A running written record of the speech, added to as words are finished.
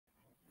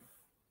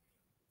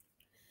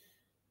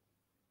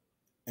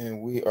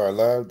And we are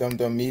live, Dum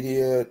Dum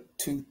Media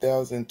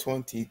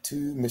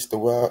 2022. Mr.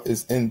 Wow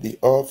is in the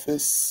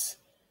office.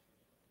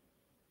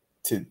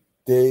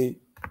 Today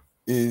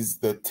is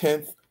the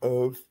 10th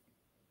of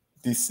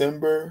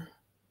December,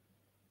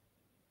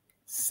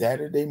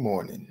 Saturday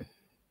morning.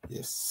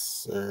 Yes,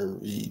 sir,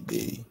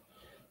 ED.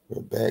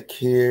 We're back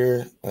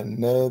here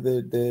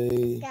another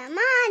day. Good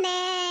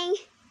morning.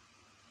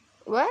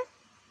 What?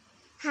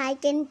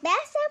 Hiking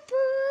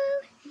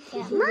Bessapoo.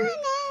 Good morning.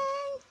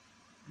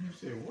 You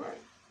said what?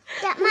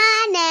 Good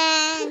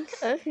morning.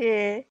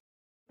 Okay.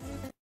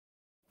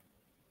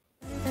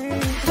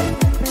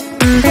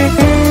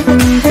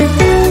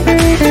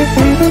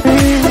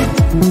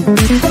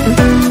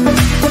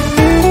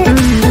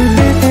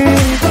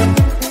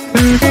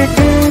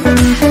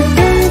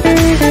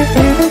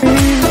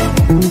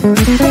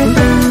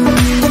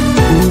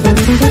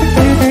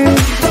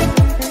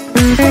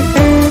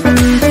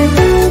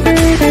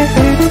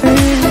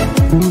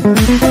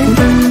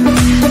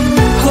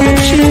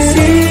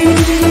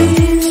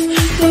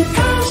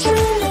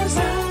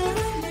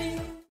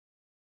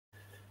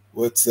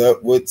 What's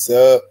up? What's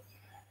up?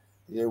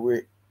 Yeah,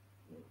 we're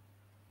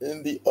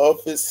in the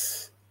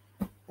office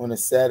on a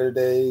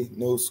Saturday.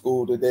 No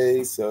school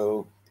today,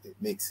 so it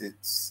makes it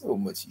so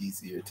much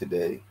easier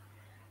today.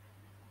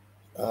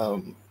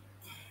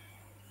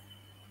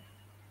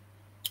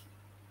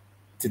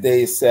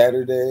 Today is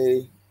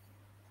Saturday.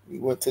 We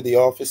went to the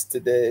office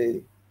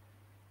today.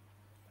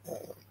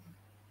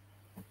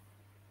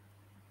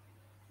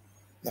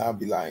 Now I'll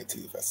be lying to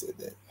you if I said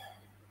that.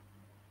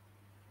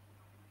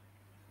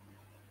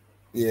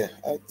 Yeah,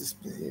 I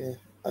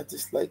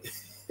just like.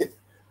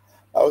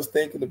 I was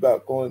thinking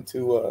about going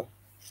to.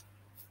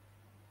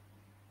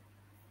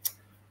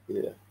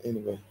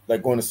 Anyway,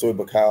 like going to Soy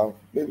Bacal.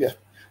 Maybe I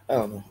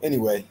don't know.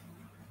 Anyway,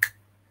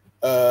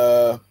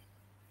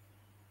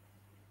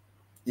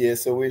 yeah.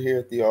 So we're here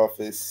at the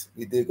office.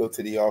 We did go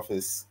to the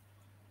office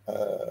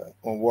on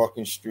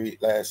Walking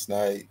Street last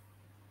night.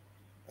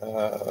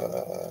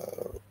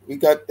 We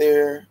got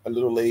there a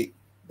little late,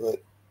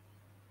 but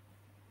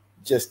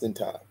just in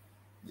time.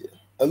 Yeah,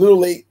 a little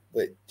late,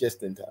 but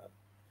just in time.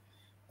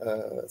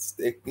 A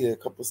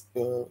couple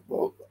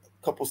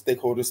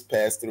stakeholders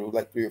passed through,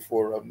 like 3 or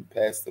 4 of them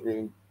passed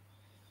through.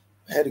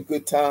 Had a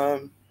good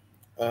time.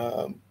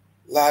 A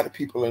lot of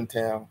people in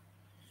town.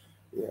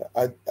 Yeah,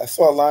 I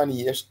saw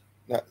Lonnie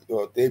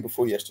day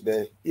before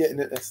yesterday. Yeah, and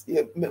that's 3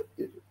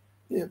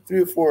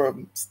 or 4 of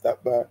them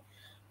stopped by.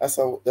 I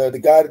saw the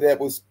guy that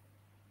was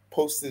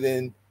posted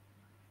in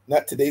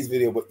not today's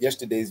video but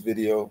yesterday's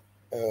video.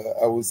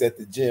 I was at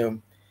the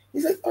gym.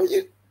 He's like, "Oh,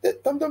 you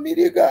that Dum Dum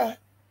Media guy?"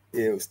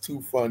 Yeah, it was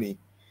too funny.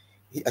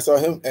 I saw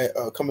him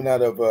coming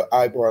out of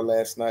iBar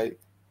last night.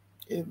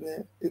 Yeah,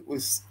 man, it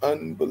was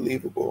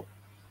unbelievable.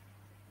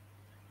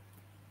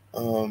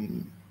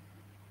 Um,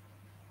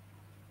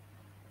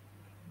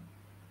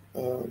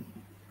 um,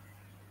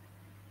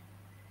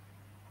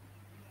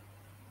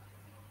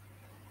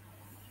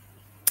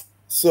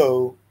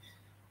 so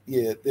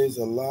yeah, there's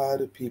a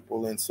lot of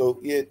people, and so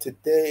yeah,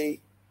 today,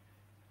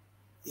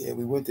 yeah,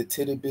 we went to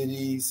Titty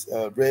Bitties.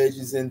 Reg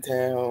is in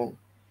town.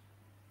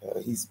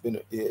 He's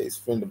a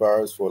friend of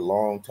ours for a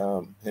long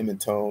time. Him and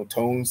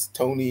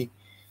Tony,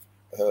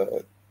 uh,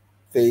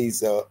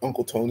 Faye's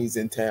Uncle Tony's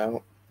in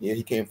town. Yeah,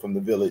 he came from the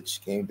village,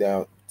 came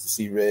down to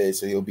see Reg,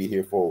 so he'll be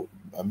here for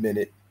a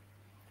minute.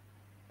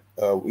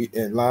 We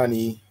and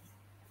Lonnie,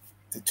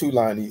 the 2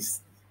 Lonnies.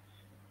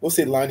 We'll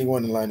say Lonnie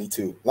 1 and Lonnie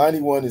 2. Lonnie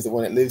 1 is the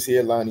one that lives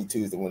here. Lonnie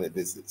 2 is the one that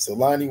visits. So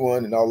Lonnie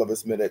 1 and all of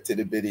us met at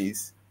Titty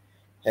Bitties,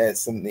 had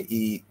something to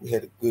eat. We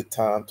had a good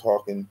time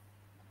talking.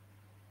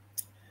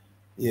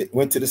 Yeah,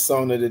 went to the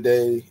sauna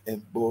today,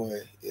 and boy,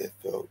 it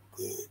felt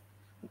good.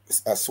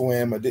 I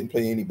swam. I didn't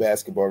play any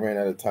basketball. Ran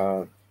out of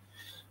time.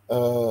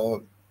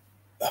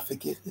 I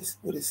forget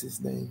what is his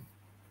name.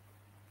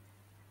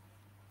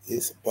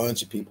 It's a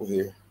bunch of people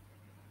here.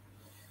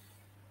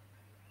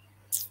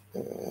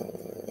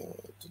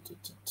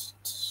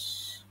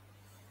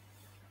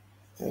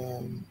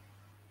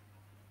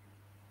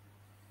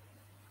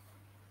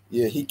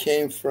 Yeah, he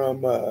came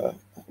from. I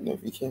don't know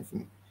if he came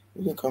from.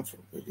 Where did he come from?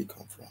 Where did he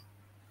come from?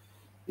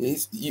 Yeah,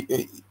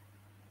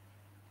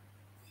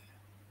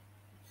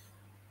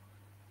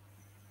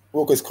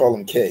 we'll just call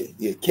him K.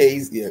 Yeah,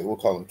 K's. Yeah, we'll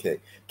call him K.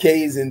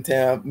 K is in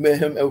town. Met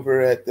him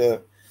over at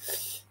the,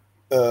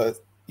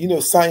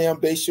 Siam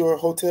Bayshore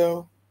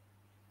Hotel.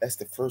 That's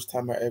the first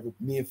time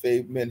me and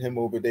Faye met him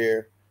over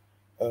there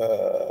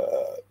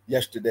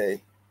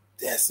yesterday.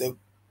 That's a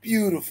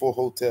beautiful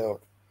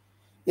hotel.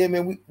 Yeah,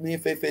 man, me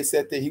and Faye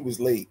sat there. He was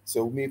late.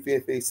 So me and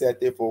Faye sat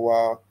there for a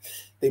while.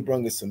 They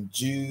brought us some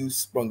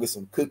juice, brought us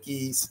some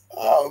cookies.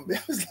 Oh, man,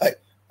 I was like,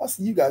 I'll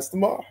see you guys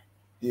tomorrow.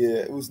 Yeah,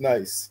 it was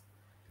nice.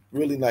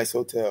 Really nice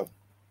hotel.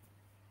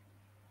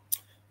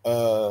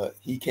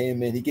 He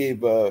came in. He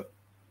gave us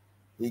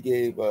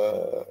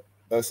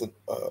a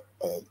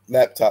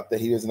laptop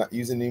that he does not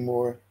use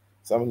anymore.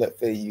 So I'm gonna let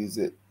Faye use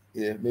it.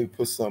 Yeah, maybe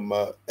put some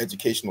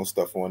educational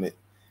stuff on it.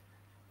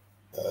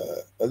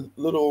 A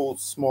little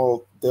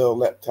small Dell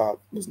laptop.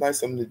 It was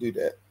nice of him to do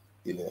that.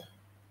 Yeah,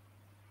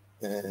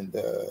 and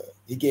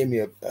he gave me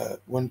a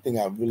one thing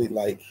I really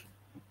like.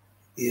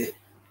 Yeah,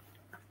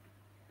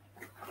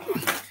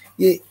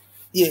 yeah,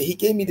 yeah. He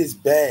gave me this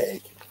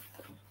bag.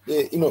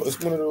 Yeah,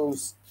 it's one of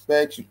those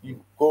bags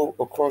you go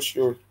across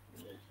your,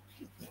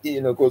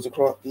 goes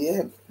across.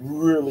 Yeah,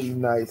 really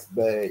nice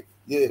bag.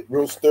 Yeah,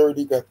 real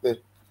sturdy. Got the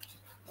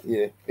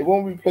yeah. It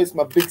won't replace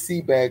my big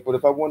C bag, but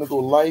if I want to go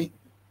light,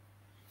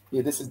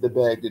 yeah, this is the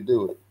bag to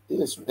do it.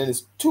 Yes, and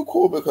it's too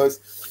cool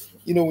because,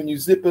 when you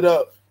zip it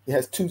up, it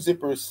has two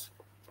zippers.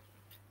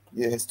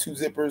 Yeah, it has two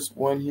zippers,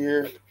 one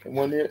here and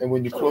one there. And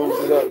when you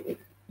close it up,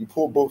 you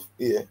pull both.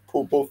 Yeah,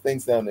 pull both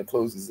things down and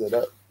closes it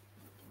up.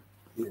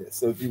 Yeah.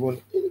 So if you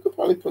want, you could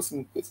probably put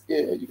some.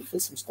 Yeah, you can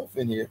put some stuff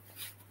in here.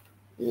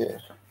 Yeah,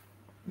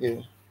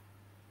 yeah.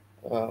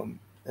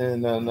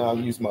 And now I'll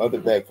use my other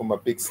bag for my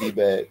big C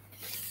bag.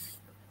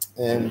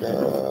 And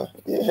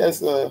it has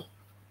the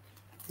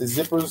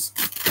zippers,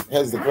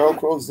 has the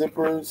Velcro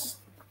zippers,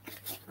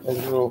 has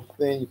a little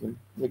thing you can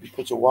maybe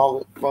put your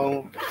wallet,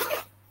 phone.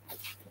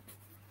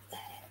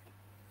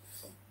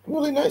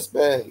 Really nice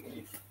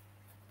bag.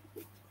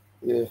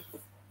 Yeah.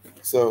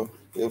 So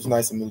it was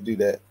nice of me to do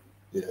that.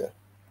 Yeah.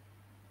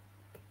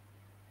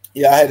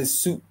 Yeah, I had a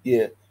suit.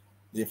 Yeah.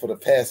 Yeah, for the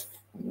past,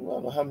 I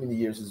don't know how many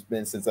years it's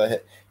been since I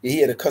had. Yeah, he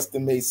had a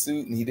custom made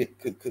suit and he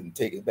couldn't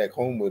take it back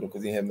home with him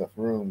because he didn't have enough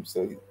room.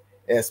 So he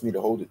asked me to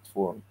hold it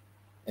for him.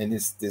 And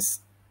this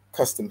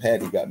custom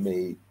hat he got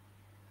made.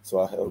 So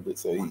I held it.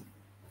 So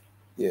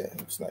yeah,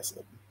 it was nice of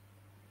him.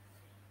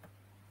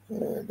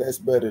 Yeah, that's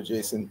better,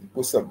 Jason.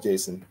 What's up,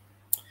 Jason?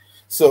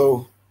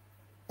 So,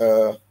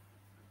 uh,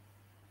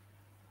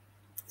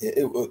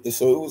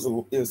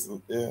 so yeah,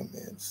 man,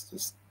 it's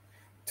just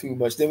too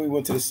much. Then we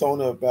went to the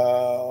sauna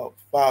about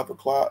 5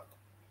 o'clock.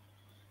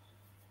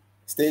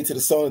 Stayed to the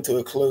sauna till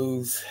it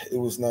closed. It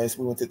was nice.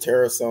 We went to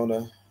Terra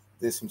Sauna,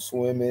 did some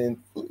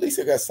swimming. At least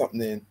I got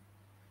something in.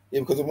 Yeah,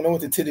 because when I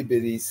went to Titty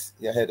Bitties,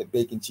 yeah, I had a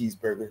bacon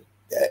cheeseburger.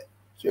 That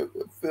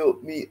sugar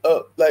filled me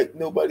up like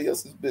nobody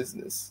else's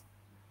business.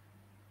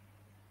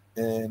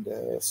 And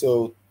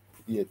so,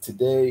 yeah,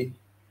 today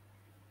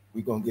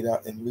we're gonna get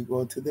out and we're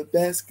going to the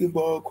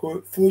basketball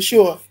court for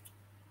sure.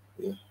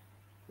 Yeah,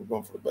 we're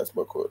going for the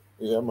basketball court.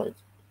 Yeah, I might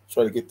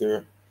try to get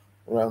there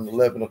around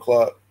 11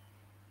 o'clock.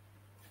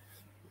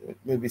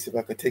 Maybe see if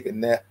I can take a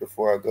nap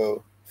before I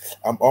go.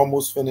 I'm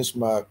almost finished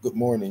my good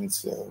morning,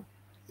 so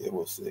yeah,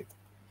 we'll see.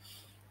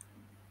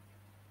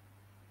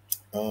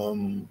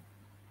 Um,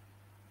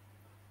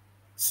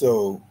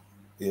 so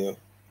yeah,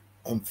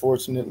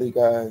 unfortunately,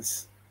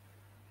 guys,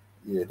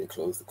 yeah, they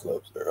closed the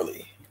clubs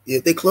early. Yeah,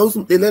 they closed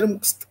them. They let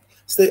them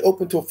stay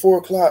open till 4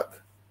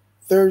 o'clock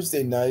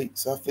Thursday night.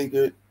 So I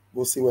figured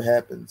we'll see what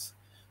happens.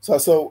 So I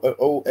saw an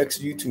old ex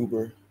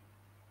YouTuber.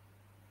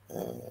 I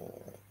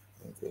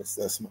guess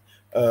that's my.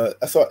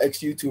 I saw ex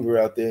YouTuber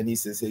out there, and he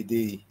says, "Hey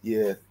D,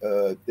 yeah,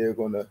 they're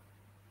going to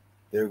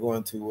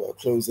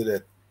close it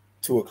at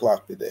 2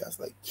 o'clock today." I was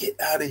like, "Get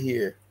out of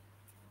here!"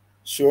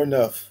 Sure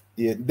enough,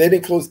 yeah, they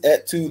didn't close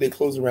at 2. They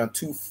closed around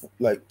 2,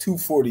 like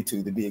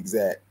 2:42 to be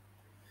exact.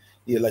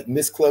 Yeah, like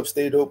Miss Club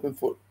stayed open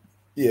for.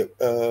 Yeah,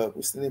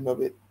 what's the name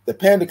of it? The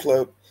Panda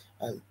Club.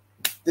 I,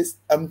 this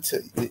I'm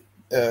telling you,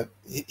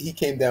 he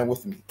came down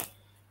with me.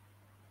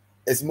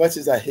 As much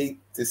as I hate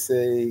to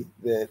say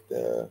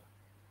that,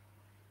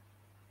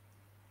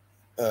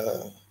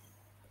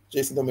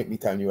 Jason, don't make me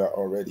time you out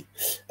already,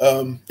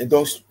 and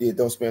don't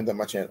spam on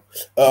my channel.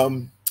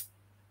 Um,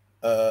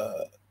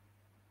 uh,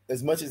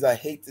 as much as I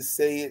hate to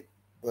say it,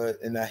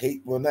 and I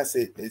hate, well, not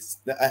say it, it's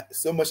not,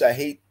 so much I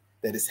hate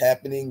that it's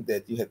happening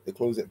that you have to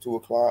close at 2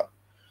 o'clock.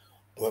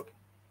 But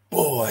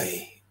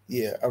boy,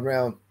 yeah,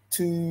 around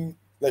 2,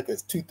 like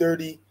it's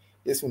 2:30.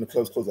 That's when the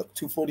clubs close up.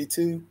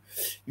 2:42.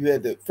 You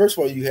had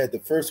you had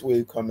the first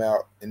wave come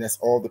out, and that's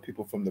all the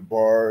people from the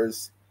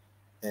bars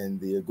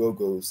and the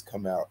go-go's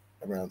come out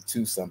around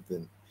 2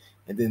 something,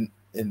 and then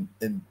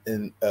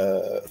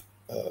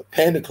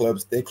Panda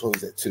clubs, they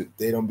close at 2.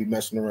 They don't be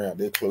messing around.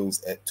 They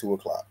close at 2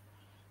 o'clock.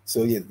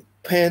 So yeah,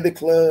 Panda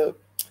Club.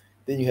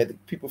 Then you had the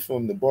people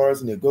from the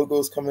bars and the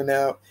go-go's coming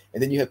out,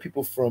 and then you have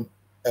people from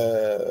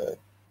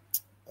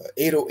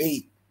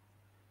 808,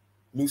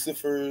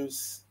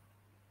 Lucifer's,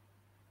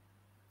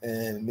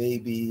 and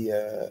maybe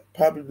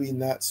probably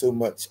not so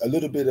much. A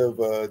little bit of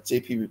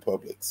JP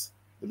Republics,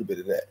 a little bit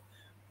of that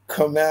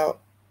come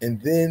out,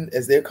 and then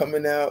as they're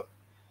coming out,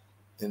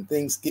 and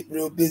things get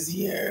real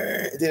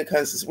busier, and then it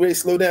kind of really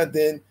slow down.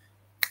 Then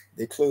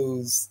they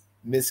close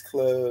Miss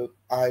Club,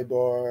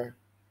 iBar.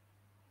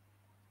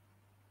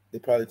 They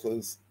probably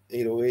close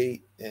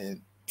 808,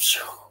 and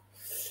phew,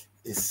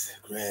 it's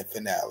grand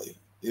finale.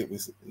 It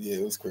was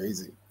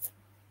crazy.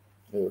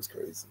 It was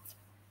crazy.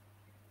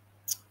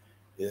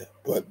 Yeah,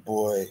 but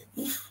boy,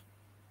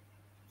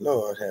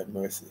 Lord have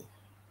mercy.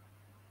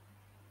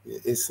 Yeah,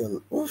 it's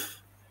a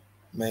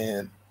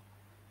man.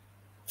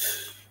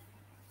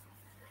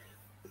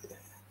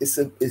 It's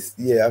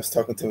yeah. I was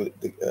talking to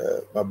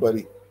my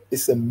buddy.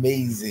 It's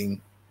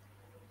amazing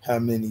how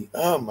many.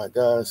 Oh my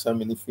gosh, how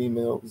many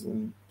females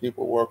and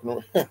people walking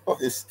around.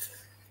 It's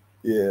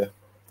yeah.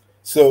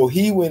 So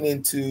he went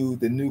into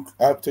the new.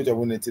 I told you I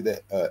went into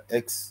the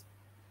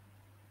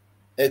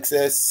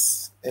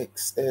XS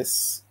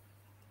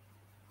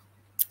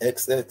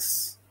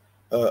XX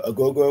a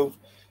go go.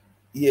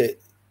 Yeah,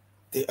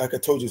 like I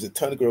told you, there's a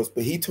ton of girls,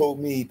 but he told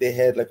me they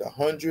had like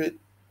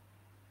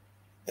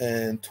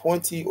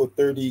 120 or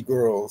 30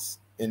 girls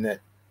in that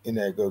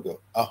go go.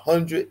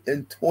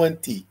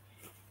 120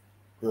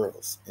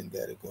 girls in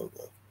that go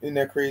go. Isn't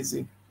that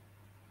crazy?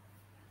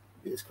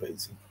 It's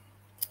crazy.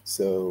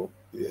 So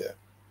yeah,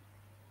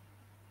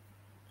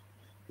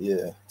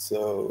 yeah.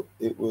 So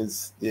it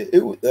was. Yeah, it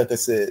was like I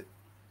said.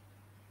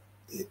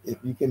 If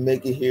you can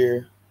make it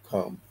here,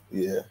 come.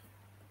 Yeah,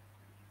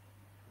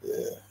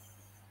 yeah,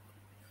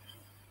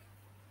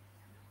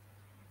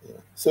 yeah.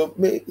 So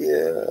maybe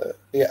yeah,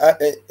 yeah.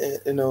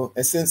 You know,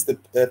 and since the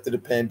after the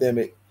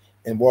pandemic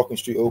and Walking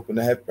Street open,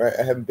 I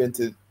haven't been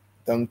to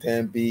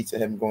Dungtan Beach. I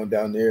haven't gone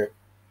down there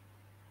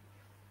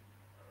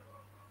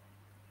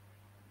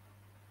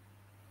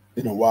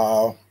in a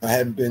while. I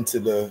haven't been to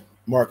the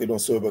market on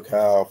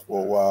Silvercow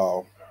for a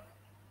while.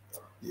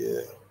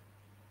 Yeah,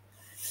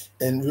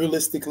 and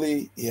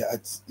realistically, yeah,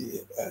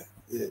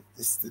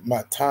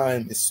 my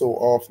time is so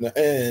off now.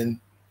 And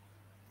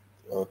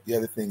the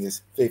other thing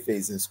is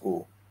Fei's in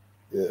school.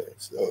 Yeah,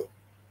 so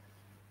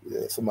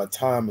yeah, so my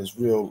time is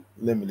real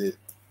limited.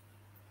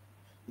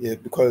 Yeah,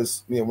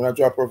 because when I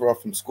drop her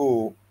off from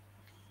school,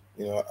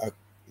 you know, I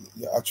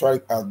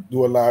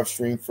do a live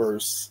stream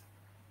first.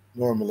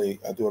 Normally,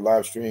 I do a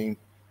live stream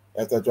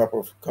after I drop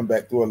her, come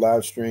back, do a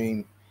live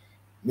stream,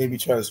 maybe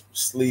try to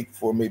sleep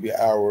for maybe an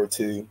hour or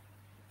two,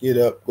 get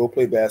up, go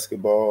play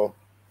basketball,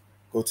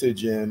 go to the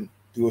gym,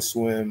 do a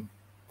swim,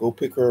 go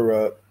pick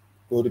her up,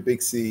 go to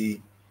Big C,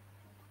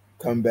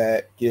 come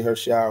back, get her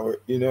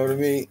showered. You know what I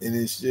mean? And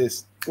it's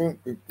just,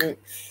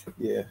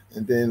 yeah.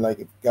 And then like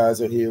if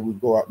guys are here, we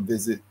go out and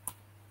visit.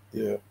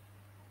 Yeah,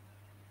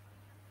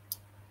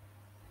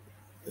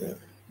 yeah.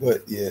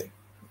 But yeah,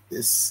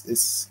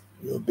 it's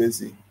real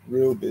busy,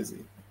 real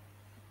busy.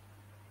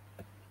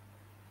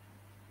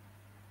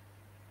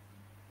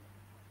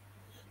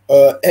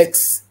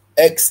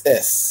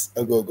 XS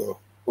a go go.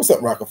 What's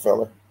up,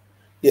 Rockefeller?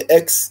 Yeah,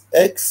 X.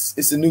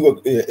 It's a new.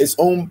 Yeah, it's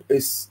own.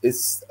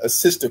 It's a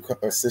sister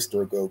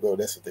go go.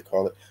 That's what they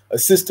call it. A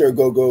sister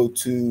go go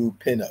to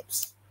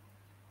pinups.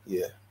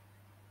 Yeah,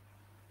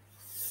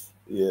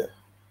 yeah,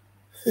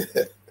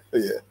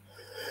 yeah.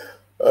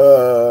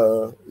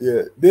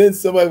 Yeah. Then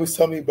somebody was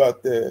telling me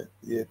about that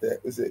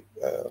was it.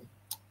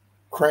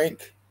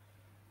 Crank.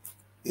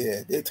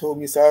 Yeah, they told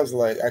me, so I was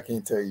like, I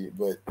can't tell you,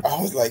 but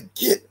I was like,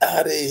 get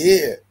out of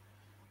here.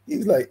 He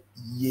was like,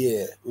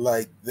 yeah,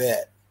 like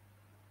that.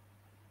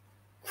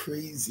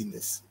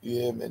 Craziness.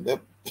 Yeah, man.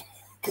 That,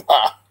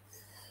 God.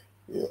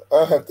 Yeah,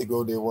 I'll have to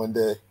go there one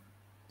day.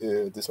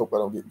 Yeah, just hope I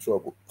don't get in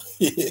trouble.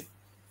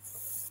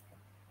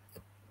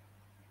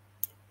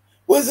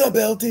 What's up,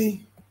 LT?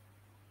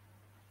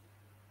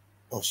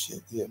 Oh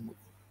shit, yeah.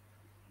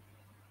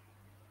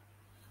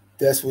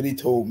 That's what he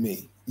told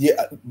me.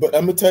 Yeah, but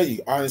I'm gonna tell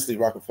you honestly,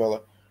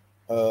 Rockefeller.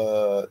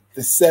 The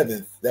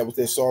seventh, that was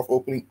their soft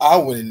opening. I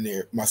went in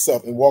there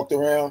myself and walked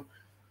around.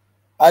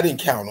 I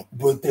didn't count them,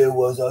 but there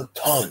was a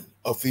ton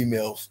of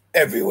females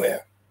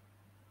everywhere.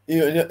 You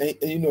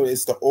know,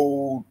 it's the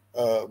old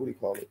what do you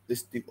call it?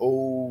 It's the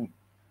old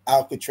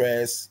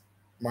Alcatraz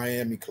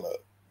Miami Club.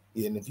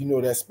 Yeah, and if you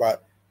know that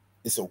spot,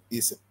 it's a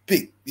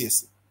big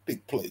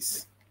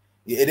place.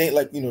 Yeah, it ain't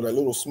like that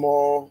little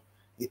small.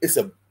 It's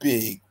a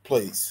big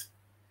place.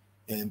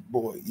 And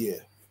boy, yeah,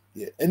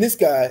 yeah. And this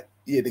guy,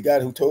 yeah, the guy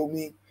who told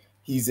me,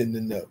 he's in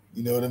the know.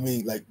 You know what I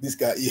mean? Like this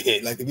guy, yeah.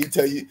 Like if he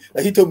tell you,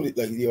 like he told me,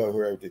 like I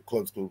heard the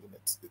club's closing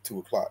at 2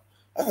 o'clock.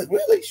 I was like,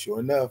 really? Sure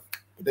enough,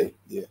 but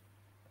yeah,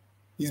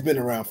 he's been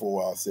around for a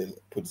while. Said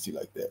put it to you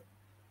like that.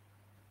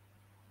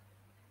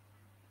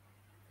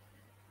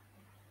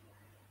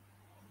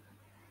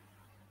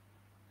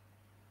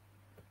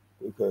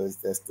 Because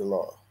that's the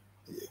law.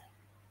 Yeah.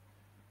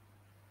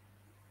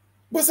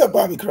 What's up,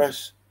 Bobby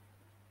Crush?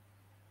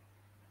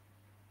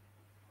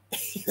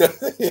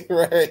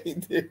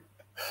 Right.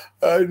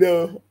 I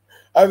know.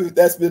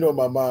 That's been on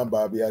my mind,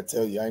 Bobby. I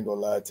tell you, I ain't gonna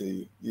lie to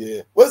you.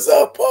 Yeah. What's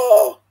up,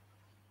 Paul?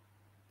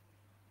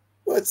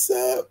 What's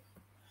up?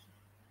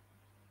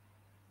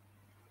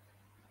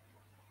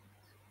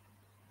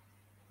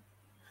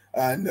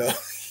 I know.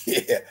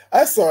 Yeah.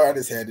 I saw I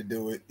just had to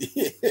do it.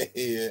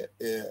 Yeah,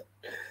 yeah,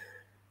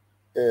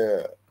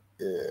 yeah,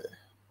 yeah,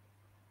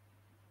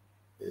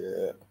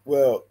 yeah.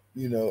 Well,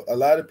 a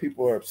lot of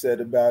people are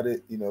upset about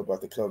it,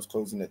 about the clubs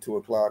closing at 2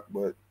 o'clock,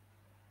 but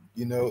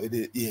yeah,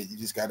 you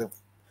just gotta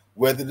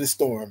weather the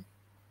storm.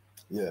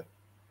 Yeah.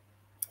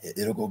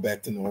 It'll go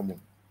back to normal.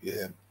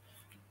 Yeah.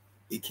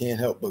 It can't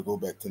help but go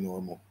back to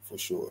normal for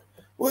sure.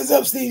 What's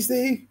up, Steve?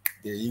 Steve?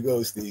 There you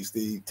go, Steve.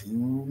 Steve.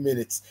 2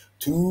 minutes.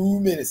 2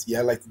 minutes. Yeah,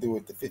 I like to do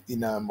it at the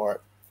 59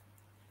 mark.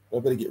 I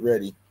better get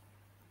ready.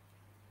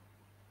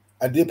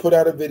 I did put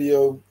out a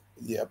video.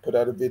 Yeah, I put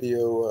out a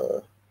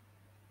video.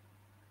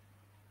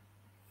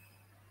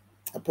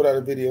 I put out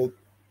a video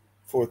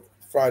for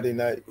Friday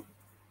night.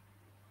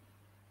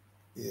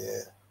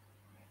 Yeah.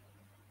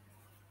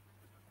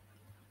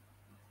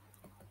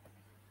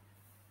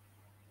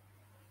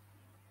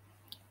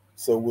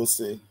 So we'll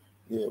see.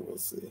 Yeah, we'll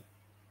see.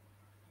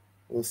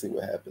 We'll see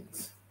what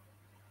happens.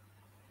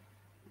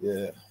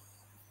 Yeah.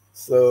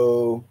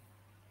 So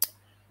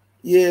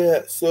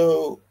yeah.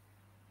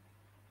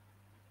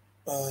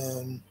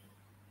 Um.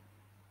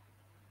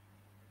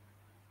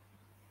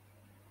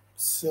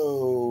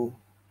 So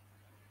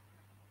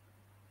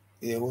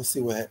yeah, we'll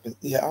see what happens.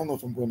 Yeah, I don't know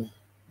if I'm gonna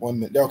 1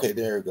 minute. Okay,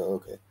 there we go.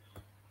 Okay.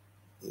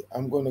 Yeah,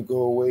 I'm gonna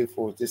go away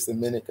for just a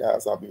minute,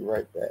 guys. I'll be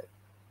right back.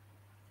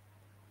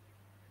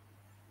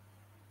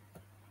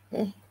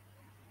 Huh?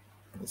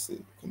 Let's see.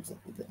 It comes up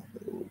again.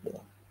 There we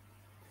go.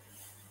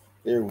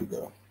 There we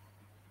go.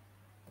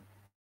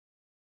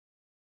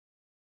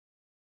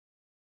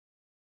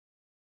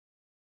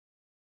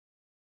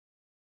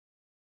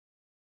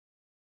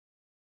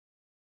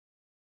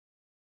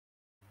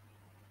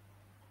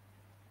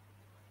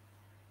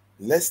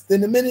 Less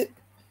than a minute.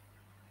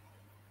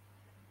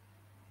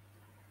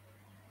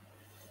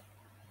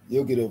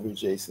 You'll get over it,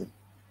 Jason.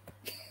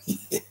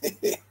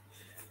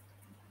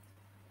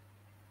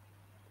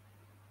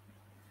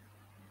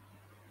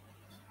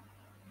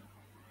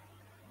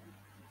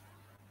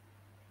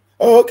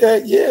 Oh,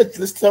 okay, yeah.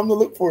 Just tell them to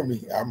look for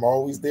me. I'm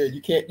always there.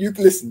 You can't. You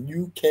listen.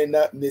 You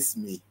cannot miss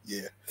me.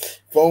 Yeah,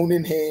 phone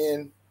in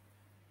hand.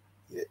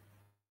 Yeah,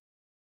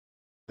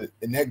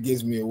 and that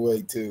gives me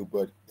away too.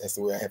 But that's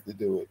the way I have to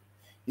do it.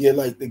 Yeah,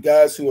 like the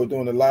guys who are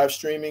doing the live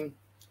streaming,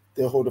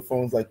 they'll hold the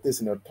phones like this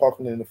and they're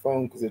talking in the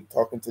phone because they're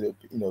talking to the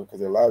because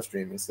they're live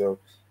streaming. So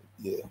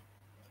yeah,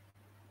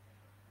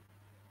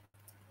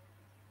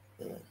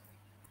 yeah.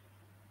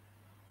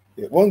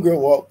 Yeah, one girl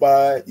walked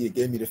by, yeah,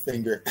 gave me the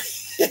finger.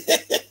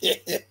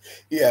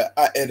 Yeah,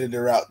 I edited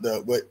her out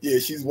though. But yeah,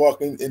 she's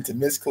walking into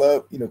Miss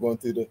Club, going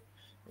through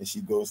and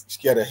she goes,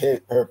 she got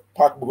her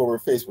pocketbook over her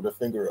face with her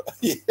finger up.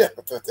 Yeah, I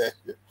thought that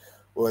shit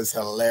was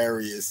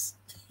hilarious.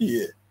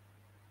 Yeah.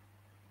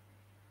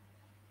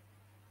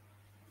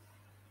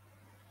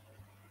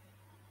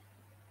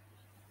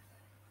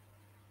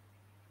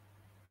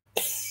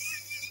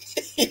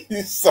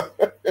 So,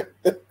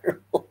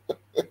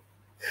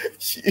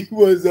 she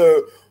was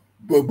a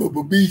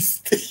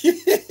beast.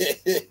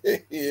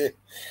 Yeah.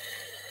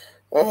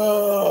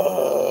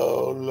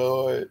 Oh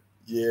Lord.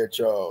 Yeah,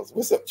 Charles.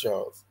 What's up,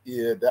 Charles?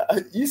 Yeah,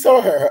 you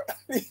saw her.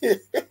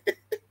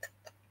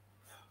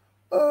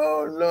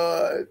 Oh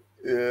Lord.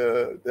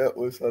 Yeah, that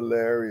was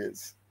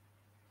hilarious.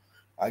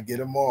 I get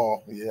them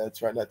all. Yeah, I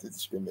try not to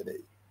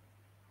discriminate.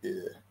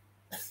 Yeah.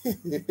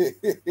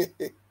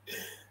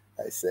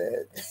 I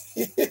said.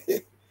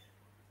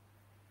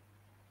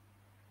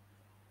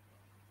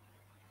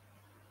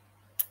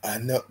 I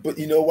know, but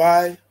you know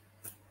why?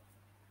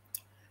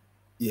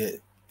 Yeah,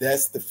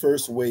 that's the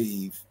first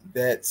wave.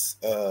 That's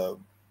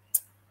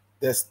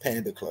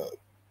Panda Club.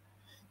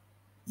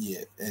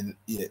 Yeah, and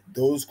yeah,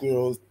 those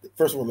girls,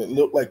 first of all, it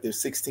look like they're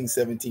 16,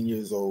 17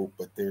 years old,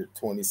 but they're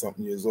 20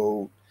 something years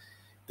old.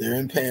 They're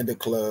in Panda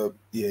Club.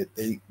 Yeah,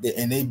 they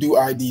do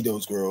ID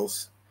those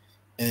girls.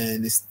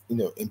 And it's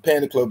in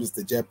Panda Club is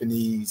the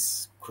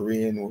Japanese,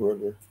 Korean, or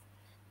whoever,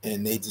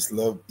 and they just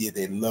love. Yeah,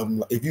 they love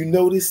them. If you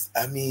notice,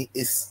 I mean,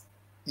 it's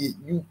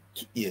you.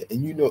 Yeah,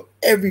 and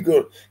every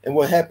girl. And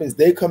what happens?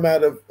 They come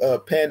out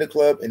of Panda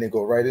Club and they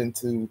go right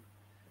into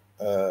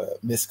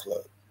Miss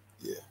Club.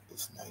 Yeah,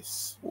 it's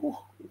nice. Ooh,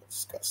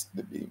 it's got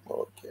to be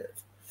more careful.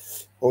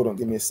 Hold on,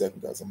 give me a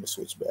second, guys. I'm gonna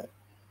switch back.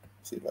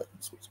 See if I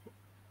can switch back.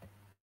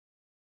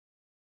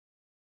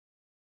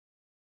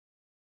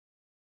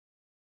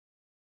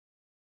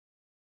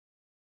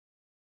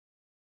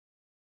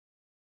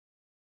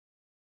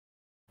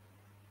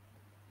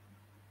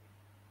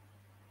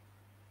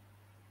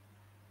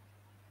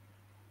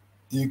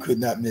 You could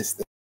not miss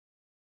that.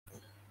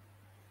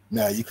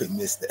 No, you couldn't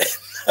miss that.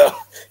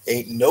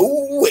 Ain't no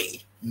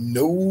way.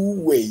 No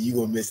way you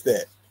gonna miss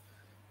that.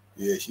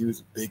 Yeah, she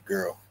was a big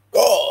girl.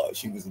 God,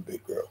 she was a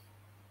big girl.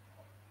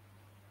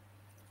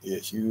 Yeah,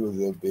 she was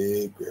a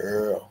big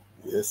girl.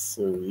 Yes,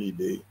 sir, he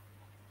did.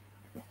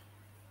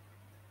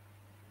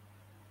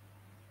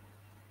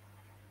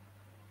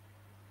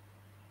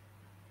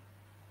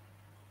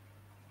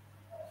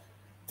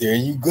 There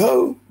you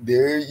go.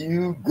 There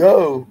you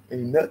go.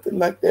 Ain't nothing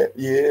like that.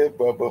 Yeah,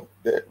 Bubba.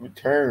 That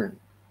return.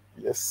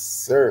 Yes,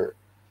 sir.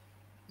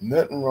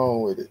 Nothing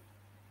wrong with it.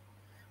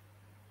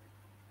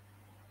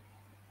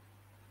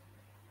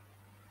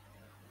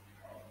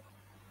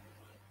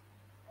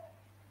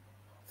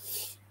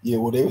 Yeah,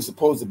 well, they were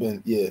supposed to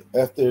been. Yeah,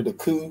 after the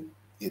coup,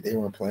 yeah, they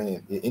weren't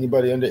playing. Yeah,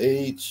 anybody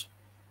underage,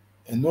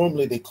 and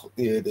normally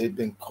they've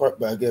been caught,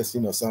 but I guess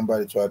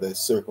somebody tried to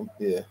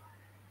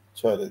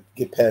try to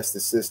get past the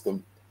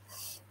system.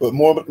 But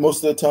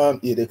most of the time,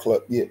 yeah, they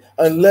club, yeah.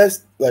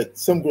 Unless like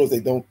some girls,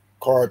 they don't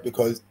card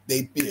because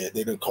they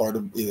don't card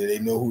them. Yeah, they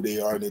know who they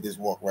are. And they just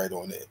walk right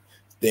on it.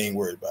 They ain't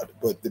worried about it.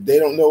 But if they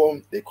don't know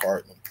them, they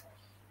card them,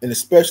 and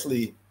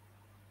especially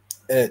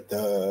at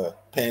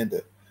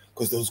Panda,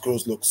 because those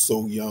girls look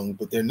so young,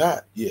 but they're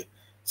not. Yeah,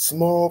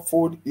 small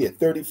 40, yeah,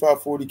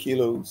 35, 40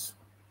 kilos.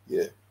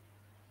 Yeah.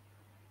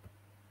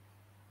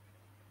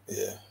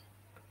 Yeah.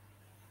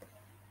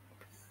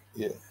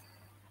 Yeah.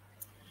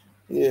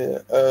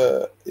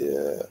 Yeah.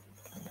 Yeah.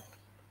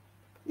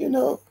 You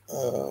know,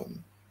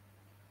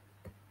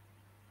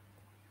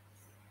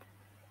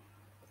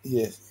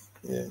 yes.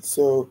 Yeah.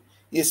 So,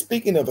 yeah,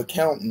 speaking of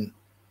accounting,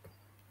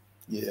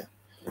 yeah.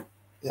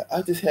 Yeah,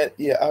 I just had,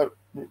 I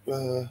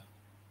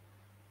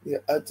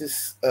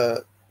just,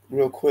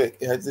 real quick,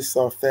 I just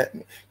saw Fat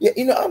Man.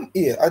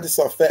 Yeah, I just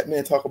saw Fat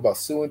Man talk about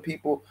suing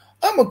people.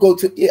 I'm gonna go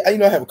to, I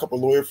have a couple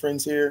lawyer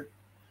friends here.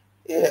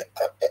 Yeah,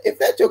 if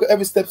that joker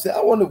ever steps in,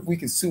 I wonder if we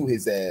can sue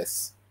his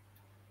ass.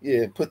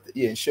 Yeah,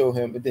 and show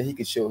him, and then he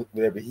can show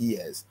whatever he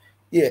has.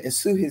 Yeah, and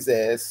sue his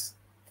ass.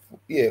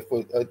 Yeah,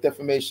 for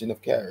defamation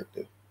of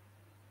character.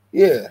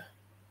 Yeah,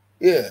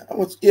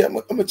 I'm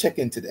gonna check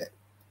into that.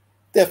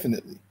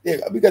 Definitely. Yeah,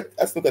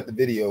 I still got the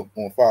video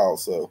on file,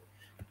 so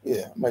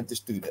yeah, I might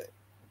just do that.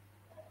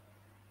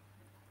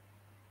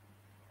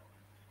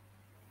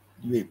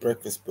 You ate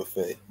breakfast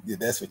buffet. Yeah,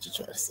 that's what you're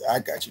trying to say. I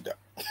got you, doc.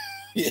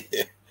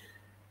 Yeah.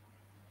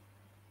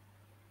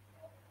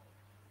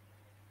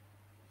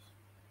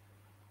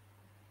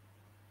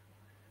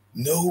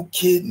 No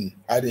kidding.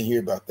 I didn't hear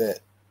about that.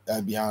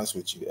 I'll be honest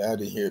with you. I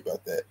didn't hear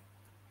about that.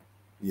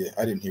 Yeah,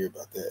 I didn't hear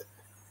about that.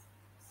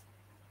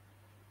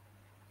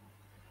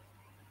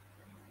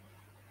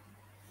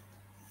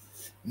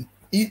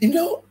 You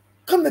know,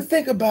 come to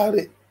think about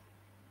it,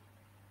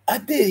 I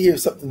did hear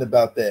something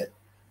about that.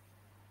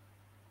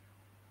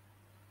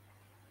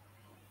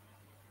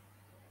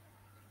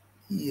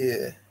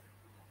 Yeah,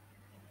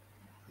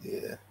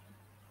 yeah,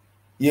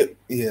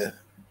 yeah,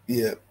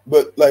 yeah.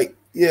 But like,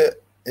 yeah,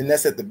 and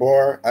that's at the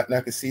bar. And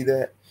I can see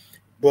that.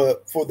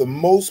 But for the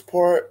most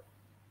part,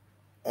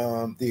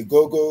 the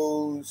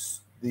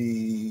go-go's,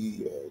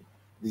 the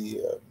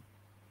the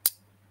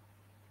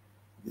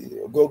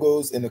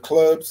go-go's in the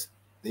clubs,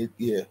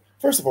 yeah.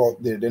 First of all,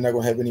 they're not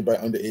gonna have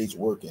anybody underage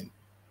working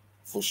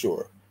for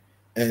sure.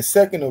 And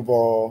second of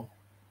all,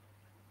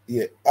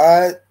 yeah,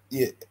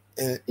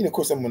 and of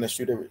course I'm on that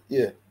street every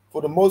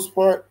For the most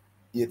part,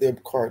 yeah, they're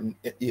carding.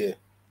 Yeah,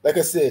 like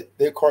I said,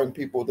 they're carding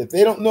people that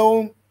they don't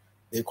know them.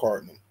 They're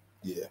carding them.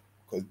 Yeah,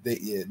 because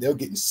they'll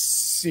get in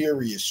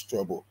serious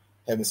trouble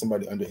having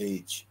somebody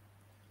underage.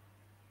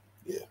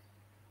 Yeah,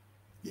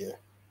 yeah.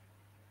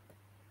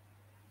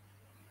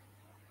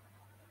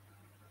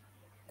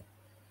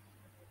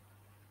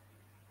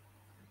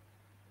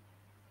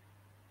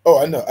 Oh,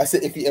 I know. I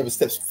said if he ever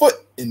steps foot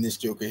in this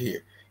Joker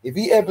here, if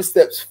he ever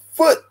steps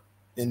foot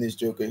in this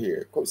Joker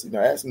here, of course, I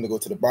asked him to go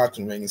to the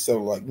boxing ring and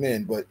settle like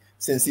men, but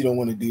since he don't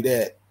want to do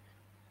that,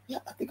 yeah,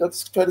 I think I'll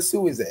just try to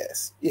sue his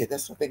ass. Yeah,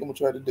 that's what I think I'm gonna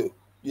try to do.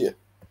 Yeah,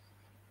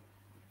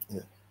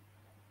 yeah.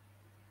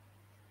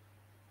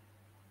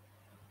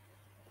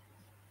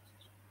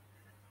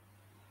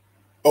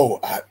 Oh,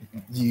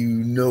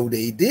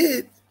 they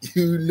did.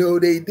 You know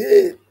they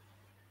did.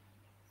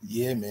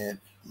 Yeah, man.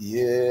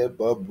 Yeah,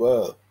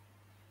 bubba.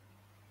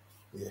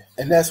 Yeah,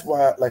 and that's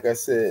why, like I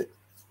said,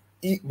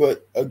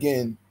 but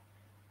again,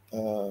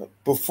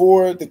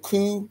 before the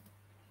coup,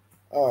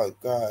 oh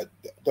God,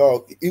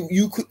 dog,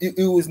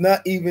 it was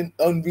not even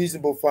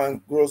unreasonable to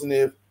find girls in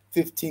there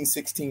 15,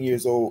 16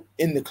 years old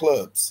in the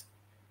clubs.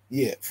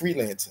 Yeah,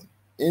 freelancing.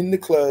 In the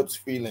clubs,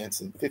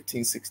 freelancing,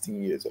 15,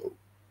 16 years old.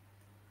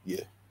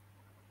 Yeah,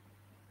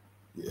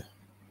 yeah.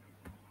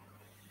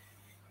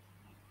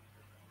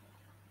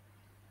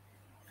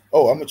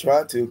 Oh, I'm gonna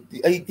try to.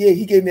 He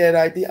gave me that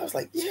idea. I was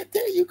like, yeah,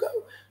 there you go.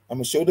 I'm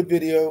gonna show the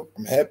video.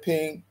 I'm gonna have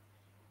Ping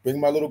bring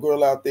my little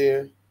girl out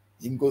there.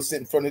 He can go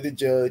sit in front of the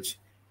judge,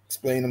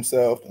 explain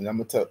himself, and I'm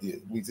gonna tell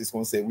you, we just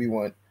gonna say we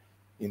want,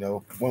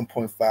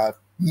 1.5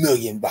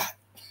 million baht.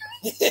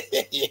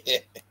 Yeah,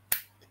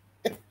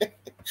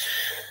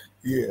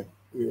 yeah,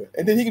 yeah.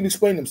 And then he can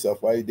explain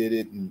himself why he did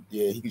it, and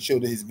yeah, he can show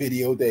his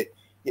video that,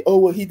 oh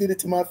well, he did it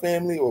to my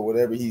family or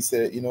whatever he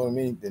said. You know what I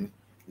mean? Then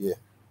yeah,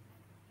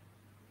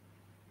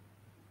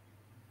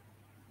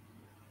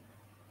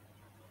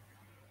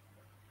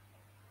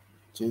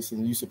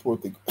 Jason, you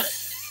support the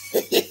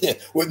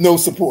with no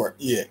support.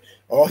 Yeah,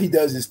 all he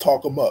does is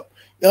talk him up.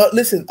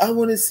 Listen, I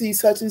want to see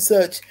such and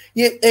such.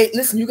 Yeah, hey,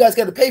 listen, you guys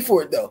got to pay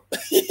for it though.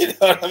 You know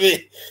what I mean?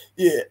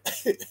 Yeah,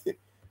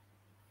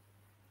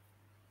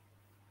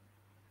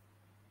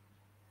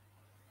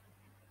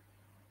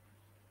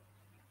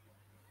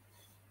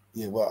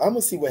 yeah. Well, I'm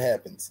gonna see what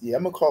happens. Yeah,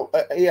 I'm gonna call.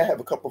 Yeah, I have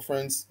a couple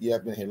friends. Yeah,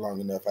 I've been here long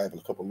enough. I have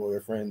a couple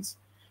lawyer friends.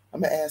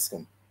 I'm gonna ask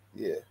them.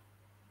 Yeah,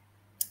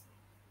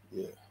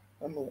 yeah.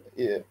 I'm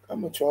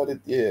gonna try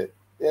to. Yeah,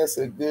 that's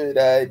a good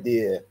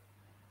idea.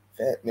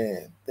 Fat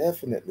man,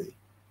 definitely.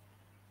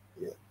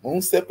 Yeah,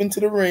 won't step into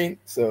the ring.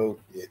 So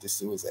yeah, just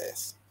sue his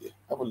ass. Yeah,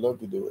 I would love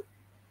to do it.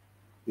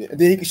 Yeah, and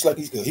then he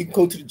can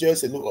go to the judge and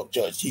say, look,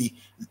 judge,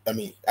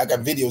 I got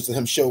videos of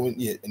him showing,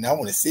 yeah, and I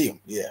want to see him.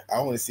 Yeah, I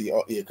want to see,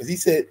 because he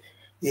said,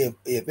 yeah,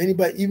 if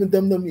anybody, even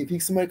dumb,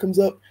 if somebody comes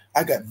up,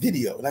 I got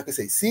video, and I can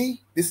say,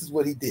 see, this is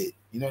what he did.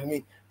 You know what I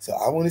mean? So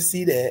I want to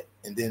see that,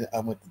 and then I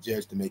want the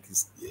judge to make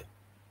his, yeah.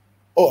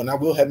 Oh, and I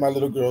will have my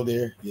little girl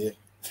there. Yeah,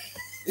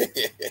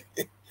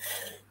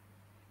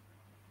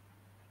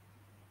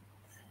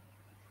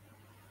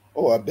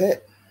 Oh, I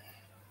bet.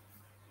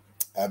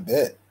 I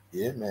bet.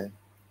 Yeah, man.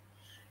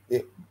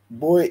 It,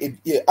 boy,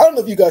 yeah. I don't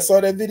know if you guys saw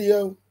that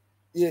video.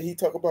 Yeah, he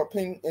talked about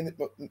Ping and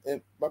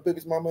my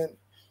baby's mama. And,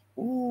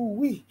 ooh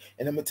wee.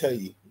 And I'm gonna tell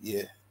you,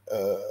 yeah,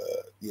 uh,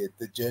 yeah,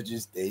 the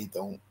judges they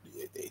don't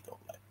like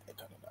that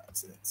kind of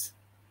nonsense.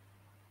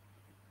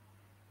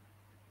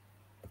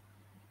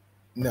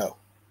 No.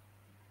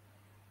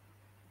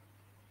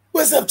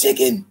 What's up,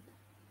 chicken?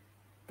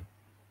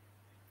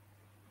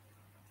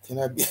 Can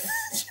I be?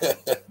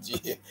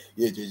 Yeah,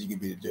 yeah, Judge, you can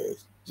be the judge.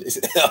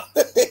 Jason.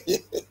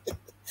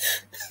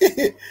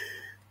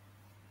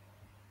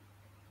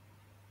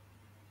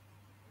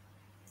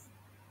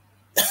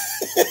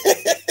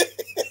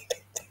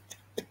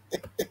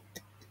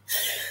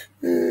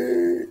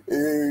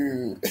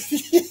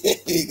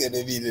 He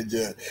gonna be the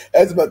judge.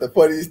 That's about the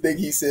funniest thing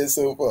he said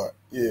so far.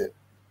 Yeah.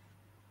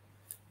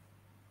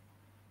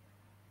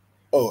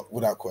 Oh,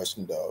 without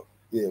question, dog.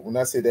 Yeah. When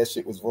I say that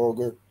shit was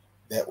vulgar,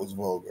 that was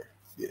vulgar.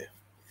 Yeah.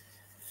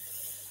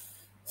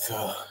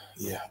 So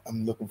yeah,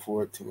 I'm looking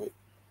forward to it.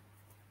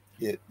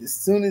 Yeah. As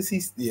soon as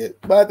he's yeah.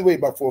 By the way,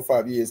 about 4 or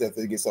 5 years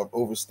after he gets off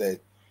overstay,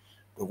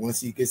 but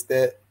once he gets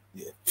that,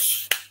 yeah.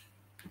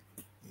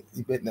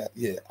 He better not.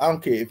 Yeah. I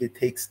don't care if it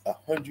takes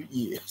 100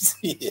 years.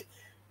 Yeah.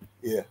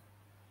 Yeah.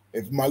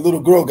 If my little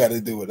girl got to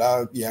do it,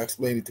 I'll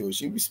explain it to her.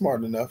 She'll be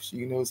smart enough.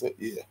 She knows it.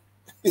 Yeah.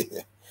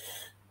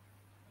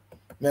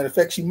 Matter of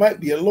fact, she might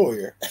be a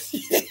lawyer.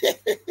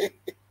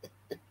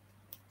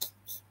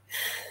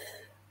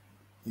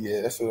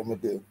 Yeah, that's what I'm gonna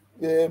do.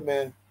 Yeah,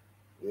 man.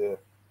 Yeah.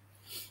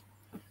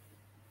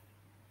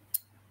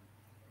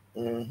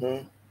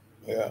 Mm-hmm.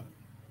 Yeah.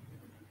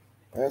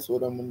 That's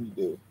what I'm gonna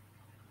do.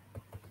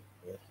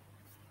 Yeah,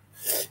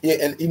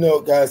 yeah,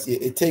 and guys, yeah,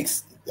 it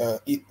takes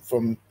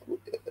from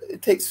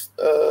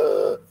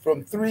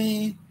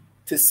 3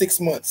 to 6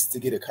 months to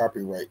get a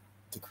copyright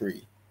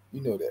decree.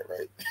 You know that,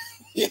 right?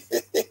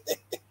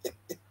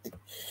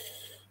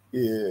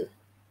 Yeah.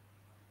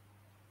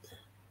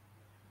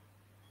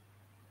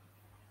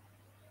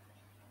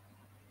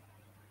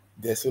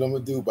 That's what I'm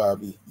gonna do,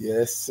 Bobby.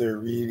 Yes, sir.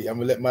 Really, I'm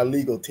gonna let my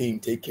legal team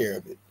take care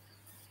of it.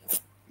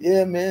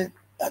 Yeah, man.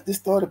 I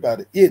just thought about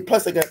it. Yeah.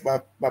 Plus, I got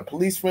my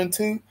police friend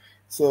too.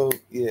 So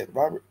yeah,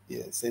 Robert.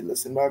 Yeah. Say,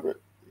 listen, Robert,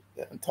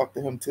 and talk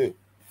to him too.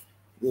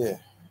 Yeah.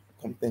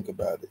 Come think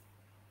about it.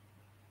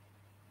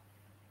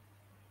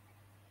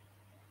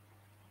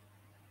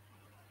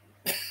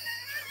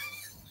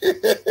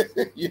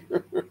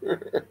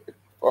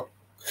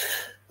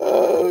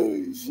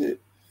 Oh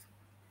shit.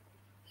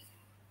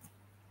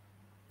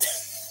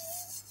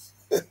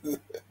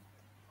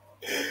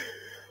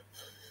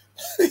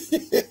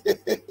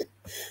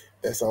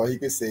 That's all he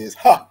can say is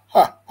ha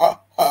ha ha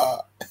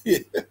ha.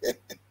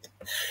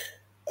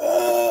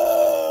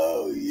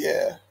 Oh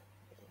yeah.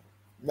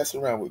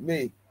 Messing around with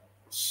me.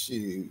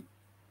 Shoot.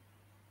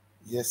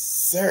 Yes,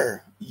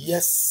 sir.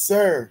 Yes,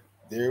 sir.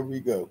 There we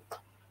go.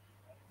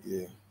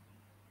 Yeah.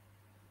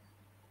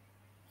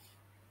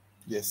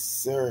 Yes,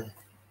 sir.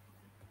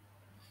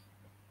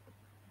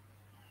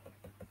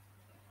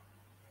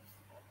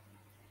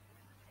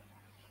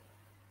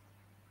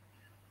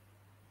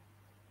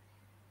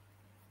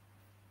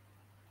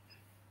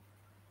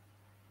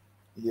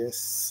 Yes,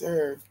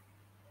 sir.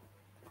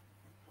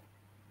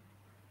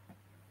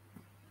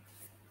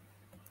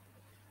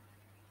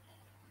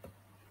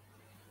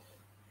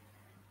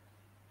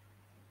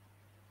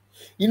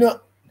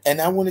 And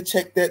I want to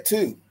check that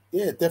too.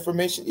 Yeah,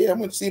 defamation. Yeah, I'm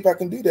going to see if I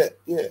can do that.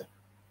 Yeah,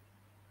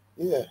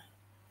 yeah.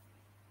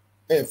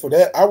 And for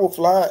that, I will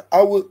fly.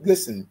 I would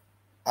listen.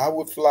 I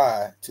would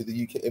fly to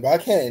the UK if I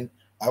can.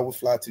 I would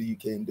fly to the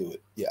UK and do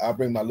it. Yeah, I'll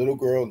bring my little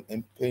girl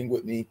and Ping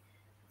with me,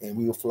 and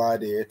we will fly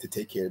there to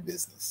take care of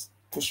business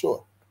for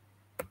sure.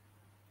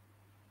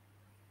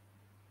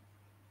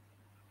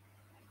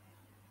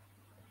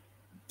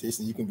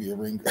 Jason, you can be a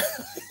ring girl.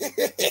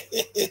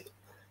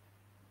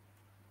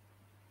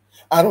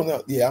 I don't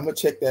know. Yeah, I'm gonna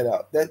check that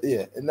out. That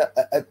yeah, and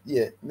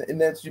yeah, and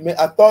that's you.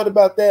 I thought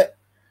about that,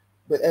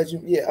 but as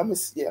you yeah, I'm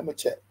gonna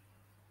check.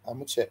 I'm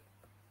gonna check.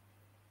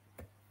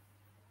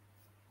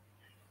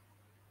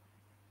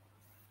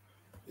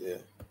 Yeah.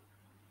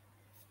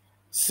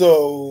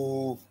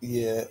 So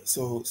yeah.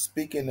 So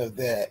speaking of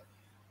that,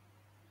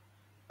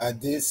 I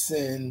did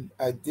send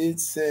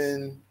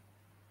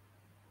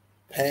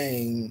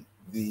Pang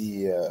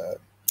the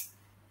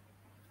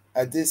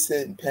I did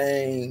send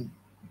Pang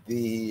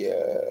the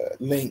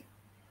link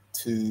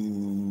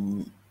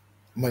to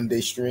Monday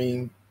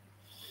stream.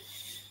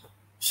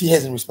 She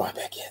hasn't responded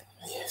back yet.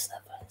 Yeah, it's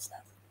not. It's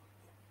not.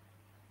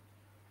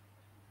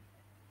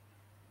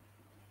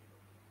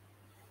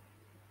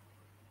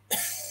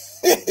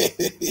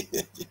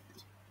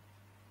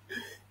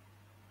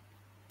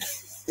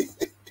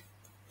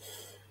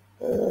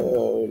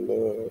 Oh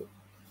Lord.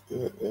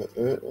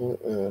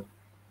 Uh.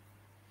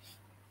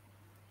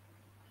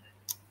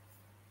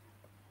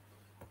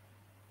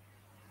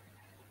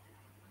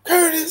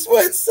 Curtis,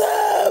 what's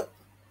up?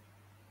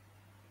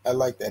 I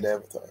like that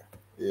avatar.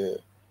 Yeah.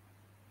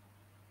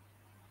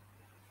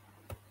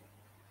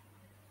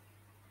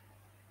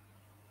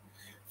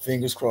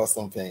 Fingers crossed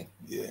on pain.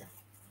 Yeah.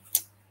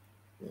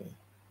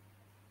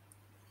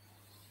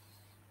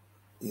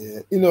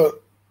 Yeah. Yeah.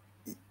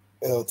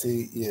 LT,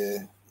 yeah.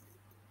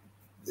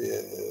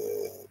 Yeah.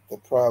 The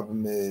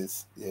problem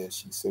is, yeah,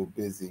 she's so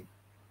busy.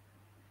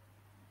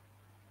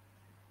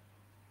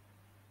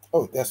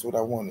 Oh, that's what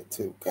I wanted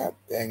too. God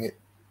dang it.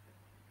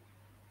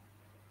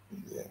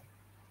 Yeah.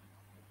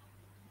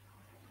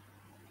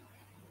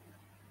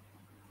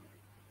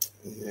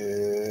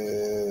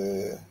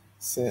 Yeah.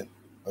 Sent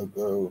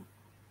ago.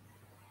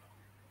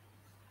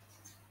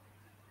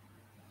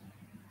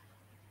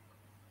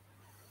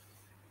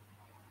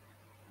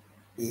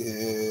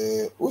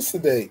 Yeah. What's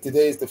today?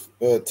 Today's the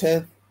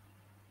 10th,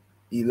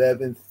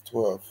 11th,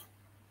 12th.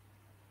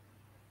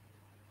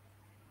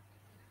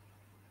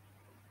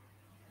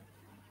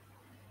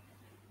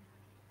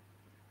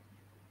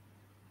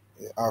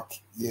 Yeah,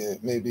 yeah,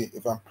 maybe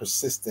if I'm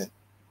persistent.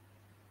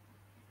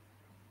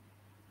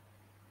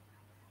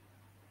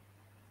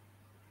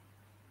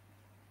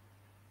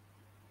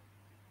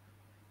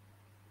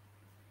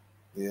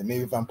 Yeah,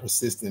 maybe if I'm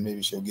persistent,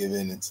 maybe she'll give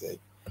in and say,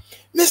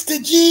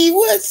 Mr. G,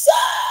 what's up?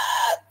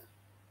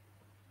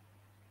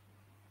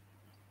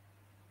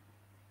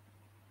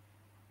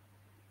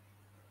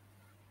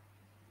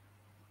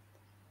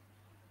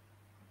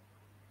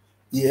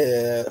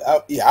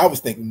 I was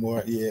thinking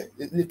more. Yeah,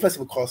 plus it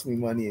would cost me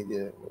money. And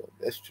yeah, well,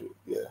 that's true.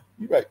 Yeah,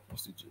 you're right,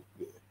 Mr. G.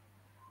 Yeah,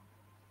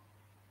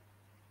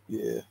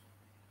 yeah,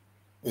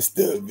 it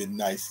still have been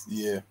nice.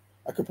 Yeah,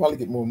 I could probably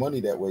get more money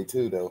that way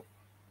too, though.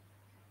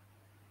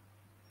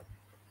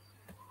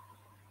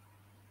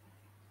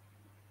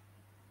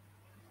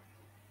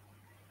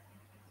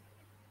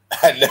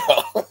 I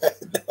know. I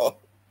know.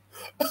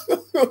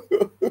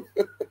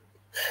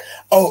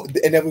 Oh,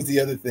 and that was the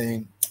other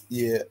thing.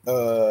 Yeah,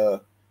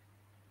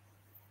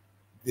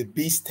 the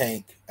Beast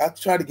Tank. I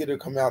tried to get her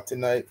to come out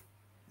tonight.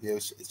 Yeah,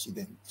 she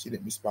didn't. She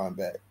didn't respond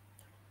back.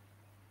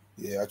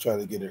 Yeah, I tried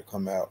to get her to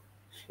come out.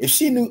 If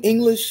she knew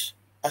English,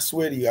 I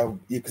swear to you,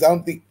 because I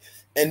don't think,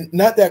 and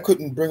not that I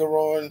couldn't bring her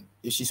on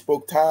if she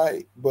spoke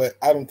Thai, but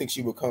I don't think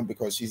she would come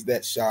because she's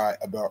that shy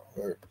about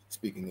her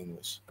speaking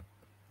English.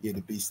 Yeah,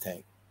 the Beast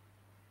Tank.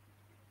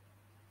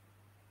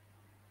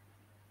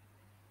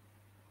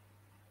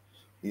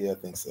 Yeah, I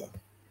think so.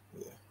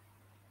 Yeah.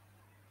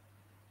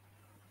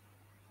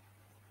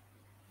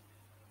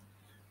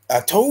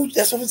 I told you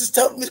that's what I was just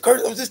telling Miss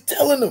Curtis. I was just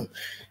telling him.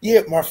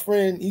 Yeah, my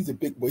friend, he's a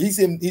big boy. He's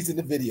in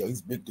the video.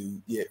 He's a big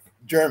dude. Yeah,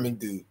 German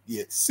dude.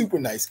 Yeah, super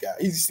nice guy.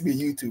 He used to be a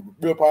YouTuber,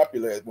 real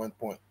popular at one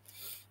point.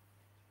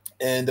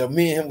 And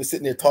me and him was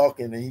sitting there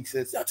talking, and he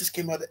says, "I just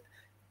came out."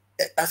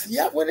 I said,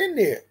 "Yeah, I went in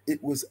there.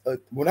 It was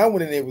when I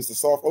went in there, it was a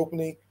soft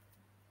opening,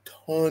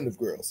 ton of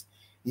girls.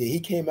 Yeah, he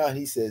came out.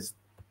 He says,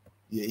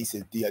 yeah, he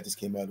said, D, I just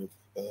came out of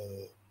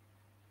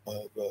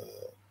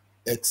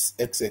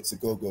XX a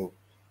go go.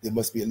 There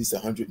must be at least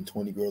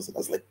 120 girls." And I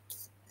was like,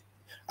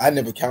 I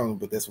never counted,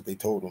 but that's what they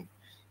told him.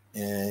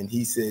 And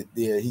he said,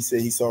 yeah, he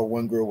said he saw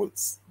one girl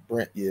with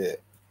Brent. Yeah,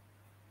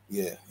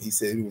 yeah. He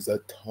said it was a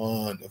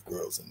ton of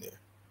girls in there.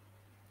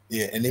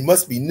 Yeah, and they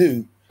must be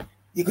new. Yeah,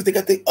 because they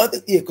got the other.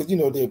 Yeah, because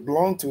they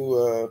belong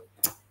to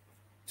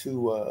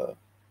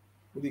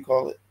what do you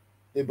call it?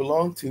 They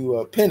belong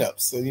to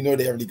pinups. So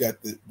they already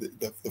got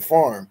the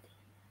farm.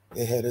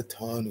 They had a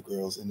ton of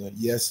girls in there.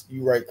 Yes,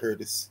 you're right,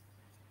 Curtis.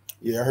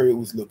 Yeah, I heard it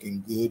was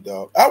looking good,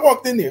 dog. I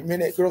walked in there, man.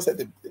 That girls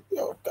had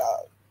oh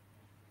God.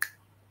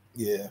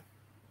 Yeah.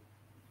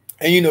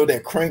 And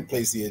that crank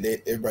place here,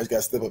 that everybody's got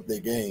to step up their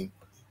game.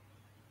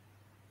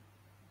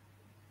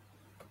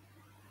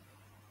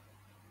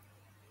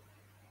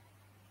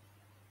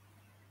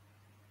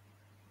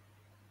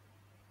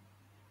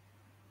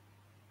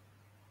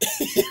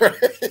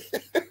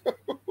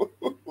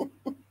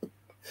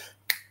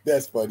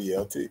 That's funny,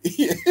 LT.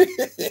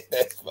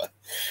 That's funny.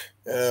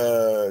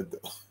 Uh,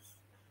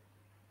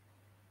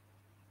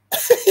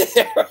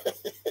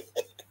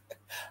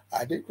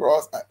 I did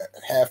cross,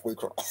 halfway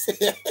cross.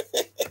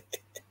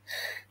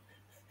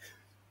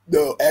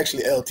 No,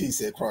 actually, LT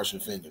said cross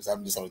your fingers.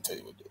 I'm just going to tell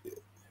you what they did.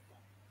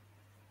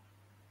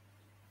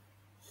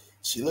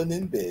 Chilling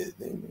in bed.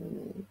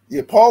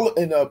 Yeah, Paul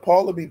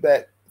will be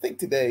back. I think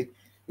today.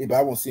 Yeah, but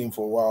I won't see him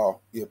for a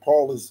while.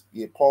 Paul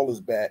is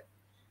back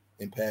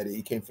in Patty.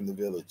 He came from the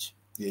village.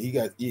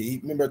 Yeah,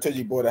 remember I told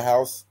you he bought a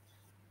house?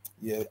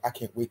 Yeah, I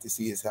can't wait to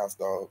see his house,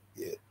 dog.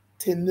 Yeah.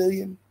 10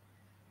 million.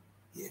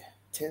 Yeah,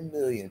 10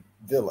 million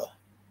villa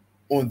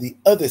on the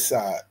other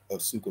side of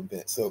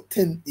Sukumbent. So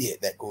 10, yeah,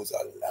 that goes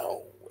a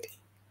long way.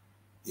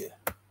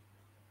 Yeah.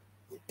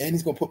 And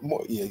he's gonna put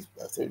more. Yeah,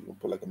 I said he's gonna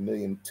put like 1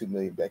 million, 2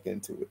 million back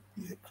into it.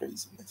 Yeah,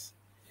 craziness.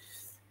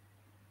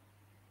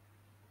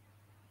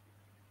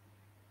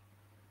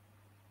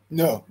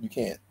 No, you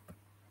can't.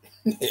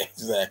 Yeah,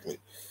 exactly.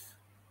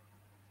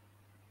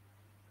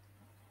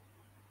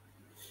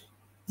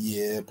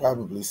 Yeah,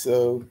 probably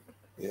so.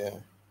 Yeah,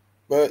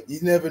 but you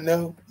never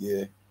know.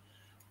 Yeah,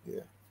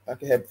 yeah. I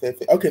can have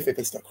Fefe. Okay,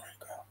 Fefe, start crying,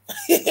 girl.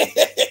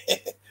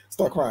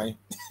 start crying.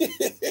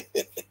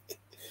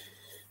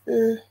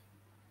 Yeah.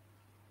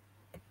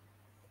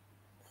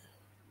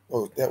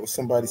 Oh, that was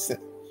somebody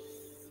sent.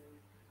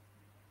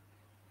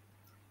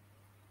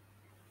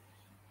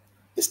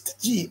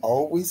 Mr. G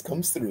always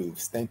comes through.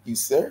 Thank you,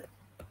 sir.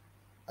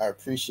 I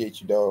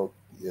appreciate you, dog.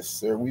 Yes,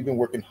 sir. We've been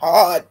working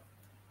hard.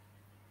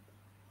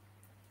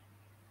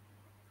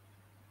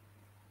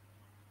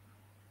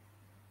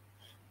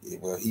 Yeah,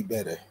 well, he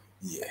better.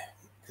 Yeah,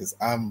 because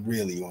I'm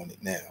really on it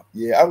now.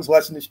 Yeah, I was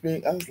watching the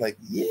stream. I was like,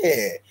 yeah,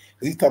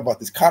 because he's talking about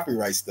this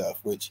copyright stuff,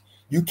 which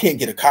you can't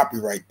get a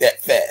copyright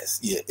that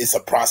fast. Yeah, it's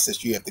a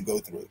process you have to go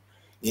through.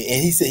 Yeah,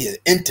 and he said he had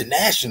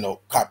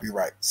international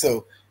copyright.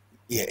 So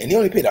yeah, and he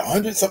only paid a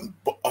hundred something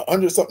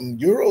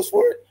euros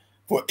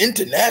for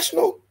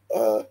international.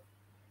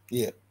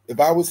 Yeah, if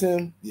I was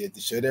him, yeah,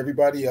 to shut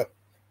everybody up,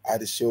 I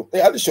just show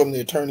him the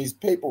attorney's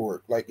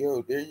paperwork. Like,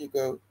 yo, there you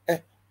go.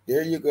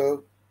 There you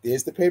go.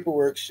 There's the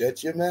paperwork.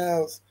 Shut your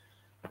mouths.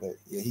 But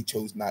yeah, he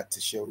chose not to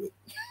show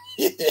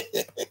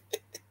it.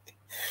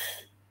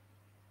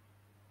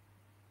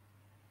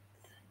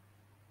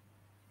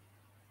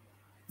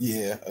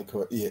 Yeah, of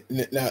course. Yeah.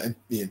 Now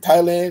in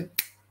Thailand,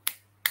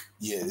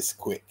 yeah, it's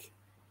quick.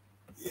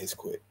 Yeah, it's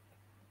quick.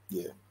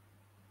 Yeah.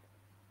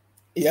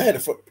 Yeah, I had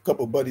a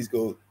couple of buddies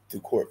go to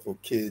court for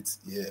kids.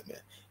 Yeah,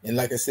 man. And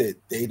like I said,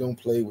 they don't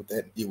play with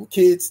that. Yeah, with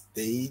kids,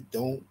 they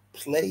don't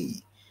play.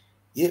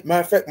 Yeah,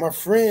 matter of fact, my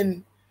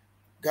friend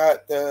got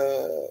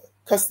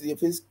custody of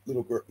his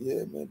little girl.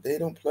 Yeah, man, they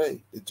don't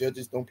play. The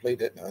judges don't play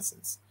that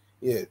nonsense.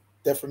 Yeah,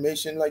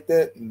 defamation like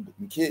that, and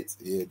kids,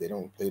 yeah, they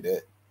don't play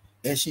that.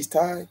 And she's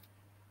Thai,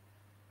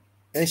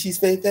 and she's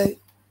Faye.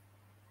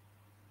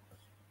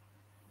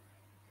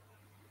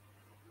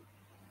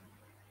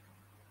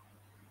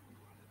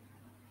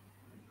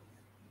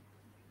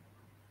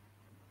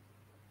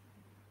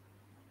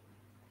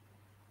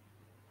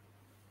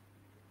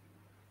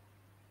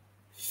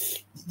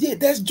 Yeah,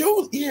 that's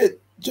Jolie. Yeah,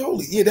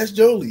 Jolie. Yeah, that's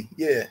Jolie.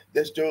 Yeah,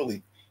 that's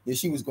Jolie. Yeah,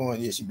 she was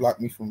going. Yeah, she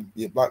blocked me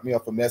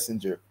off a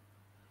messenger.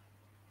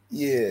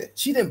 Yeah,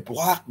 she didn't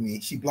block me.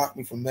 She blocked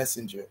me from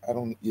Messenger. I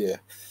don't. Yeah,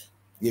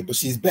 yeah, but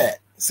she's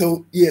back.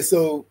 So yeah,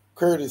 so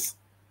Curtis,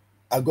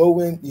 I go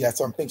in. Yeah,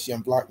 so I'm thinking she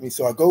unblocked me.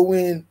 So I go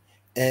in,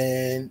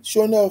 and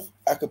sure enough,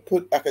 I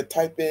could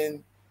type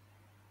in,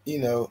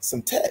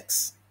 some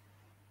text,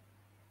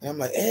 and I'm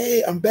like,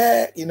 hey, I'm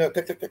back. Click,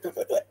 click, click, click,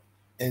 click, click.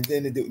 And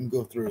then it didn't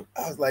go through.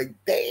 I was like,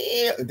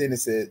 damn. And then it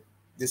said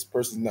this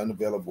person's not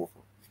available,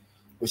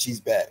 but she's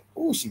back.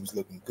 Ooh, she was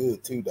looking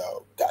good too,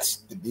 dog. Got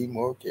to be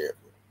more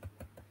careful.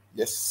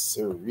 Yes,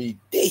 sir.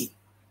 D.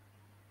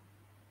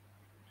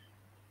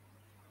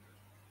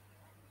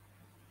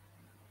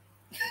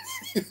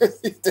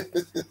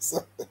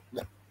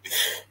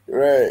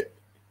 Right.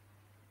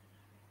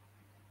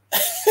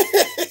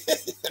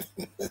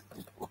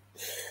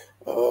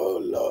 Oh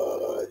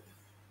Lord.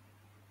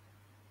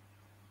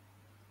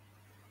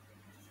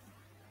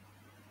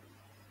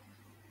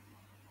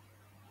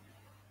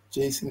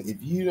 Jason, if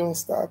you don't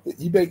stop it,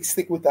 you better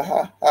stick with the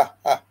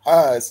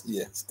ha's.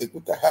 Yeah, stick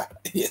with the ha.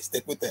 Yeah,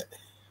 stick with that.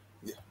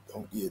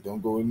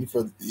 Don't go any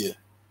further. Yeah.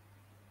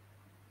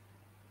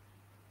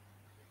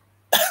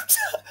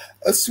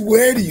 I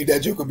swear to you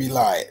that joke will be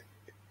lying.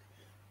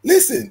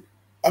 Listen,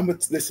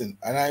 listen,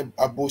 and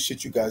I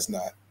bullshit you guys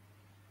not.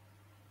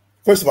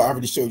 First of all, I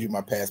already showed you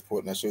my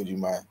passport and I showed you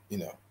my.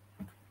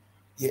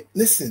 Yeah,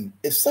 listen,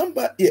 if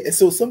somebody, yeah, and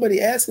so somebody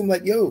asked him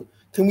like, "Yo,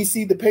 can we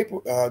see the paper?"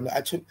 No,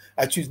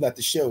 I choose not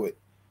to show it.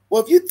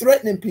 Well, if you're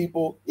threatening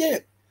people, yeah,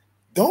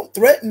 don't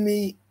threaten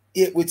me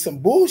with some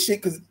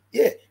bullshit. Because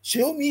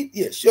show me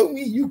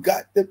you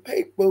got the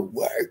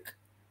paperwork.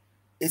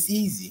 It's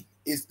easy.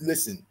 It's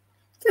listen.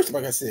 First of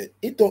all, like I said,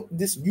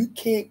 you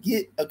can't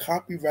get a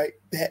copyright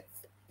that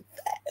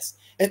fast.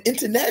 And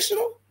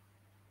international,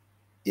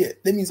 yeah,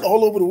 that means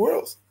all over the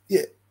world.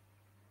 Yeah,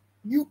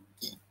 you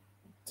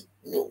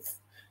no,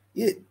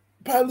 yeah,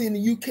 probably in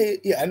the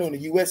UK. Yeah, I know in the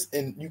US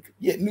and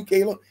UK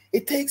alone,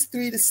 it takes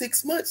 3 to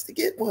 6 months to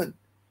get one,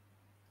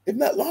 if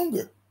not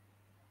longer.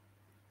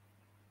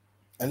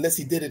 Unless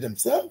he did it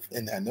himself,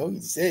 and I know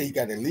he said he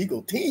got a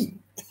legal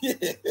team.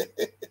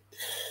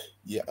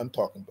 Yeah, I'm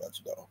talking about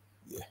you, though.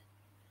 Yeah,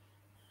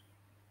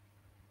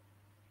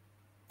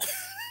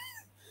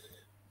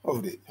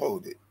 hold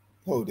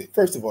it.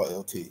 First of all,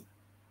 LT,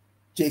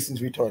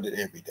 Jason's retarded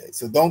every day,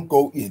 so don't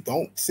go. Yeah,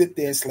 don't sit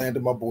there and slander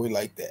my boy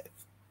like that.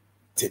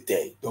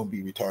 Today, don't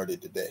be retarded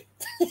today.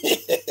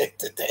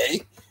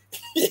 Today.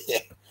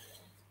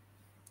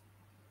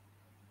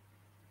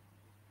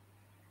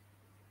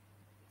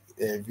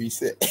 Every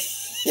set,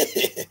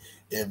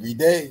 every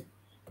day,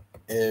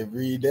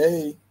 every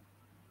day.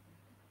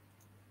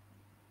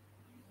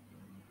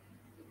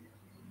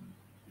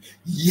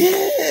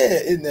 Yeah,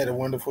 isn't that a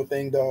wonderful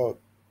thing, dog?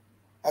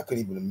 I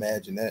couldn't even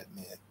imagine that,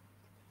 man.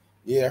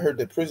 Yeah, I heard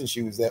the prison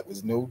she was at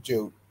was no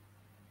joke.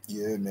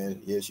 Yeah,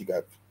 man. Yeah, she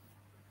got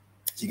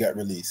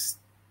released.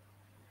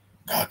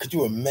 God, could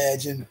you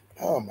imagine?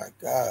 Oh my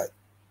God.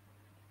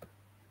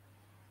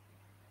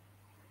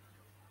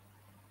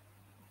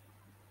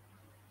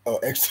 Oh,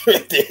 extra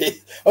day.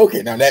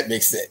 Okay, now that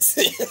makes sense.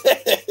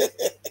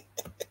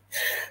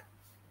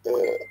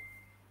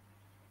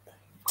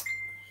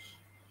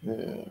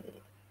 Yeah,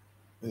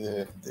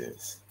 yeah,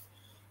 this.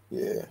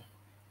 Yeah,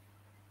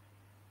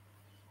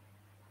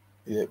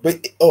 yeah.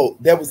 But oh,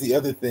 that was the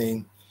other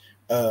thing.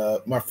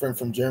 My friend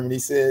from Germany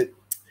said,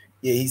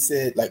 yeah, he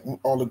said like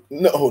all the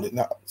no, hold it,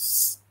 no.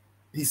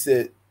 He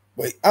said,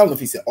 wait, I don't know if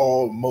he said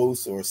all,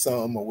 most, or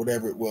some, or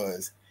whatever it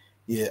was.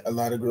 Yeah, a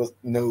lot of girls'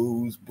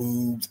 nose,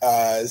 boobs,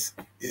 eyes.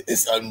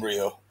 It's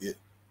unreal. Yeah,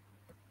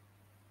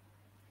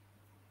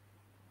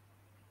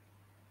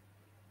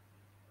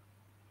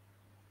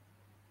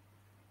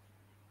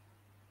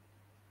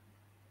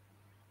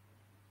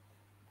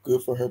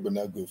 good for her, but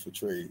not good for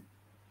trade.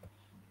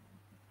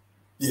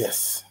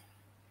 Yes.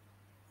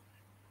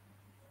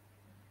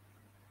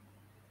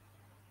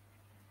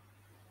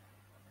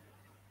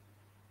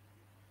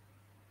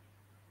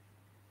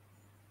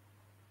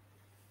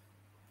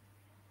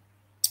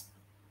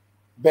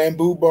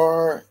 Bamboo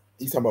bar.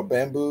 You talking about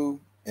bamboo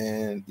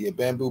and yeah,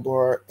 bamboo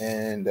bar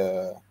and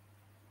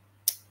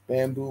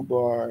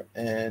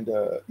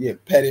yeah,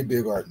 Patty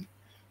Beer Garden.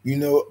 You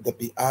know, to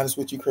be honest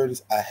with you,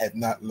 Curtis, I have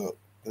not looked.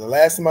 The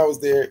last time I was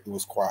there, it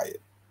was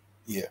quiet.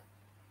 Yeah,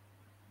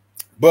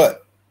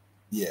 but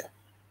yeah,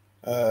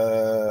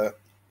 uh,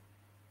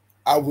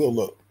 I will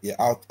look. Yeah,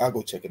 I'll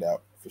go check it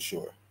out for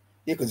sure.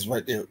 Yeah, because it's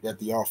right there at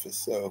the office.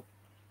 So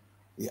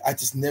yeah, I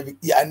just never.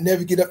 Yeah, I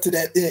never get up to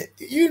that.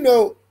 You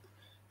know,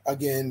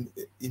 again,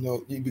 you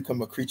know, you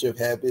become a creature of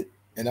habit,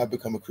 and I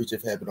become a creature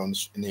of habit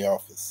in the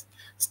office.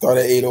 Start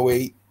at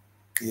 8:08.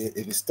 Yeah,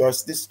 if it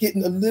starts just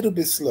getting a little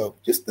bit slow,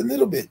 just a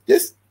little bit,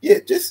 just yeah,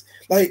 just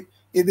like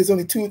if there's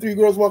only two or three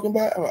girls walking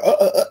by, I'm like,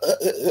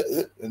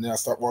 and then I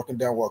start walking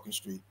down Walking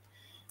Street.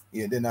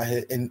 Yeah, then I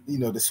hit, and you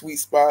know, the sweet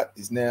spot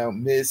is now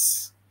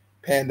Miss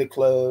Panda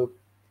Club,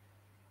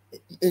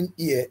 and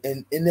yeah,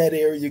 and in that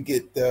area you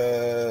get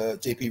the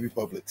JP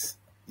Republics.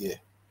 Yeah,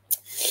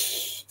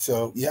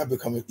 so yeah, I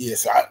become a, yeah.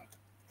 So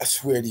I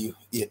swear to you,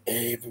 yeah,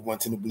 every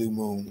once in the blue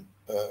moon,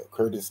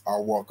 Curtis,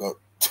 I'll walk up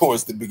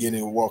towards the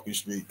beginning of Walking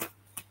Street.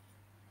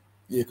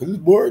 Yeah, because it's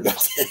bored.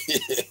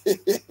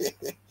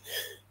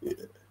 Yeah,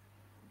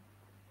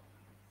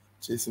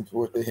 Jason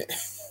Ford.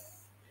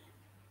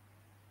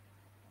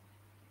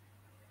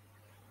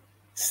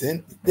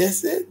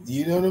 That's it.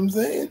 You know what I'm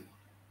saying?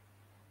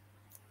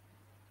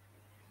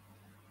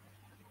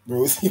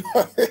 Rosie.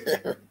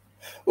 What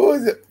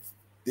was it?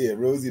 Yeah,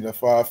 Rosie and the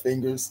Five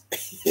Fingers.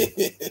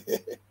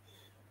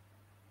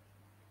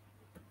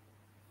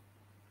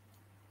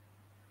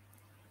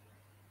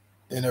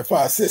 And her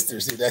five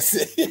sisters. See, that's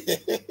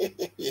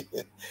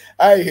it.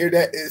 I hear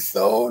that in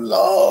so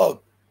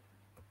long.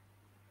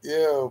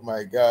 Yeah, oh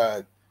my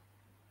God.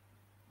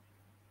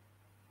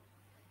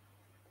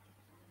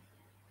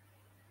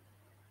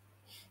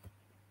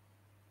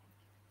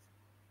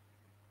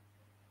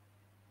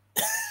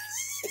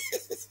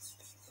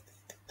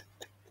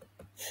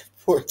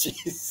 Poor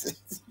Jesus.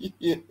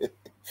 Yeah.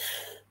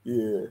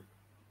 Yeah.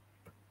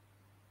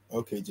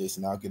 Okay,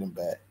 Jason, I'll get him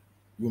back.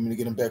 You want me to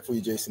get him back for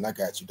you, Jason? I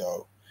got you,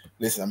 dog.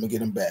 Listen, I'm gonna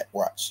get him back.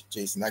 Watch,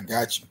 Jason. I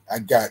got you. I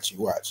got you.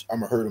 Watch.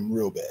 I'm gonna hurt him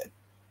real bad.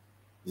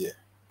 Yeah,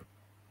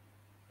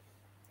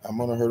 I'm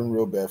gonna hurt him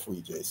real bad for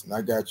you, Jason.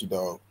 I got you,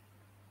 dog.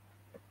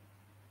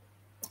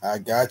 I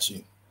got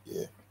you.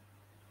 Yeah.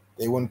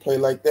 They wouldn't play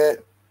like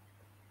that.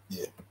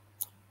 Yeah.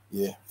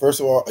 Yeah.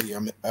 First of all, yeah,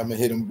 I'm gonna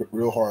hit him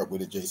real hard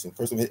with it, Jason.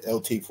 First, I'm gonna hit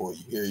LT for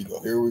you. Here you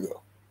go. Here we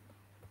go.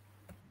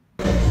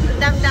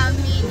 Dum Dum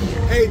Media.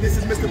 Hey, this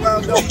is Mr.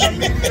 Wild Dum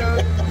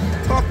Media.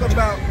 Talk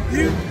about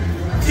beauty.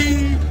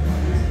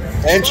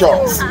 And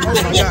Charles. Oh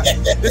my God.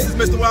 This is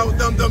Mr. Wild with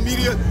Dum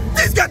Media.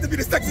 This got to be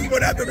the sexiest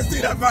one I've ever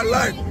seen in my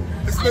life.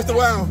 This is Mr.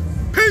 Wild.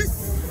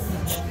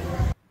 Peace.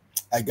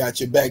 I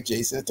got your back,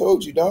 Jason. I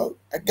told you, dog.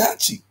 I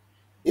got you.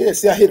 Yeah,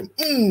 see, I hit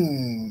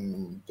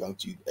him.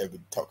 Don't you ever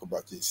talk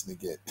about Jason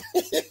again.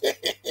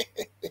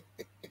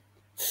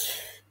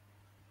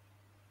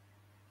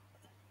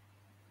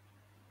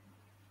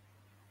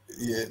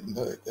 Yeah,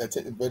 no, that's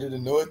better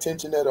than no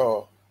attention at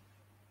all.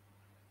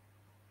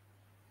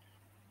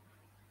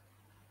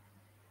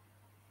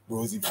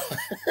 Rosie.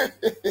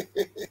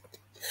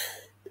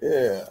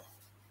 Yeah.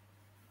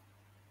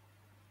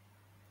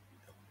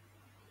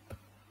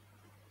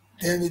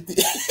 Damn it.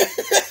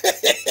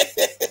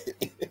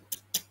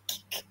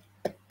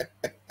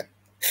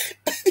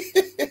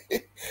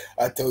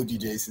 I told you,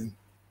 Jason.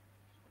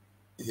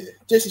 Yeah.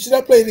 Jason, should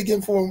I play it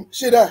again for him?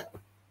 Should I?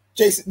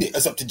 Jason, yeah,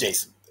 it's up to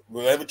Jason.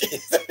 Whatever,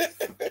 Jason.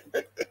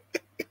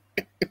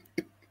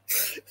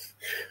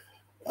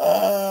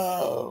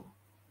 Oh,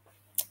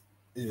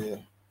 yeah.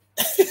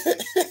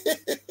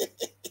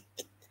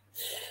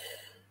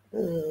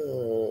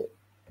 Uh,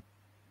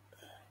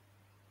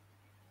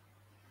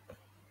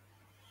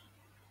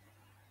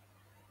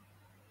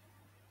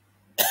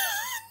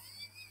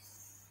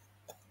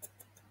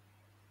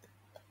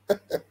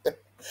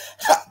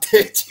 hot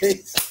there,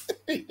 Jason.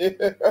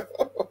 Yeah.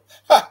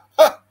 Ha,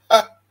 ha,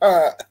 ha,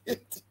 ha.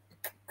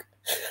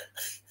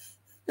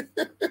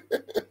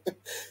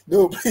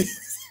 No,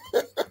 please.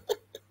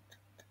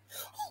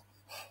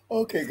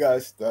 Okay,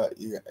 guys, stop.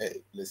 Yeah,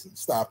 hey, listen,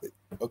 stop it.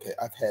 Okay,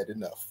 I've had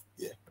enough.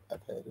 Yeah,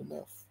 I've had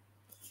enough.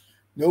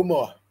 No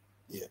more.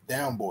 Yeah,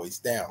 down, boys,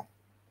 down.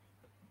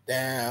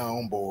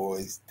 Down,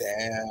 boys,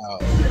 down.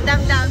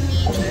 Dum Dum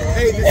Media.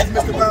 Hey, this is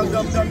Mr. Wild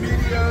Dum Dum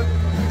Media.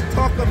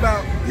 Talk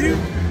about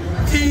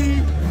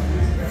beauty.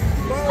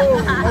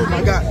 Oh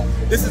my God.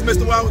 This is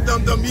Mr. Wild with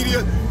Dum Dum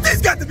Media. This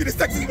got to be the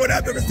sexiest one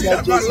I've ever seen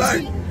in my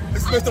life.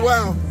 This is Mr.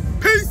 Wild.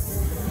 Peace.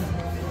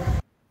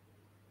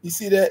 You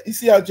see that? You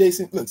see how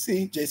Jason, look,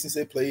 see, Jason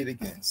said play it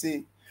again.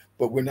 See?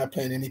 But we're not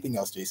playing anything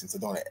else, Jason, so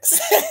don't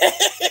ask.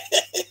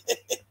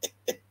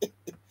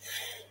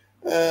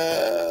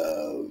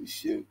 Oh,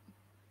 shoot.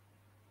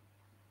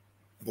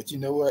 But you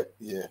know what?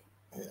 Yeah.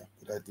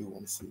 But I do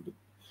want to see the,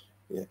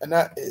 yeah. And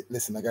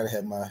listen, I gotta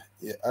have my,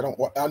 yeah. I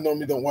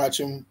normally don't watch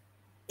them.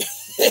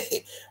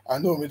 I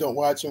normally don't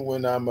watch them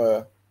when I'm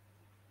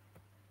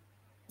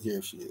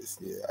here she is.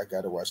 Yeah, I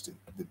gotta watch the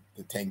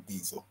Tank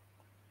Diesel.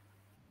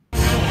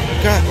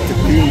 Got to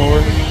be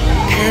more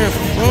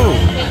careful.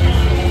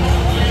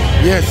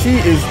 Yeah, she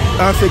is.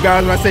 I say,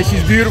 guys, when I say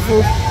she's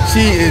beautiful,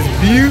 she is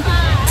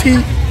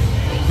beauty.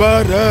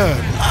 But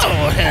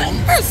Lord have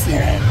mercy.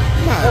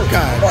 My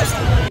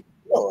God.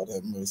 Lord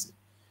have mercy.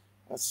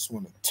 I just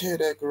want to tear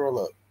that girl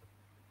up.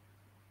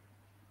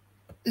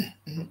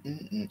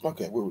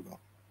 Okay, where we go?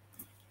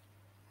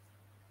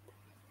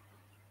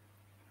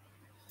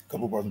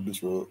 Couple bars on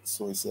Beach Road,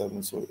 soy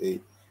 7, soy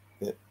 8.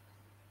 Yeah.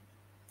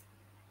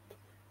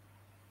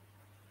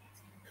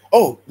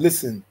 Oh,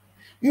 listen,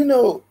 you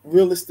know,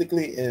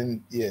 realistically,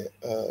 and yeah,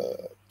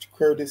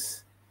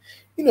 Curtis,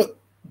 you know,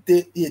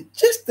 yeah,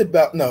 just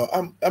about no,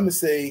 I'm gonna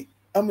say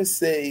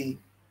 70%.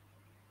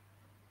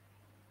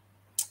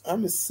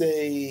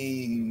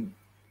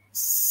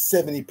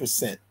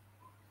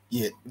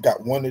 Yeah,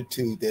 got one or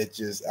two that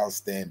just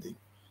outstanding.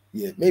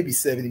 Yeah, maybe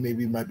 70,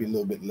 maybe it might be a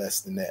little bit less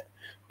than that.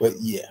 But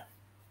yeah.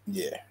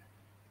 Yeah,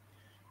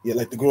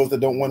 like the girls that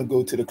don't want to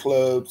go to the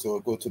clubs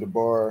or go to the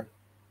bar.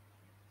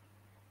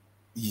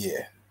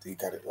 Yeah, they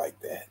got it like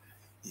that.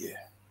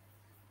 Yeah.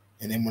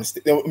 And they want to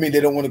stay. I mean, they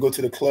don't want to go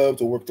to the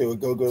clubs or work there with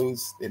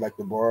go-go's. They like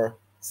the bar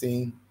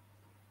scene.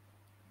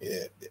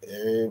 Yeah,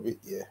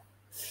 yeah.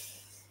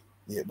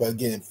 Yeah, but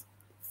again,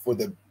 for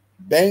the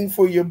bang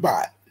for your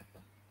butt,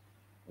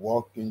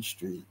 Walking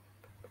Street.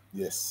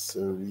 Yes,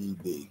 sir,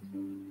 they.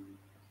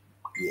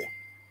 Yeah.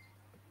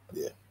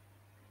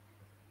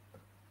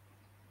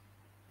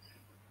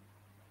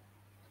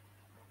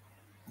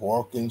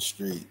 Walking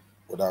Street,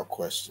 without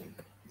question.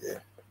 Yeah.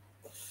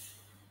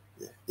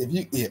 If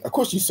you, yeah, of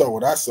course you saw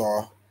what I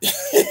saw.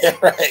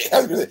 Right. I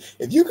was gonna say,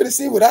 if you could have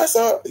seen what I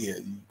saw, yeah,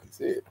 you could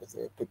see it. That's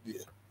what I put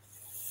there.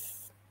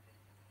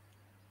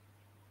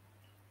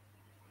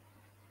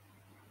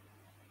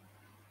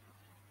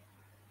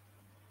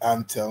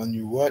 I'm telling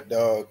you what,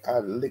 dog. I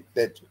licked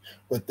that,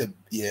 but I'm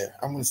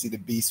gonna see the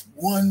beast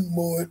one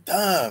more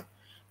time.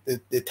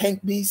 The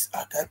tank beast.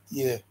 I'm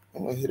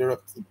gonna hit her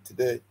up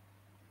today.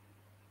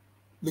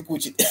 Look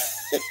what you.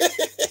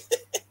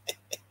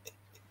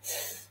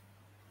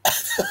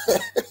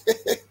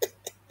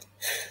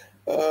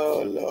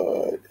 Oh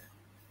Lord.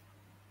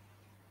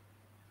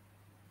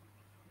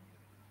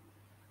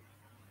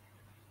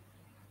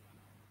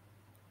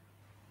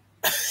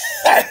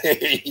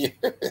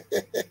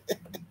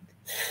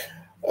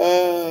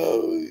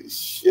 Oh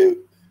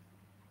shoot.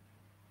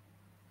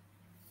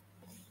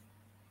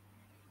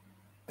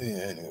 Yeah,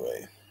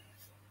 anyway.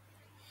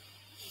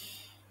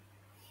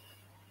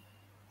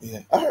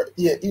 Yeah, I heard.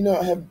 Yeah, you know,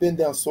 I haven't been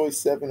down soy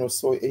 7 or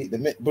soy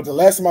 8, but the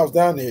last time I was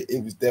down there,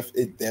 it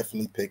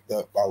definitely picked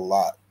up a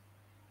lot.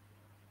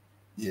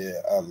 Yeah,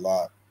 a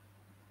lot.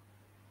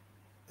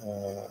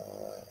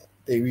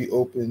 They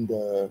reopened.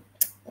 I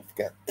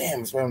forgot.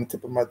 Damn, it's right on the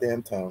tip of my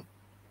damn tongue.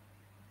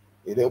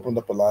 Yeah, they opened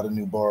up a lot of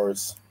new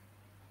bars.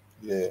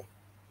 Yeah,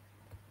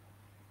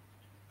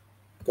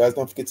 guys,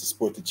 don't forget to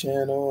support the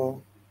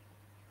channel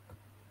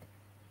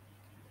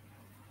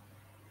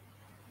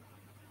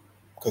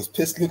because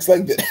piss looks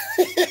like that.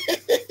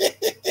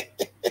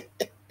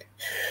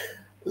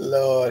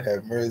 Lord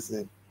have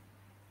mercy.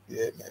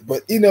 Yeah, man.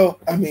 But you know,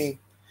 I mean,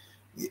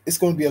 it's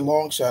going to be a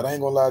long shot. I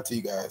ain't gonna lie to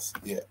you guys.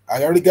 Yeah,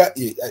 I already got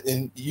it,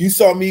 and you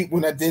saw me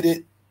when I did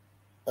it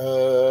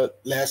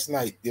last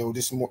night.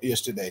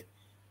 Yesterday.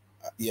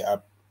 Yeah,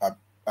 I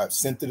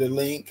sent her the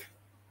link.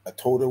 I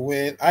told her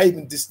when. I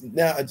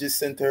just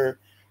sent her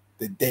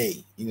the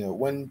day. You know,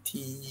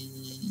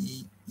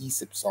 1T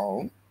sip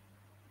song,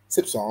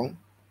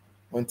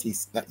 one T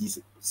not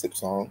sip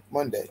song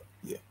Monday.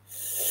 Yeah.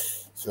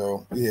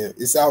 So yeah,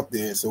 it's out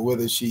there. So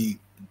whether she,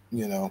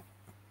 you know,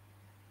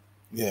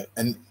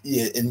 and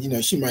you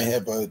know, she might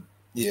have a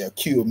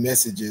queue of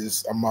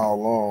messages a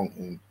mile long,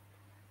 and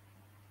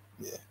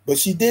yeah, but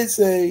she did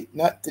say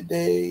not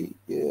today.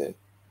 Yeah,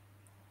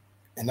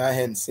 and I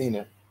hadn't seen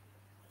her.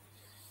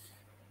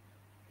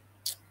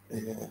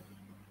 Yeah,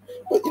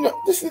 but you know,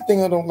 this is the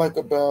thing I don't like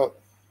about.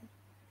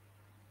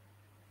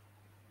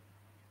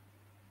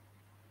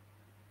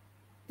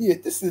 Yeah,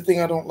 this is the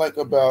thing I don't like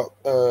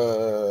about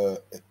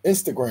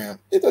Instagram.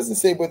 It doesn't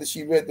say whether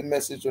she read the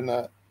message or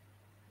not.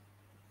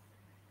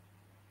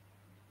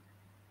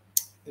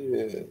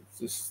 Yeah,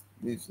 just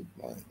these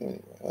are mine.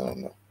 Anyway, I don't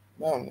know.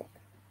 I don't know.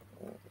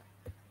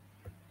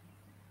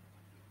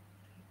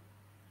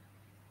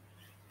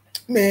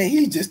 Man,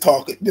 he just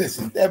talking.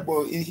 Listen, that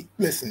boy.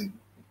 Listen,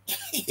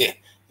 yeah,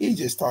 he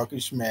just talking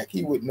smack.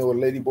 He wouldn't know a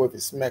lady boy if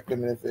it smacked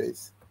him in the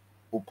face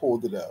or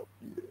pulled it out.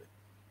 Yeah.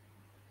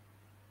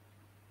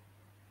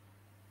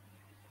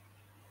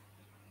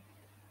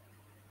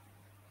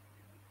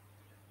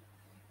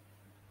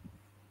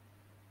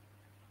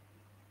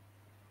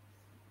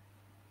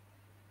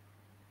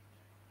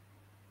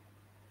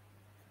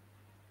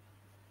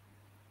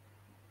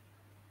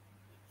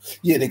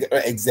 Yeah, they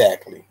got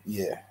exactly.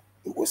 Yeah,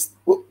 it was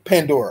what,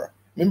 Pandora.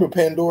 Remember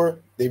Pandora?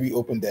 They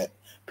reopened that.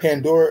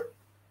 Pandora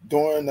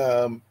during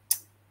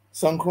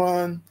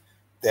Suncron.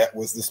 That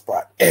was the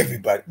spot.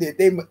 Everybody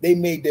they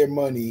made their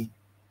money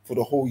for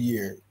the whole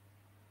year.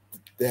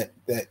 That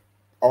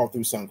all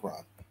through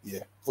Suncron.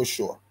 Yeah, for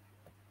sure,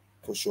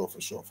 for sure,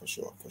 for sure, for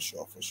sure, for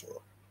sure, for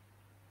sure.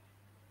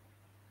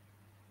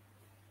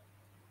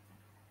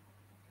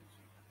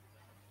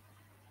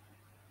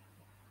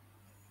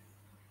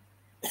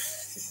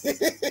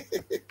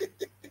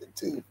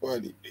 Too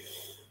funny.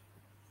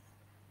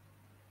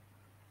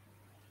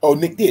 Oh,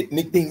 Nick did.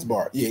 Nick Ding's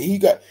bar. Yeah, he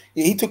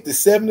took the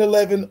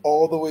 7-Eleven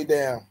all the way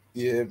down.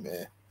 Yeah,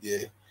 man.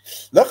 Yeah.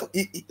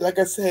 Like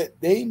I said,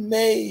 they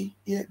may,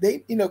 yeah,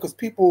 they, because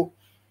people,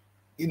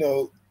 you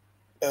know,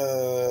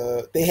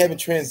 they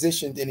haven't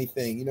transitioned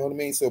anything, you know what I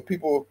mean? So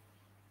people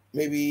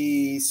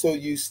maybe so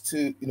used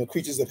to,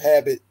 creatures of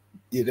habit,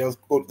 yeah,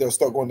 they'll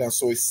start going down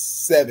soy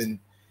 7.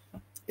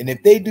 And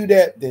if they do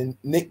that, then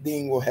Nick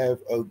Ding will have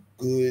a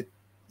good,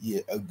 yeah,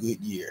 a good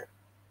year.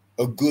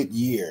 A good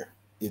year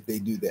if they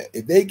do that.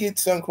 If they get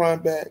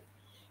Suncron back,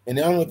 and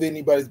I don't know if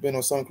anybody's been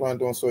on Suncron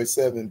doing Soy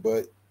 7,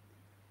 but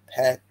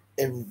Pat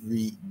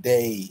every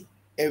day.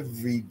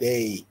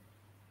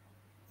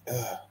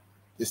 Uh,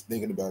 just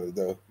thinking about it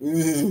though.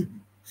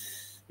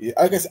 Yeah,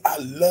 I guess I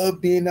love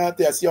being out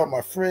there. I see all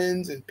my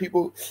friends and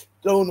people.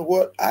 Don't know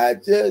what, I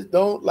just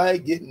don't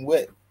like getting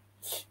wet.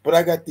 But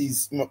I got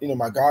these,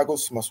 my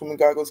goggles, my swimming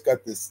goggles.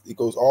 Got this. It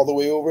goes all the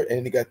way over,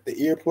 and it got the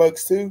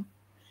earplugs too.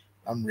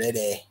 I'm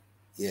ready.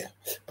 Yeah,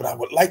 but I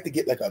would like to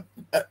get like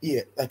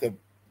yeah, like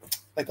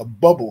a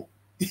bubble.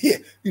 Yeah,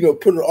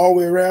 put it all the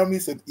way around me.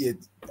 So yeah,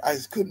 I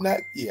just could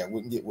not. Yeah, I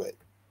wouldn't get wet.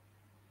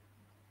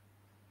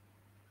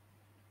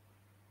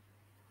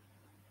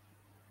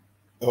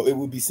 Oh, it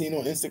would be seen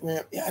on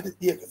Instagram. Yeah,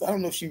 yeah, because I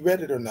don't know if she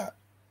read it or not.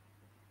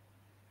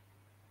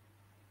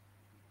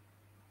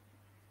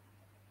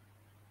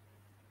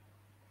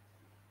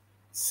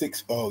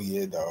 6. Oh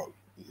yeah, dog.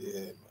 Yeah,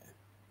 man.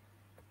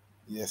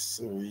 Yes,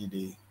 sir.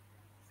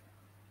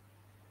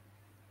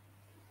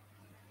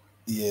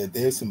 Yeah,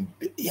 there's some.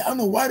 Yeah, I don't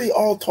know why they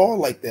all tall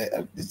like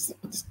that. It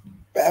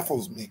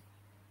baffles me.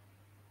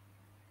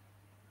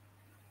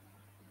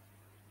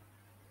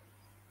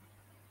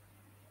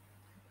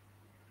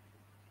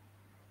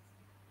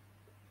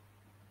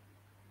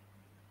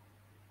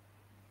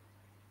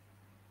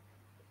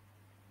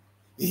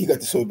 Yeah, he got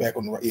the show back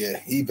on the right. Yeah,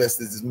 he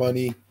invested his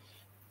money.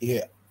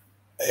 Yeah,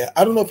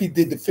 I don't know if he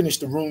did to finish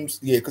the rooms.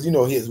 Yeah, because he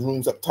has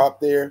rooms up top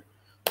there.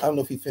 I don't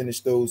know if he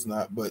finished those or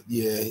not, but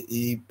yeah,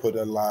 he put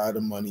a lot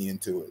of money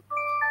into it.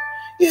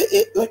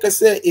 Yeah, like I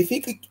said, if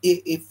he can,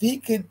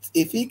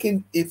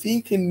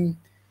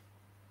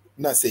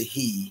 not say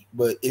he,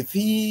 but if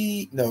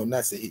he, no,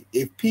 not say he,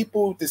 if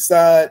people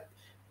decide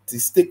to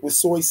stick with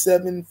Soy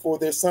 7 for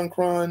their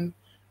Suncron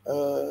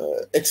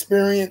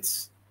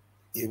experience,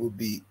 it would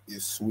be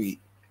sweet.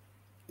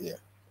 Yeah,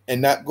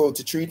 and not go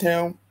to Tree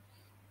Town.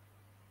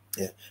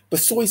 Yeah, but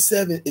Soy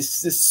 7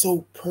 is just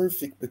so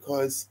perfect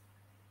because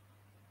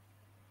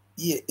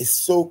yeah, it's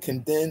so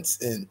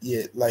condensed and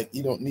yeah, like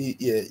you don't need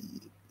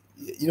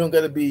you don't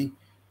gotta be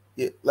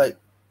yeah, like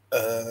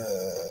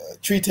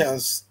Tree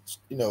Town's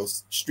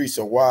streets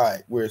are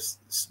wide where it's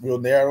real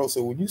narrow.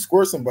 So when you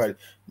squirt somebody,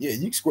 yeah,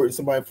 you squirt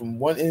somebody from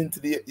one end to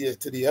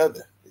the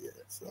other. Yeah,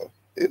 so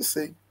it'll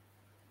see.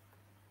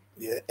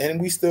 Yeah, and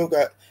we still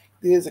got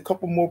there's a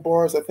couple more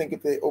bars I think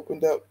if they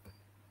opened up.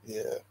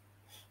 Yeah.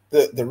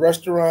 The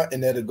restaurant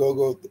and at a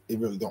go-go, it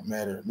really don't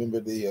matter.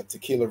 Remember the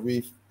Tequila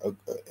Reef?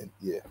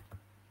 Yeah.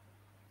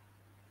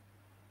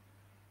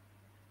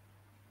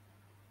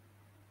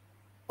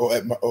 Oh,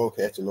 at my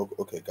okay, at your local.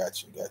 Okay,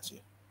 got you, got you.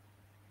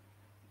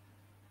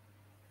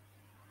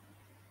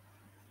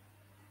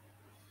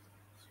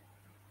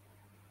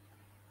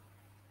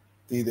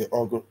 Either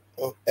or go.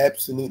 Oh,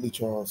 absolutely,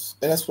 Charles,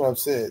 and that's what I've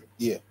said.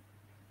 Yeah,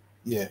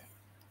 yeah.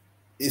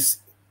 It's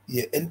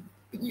yeah, and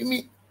you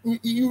mean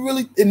you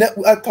really and that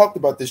I talked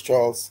about this,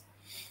 Charles.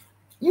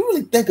 You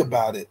really think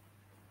about it.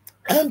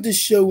 I'm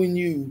just showing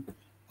you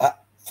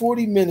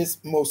 40 minutes,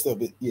 most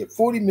of it. Yeah,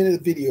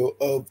 40-minute video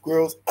of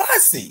girls I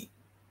see.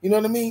 You know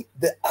what I mean?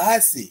 That I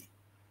see.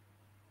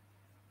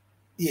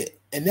 Yeah,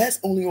 and that's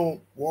only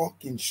on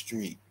Walking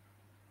Street.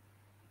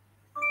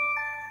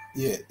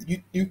 Yeah,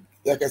 you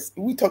like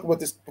we talked about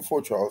this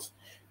before, Charles.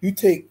 You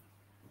take,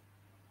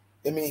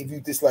 I mean, if you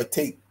just like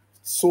take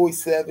Soy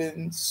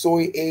 7,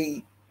 Soy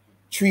 8,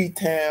 Tree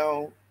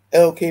Town.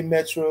 LK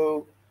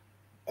Metro,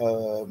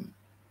 um,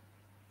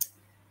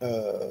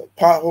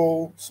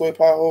 pothole, soy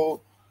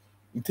pothole.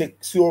 You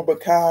take Sur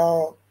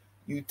Bacal,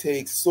 you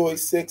take Soy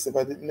 6, if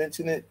I didn't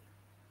mention it.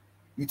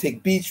 You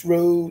take Beach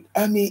Road.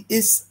 I mean,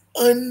 it's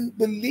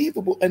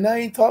unbelievable. And I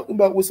ain't talking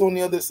about what's on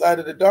the other side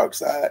of the dark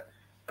side.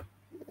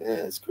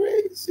 Yeah, it's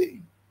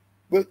crazy.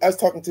 But I was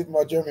talking to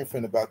my German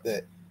friend about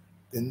that.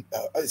 And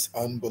it's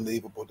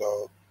unbelievable,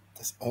 dog.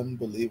 It's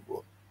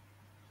unbelievable.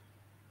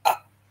 Uh,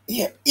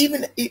 yeah,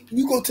 even if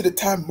you go to the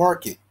Thai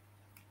market.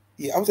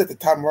 Yeah, I was at the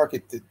Thai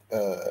market because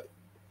I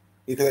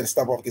had to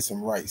stop off and get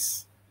some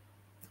rice.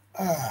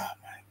 Ah,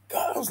 my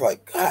God. I was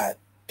like, God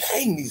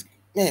dang, these,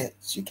 man,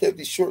 she kept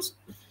these shorts.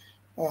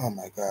 Oh,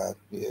 my God.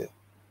 Yeah,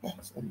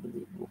 that's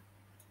unbelievable.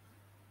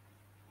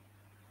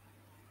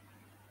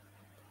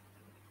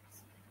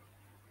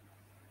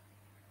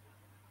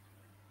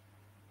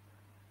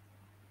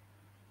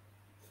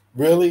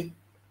 Really?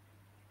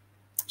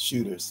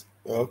 Shooters.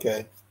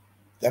 Okay.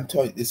 I'm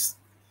telling you, this.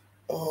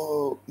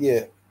 Oh,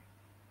 yeah.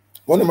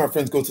 One of my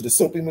friends goes to the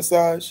soapy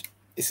massage.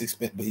 It's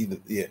expensive, but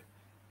yeah.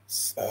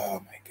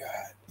 Oh my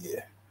God.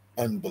 Yeah.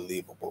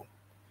 Unbelievable.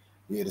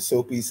 Yeah, the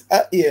soapies.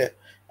 Yeah.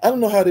 I don't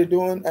know how they're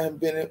doing. I haven't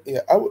been yeah,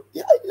 I would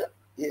yeah, yeah,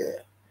 yeah.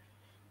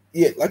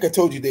 Yeah, like I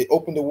told you, they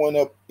opened the one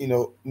up,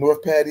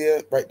 North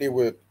Patio, right there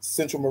where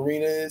Central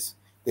Marina is.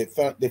 They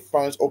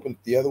finally opened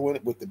the other one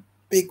with the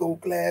big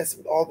old glass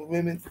with all the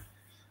women.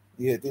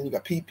 Yeah, then you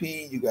got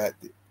PP, you got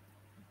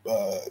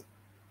uh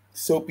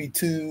Soapy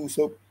 2,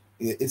 so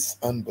yeah, it's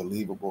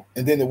unbelievable.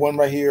 And then the one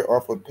right here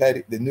off of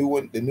Patty, the new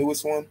one, the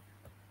newest one,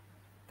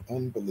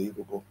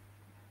 unbelievable.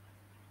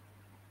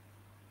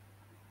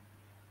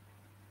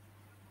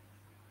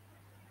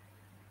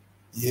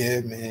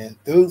 Yeah, man.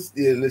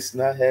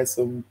 Listen, I had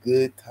some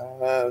good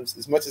times.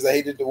 As much as I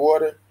hated the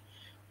water,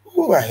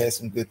 oh, I had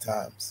some good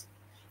times.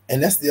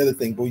 And that's the other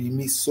thing, boy. You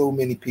meet so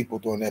many people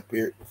during that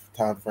period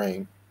time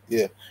frame.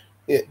 Yeah.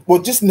 Yeah.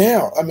 Well, just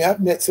now, I mean,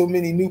 I've met so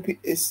many new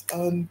people. It's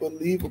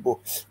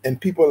unbelievable. And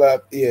people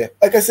are, yeah.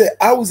 Like I said,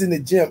 I was in the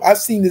gym. I've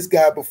seen this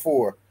guy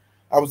before.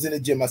 I was in the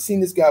gym. I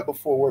seen this guy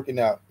before working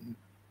out.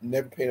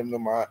 Never paid him no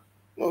mind.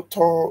 No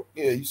tall.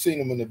 Yeah, you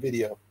seen him in the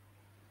video.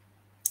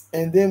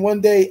 And then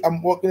one day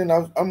I'm walking in,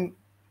 I'm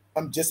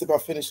just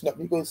about finishing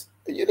up. He goes,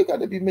 "You got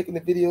to be making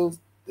the videos,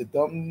 the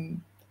dumb,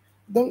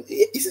 dumb."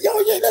 He said,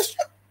 "Oh yeah, that's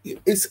true."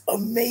 It's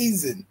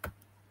amazing.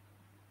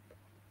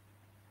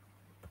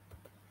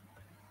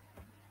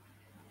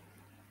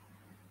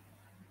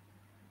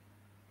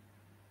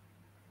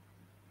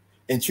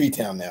 In Tree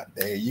Town now.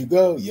 There you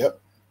go.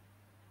 Yep.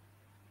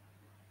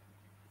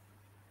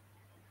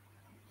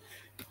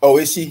 Oh,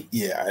 is she?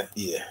 Yeah,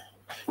 yeah.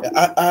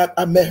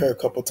 I met her a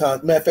couple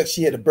times. Matter of fact,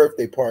 she had a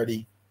birthday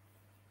party.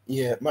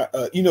 Yeah,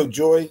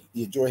 Joy.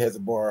 Yeah, Joy has a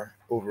bar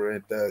over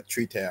at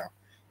Tree Town.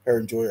 Her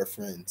and Joy are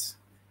friends.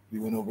 We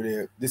went over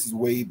there. This is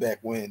way back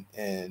when,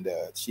 and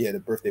she had a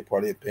birthday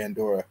party at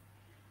Pandora.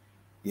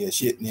 Yeah,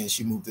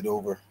 she moved it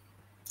over.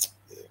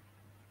 Yeah.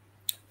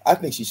 I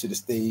think she should have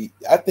stayed.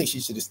 I think she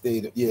should have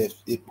stayed. Yeah,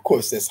 of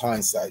course that's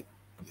hindsight.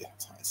 Yeah,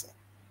 it's hindsight.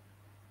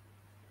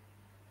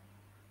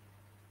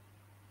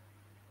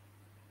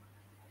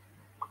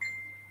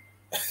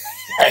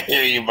 I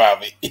hear you,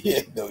 Bobby.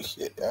 Yeah, no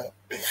shit. I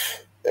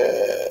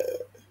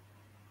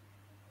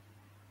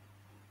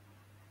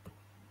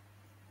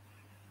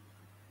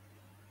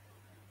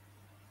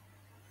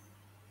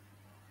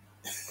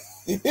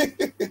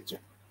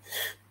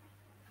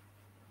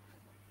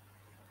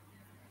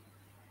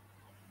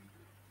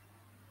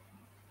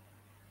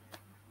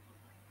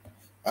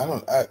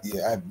don't.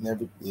 I've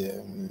never.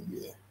 Yeah,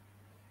 yeah.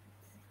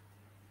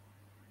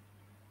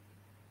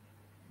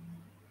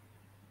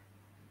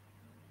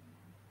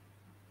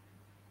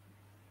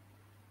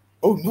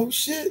 Oh no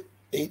shit.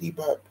 80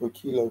 baht per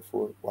kilo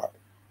for what?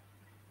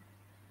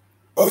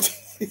 Oh,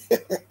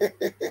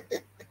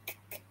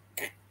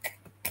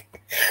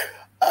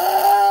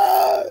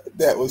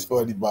 that was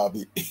funny,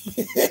 Bobby.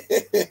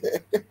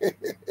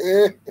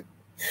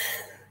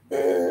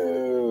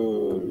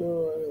 Oh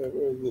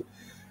Lord,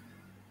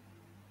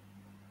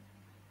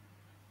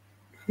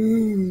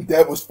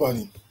 that was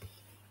funny.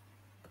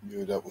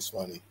 Yeah, that was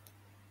funny.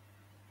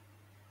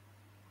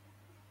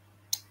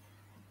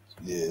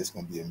 Yeah, it's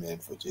gonna be a man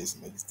before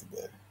Jason makes it to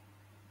bed.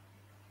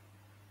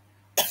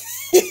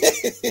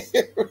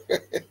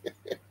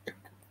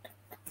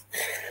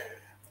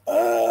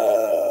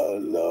 Oh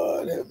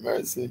Lord, have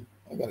mercy.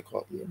 I gotta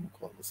call. Yeah, I'm gonna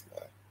call this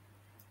guy.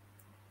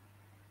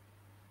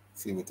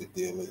 See what the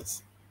deal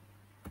is.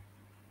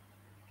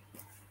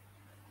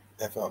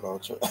 FL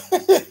Ultra.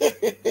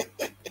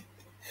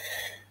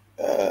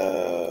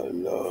 Oh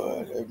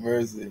Lord, have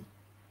mercy.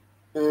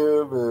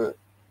 Yeah, man.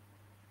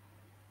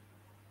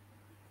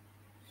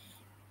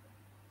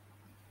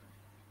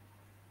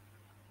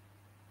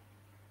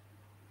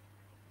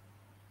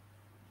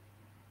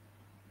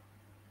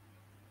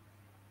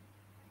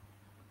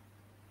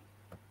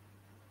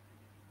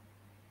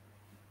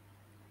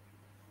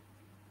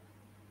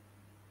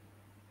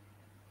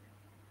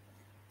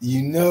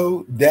 You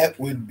know, that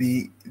would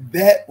be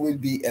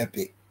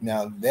epic.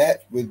 Now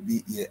that would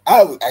be, yeah.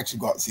 I would actually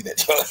go out and see that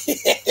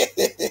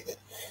show.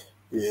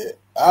 Yeah,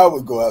 I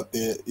would go out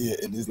there. Yeah,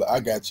 and it's like I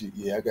got you.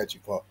 Yeah, I got you,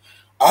 Paul.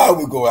 I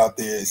would go out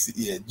there and see,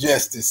 yeah,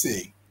 just to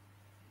see.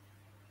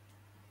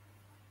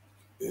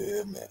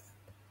 Yeah, man.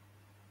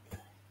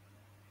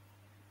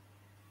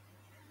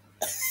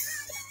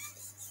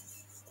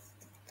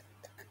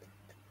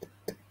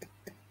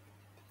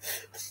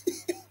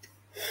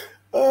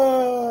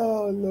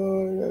 Oh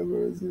Lord, have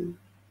mercy.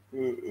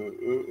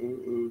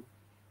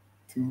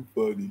 Too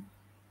funny.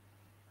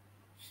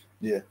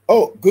 Yeah.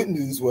 Oh, good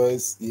news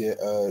was, yeah.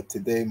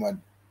 Today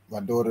my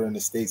daughter in the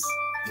States,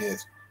 yeah,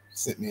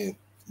 sent me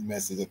a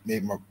message that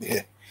made my,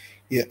 yeah,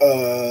 yeah,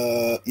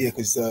 yeah,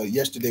 because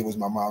yesterday was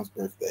my mom's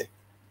birthday.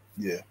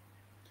 Yeah,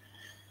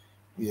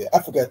 yeah.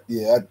 I forgot.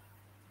 Yeah,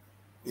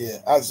 yeah.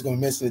 I was gonna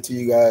mention it to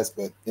you guys,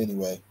 but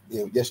anyway,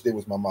 yeah. Yesterday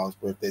was my mom's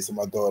birthday, so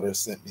my daughter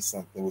sent me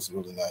something. It was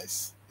really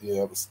nice.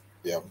 Yeah, I was.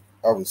 Yeah,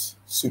 I was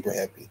super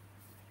happy.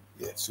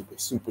 Yeah, super,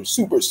 super,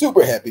 super,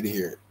 super happy to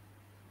hear it.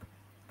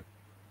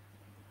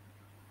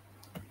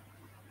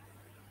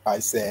 I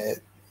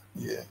said,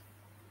 yeah.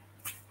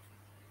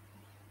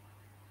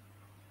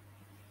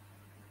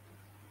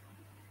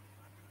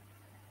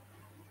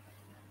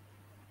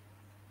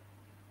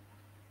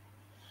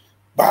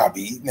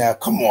 Bobby, now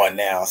come on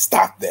now,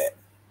 stop that.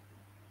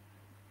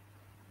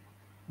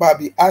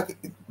 Bobby,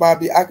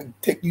 I could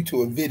take you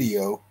to a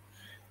video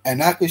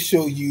and I could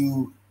show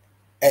you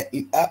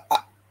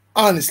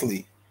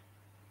honestly,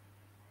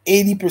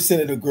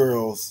 80% of the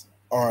girls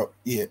are,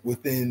 yeah,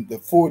 within the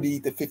 40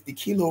 to 50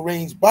 kilo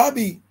range.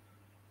 Bobby,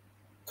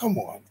 come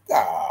on.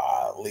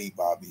 Golly,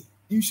 Bobby.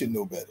 You should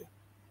know better.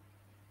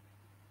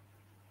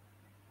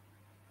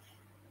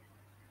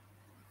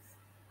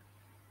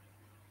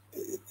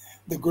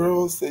 The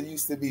girls that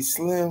used to be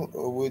slim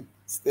would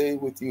stay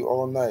with you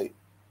all night.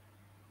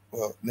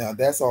 Well, now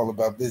that's all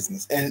about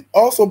business. And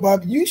also,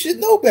 Bobby, you should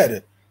know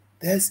better.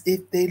 That's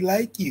if they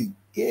like you.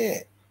 Yeah.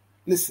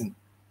 Listen.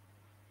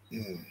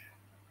 mm,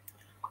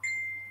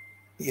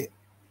 Yeah.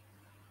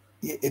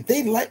 Yeah. If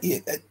they like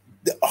you,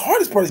 the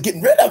hardest part is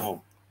getting rid of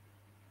them.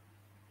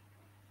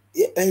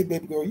 Yeah. Hey,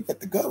 baby girl, you got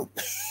to go.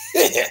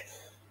 Yeah.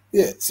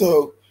 Yeah.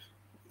 So,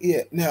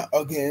 yeah. Now,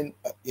 again,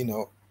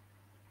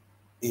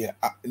 yeah.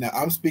 Now,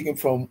 I'm speaking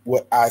from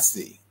what I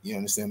see. You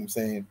understand what I'm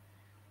saying?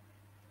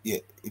 Yeah.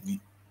 If you,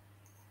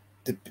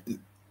 dep-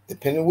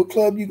 depending on what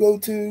club you go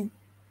to,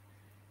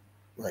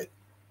 right.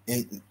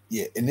 And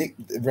yeah, and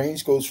the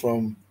range goes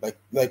from like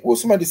what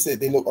somebody said,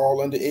 they look all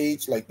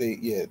underage, like they,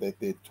 yeah, like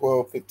they're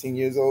 12, 15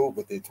 years old,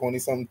 but they're 20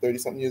 something, 30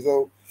 something years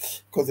old,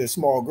 because they're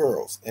small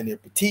girls and they're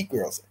petite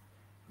girls.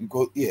 You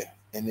go, yeah,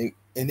 and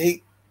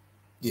they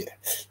yeah.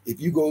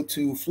 If you go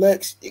to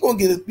Flex, you're gonna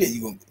get a bit,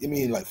 you gonna, I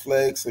mean, like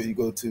Flex, or you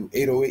go to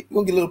 808, you're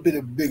gonna get a little bit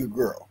of bigger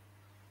girl.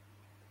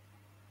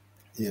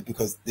 Yeah,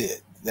 because yeah,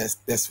 that's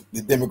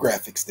the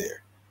demographics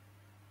there.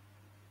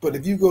 But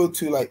if you go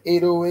to like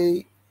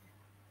 808,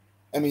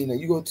 I mean,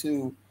 you go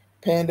to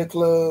Panda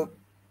Club,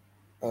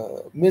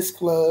 Miss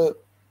Club,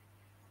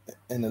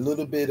 and a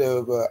little bit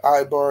of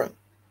iBar.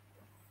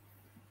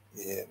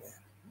 Yeah, man.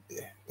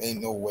 Yeah,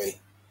 ain't no way.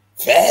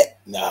 Fat?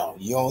 No,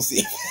 you don't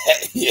see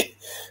fat. Yeah,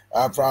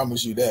 I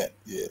promise you that.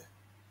 Yeah.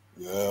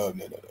 No, no, no,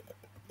 no, no,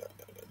 no,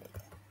 no, no,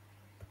 no.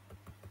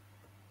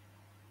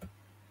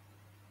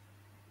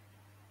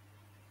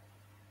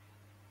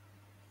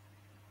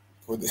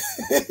 For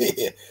the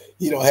yeah,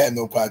 he don't have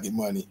no pocket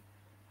money.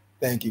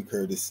 Thank you,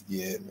 Curtis.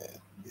 Yeah, man.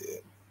 Yeah,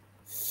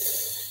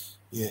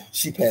 yeah.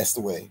 She passed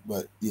away,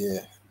 but yeah.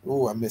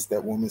 Oh, I miss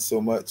that woman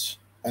so much.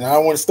 And I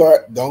don't want to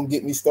start. Don't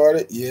get me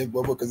started. Yeah,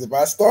 Bubba. Because if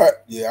I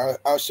start, yeah,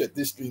 I'll shut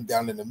this stream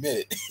down in a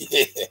minute.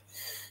 Yeah,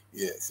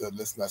 yeah. So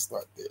let's not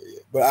start there. Yeah.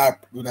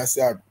 But when I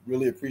say I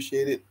really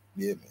appreciate it,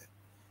 yeah, man.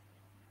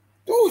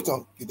 Dude,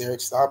 don't, Derek,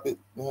 stop it.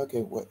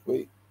 Okay, what?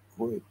 Wait,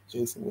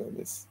 Jason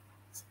Wellness.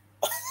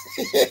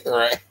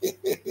 Right.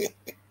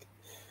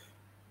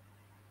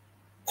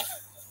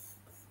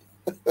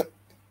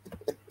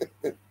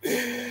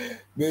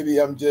 Maybe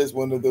I'm just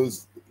one of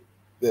those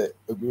that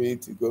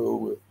agreed to go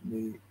with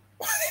me.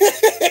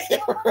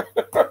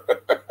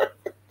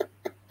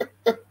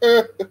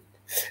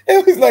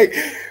 It was like,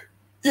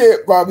 yeah,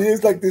 Bobby.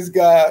 It's like this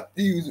guy.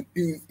 He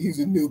was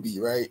a newbie,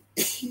 right?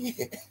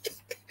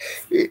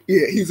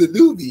 Yeah, he's a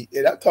newbie,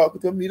 and I'm talking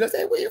to him. I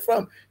say, "Where you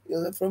from?"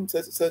 I'm from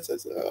such and such. I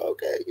said, "Oh,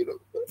 okay." He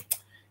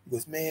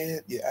goes,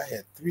 "Man, yeah, I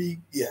had three.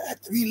 Yeah, I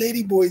had three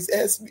lady boys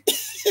ask me."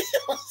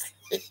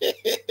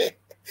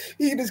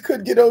 He just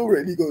couldn't get over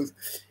it. He goes,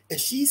 and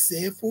she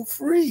said for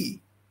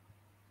free.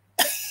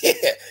 Yeah.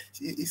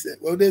 He said,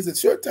 "Well, there's a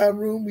short time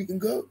room we can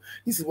go."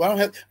 He said,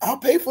 "Well, I'll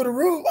pay for the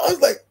room." I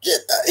was like, "Get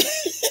that."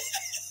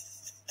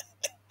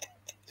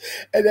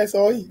 And that's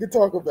all he could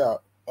talk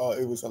about. Oh,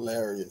 it was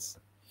hilarious.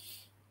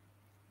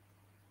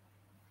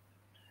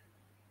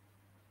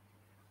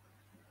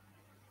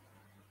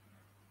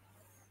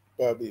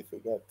 Bobby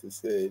forgot to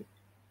say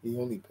he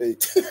only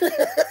paid.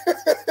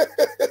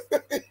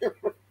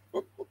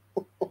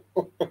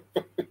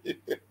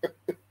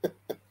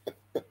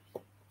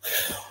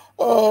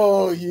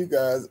 Oh, you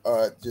guys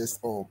are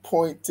just on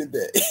point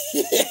today.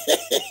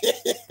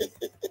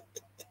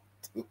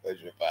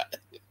 205.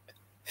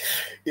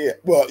 Yeah.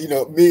 Well,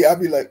 me, I'll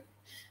be like,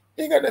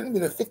 you ain't got nothing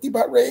in the 50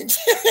 baht range.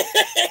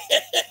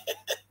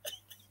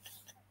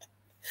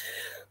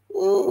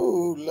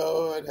 Oh,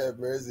 Lord have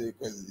mercy,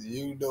 because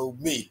you know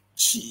me.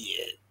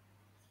 Shit.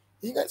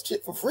 You got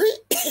shit for free?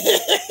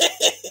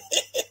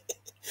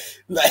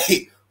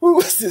 Like, who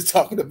was this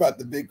talking about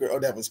the big girl? Oh,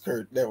 that was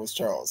Kurt. That was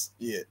Charles.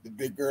 Yeah, the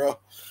big girl.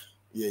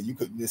 Yeah, you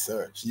couldn't miss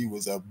her. She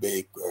was a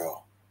big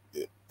girl.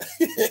 Yeah.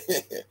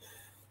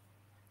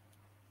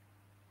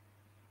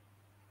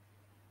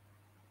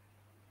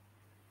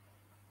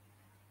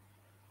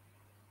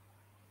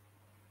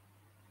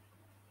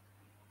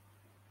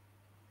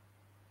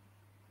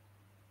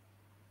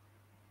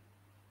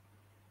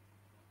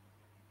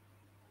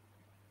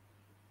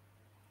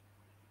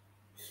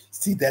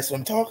 See, that's what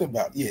I'm talking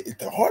about. Yeah,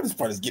 the hardest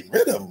part is getting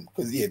rid of them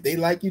because they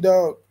like you,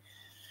 dog.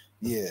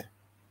 Yeah,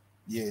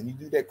 yeah, and you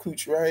do that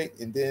cooch right,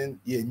 and then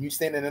and you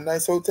stand in a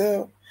nice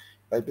hotel,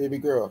 like baby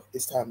girl,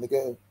 it's time to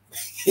go.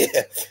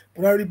 Yeah,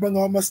 but I already brought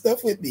all my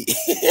stuff with me.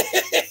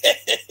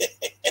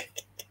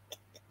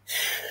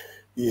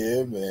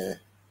 Yeah, man.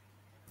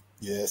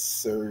 Yes,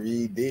 sir,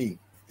 ED.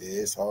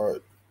 It's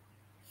hard.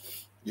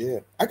 Yeah,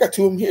 I got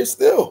two of them here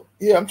still.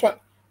 Yeah, I'm trying.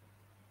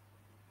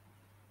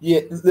 Yeah,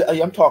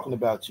 I'm talking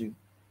about you.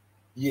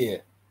 Yeah,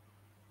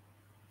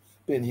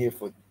 been here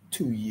for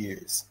 2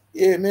 years.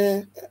 Yeah,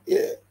 man.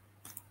 Yeah.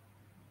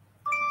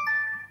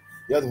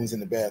 The other one's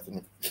in the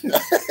bathroom.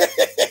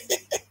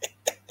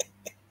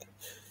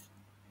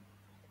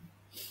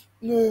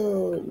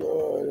 No,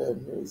 Lord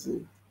have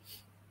mercy.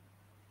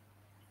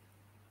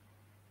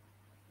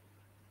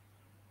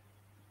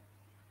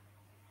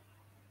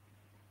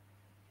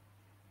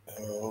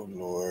 Oh,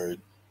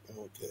 Lord.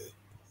 Okay.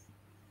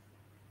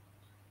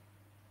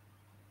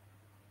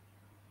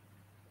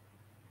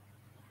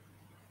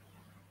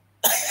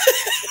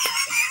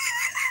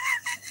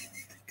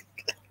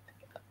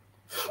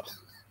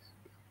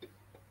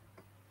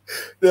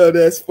 No,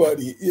 that's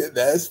funny. Yeah,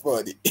 that's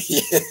funny.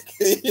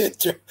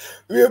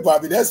 Yeah,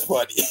 Bobby, that's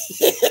funny.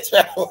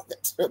 Travel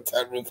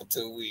that room for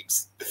 2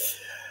 weeks.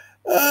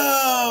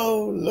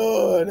 Oh,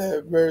 Lord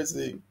have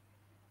mercy.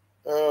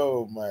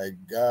 Oh, my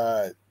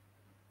God.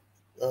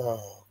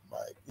 Oh, my.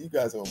 You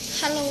guys are.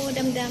 Hello,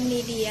 Dam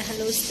Media.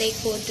 Hello,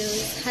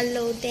 stakeholders.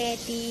 Hello,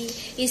 Daddy.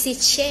 Is it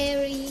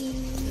Cherry?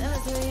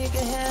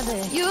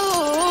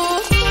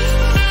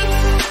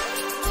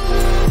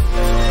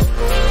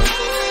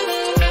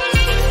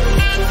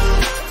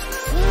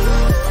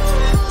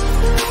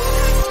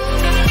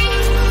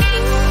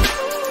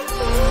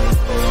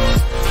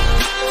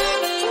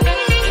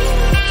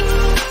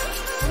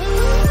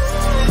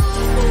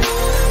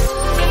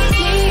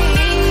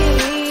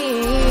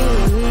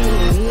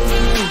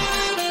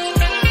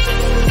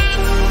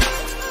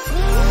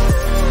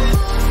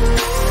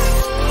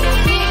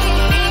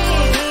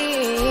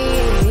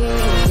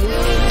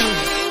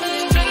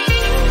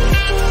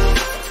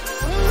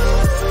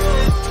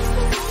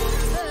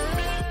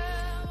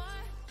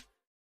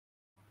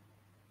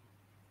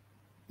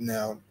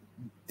 Now,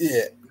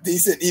 yeah, he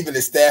said even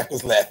the staff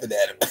was laughing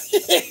at him.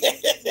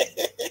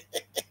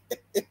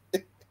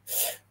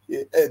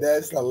 Yeah,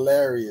 that's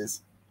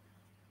hilarious.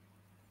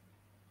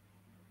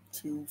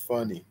 Too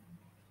funny.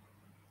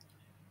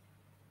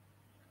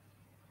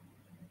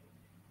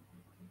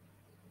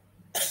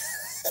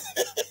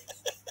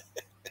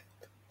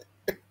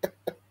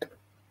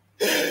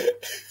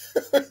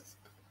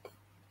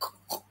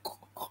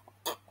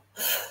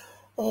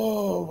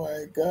 Oh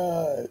my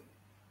God.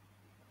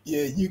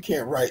 Yeah, you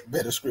can't write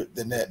better script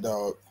than that,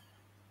 dog.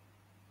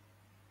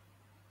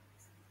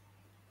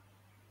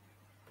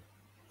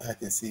 I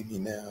can see me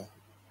now.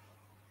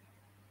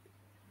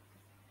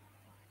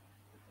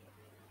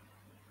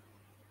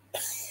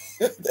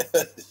 I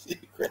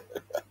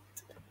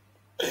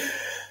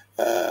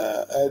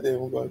think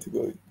we're going to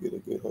go get a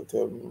good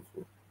hotel room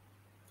for.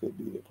 Could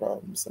be the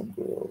problem. Some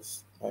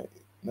girls might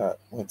not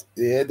want to.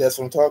 Yeah, that's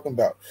what I'm talking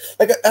about.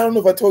 Like I don't know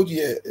if I told you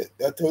yet.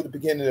 I told the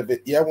beginning of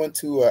it. Yeah, I went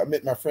to. I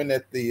met my friend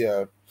at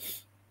the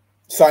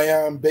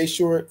Siam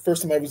Bayshore.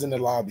 First time I was in the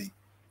lobby.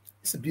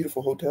 It's a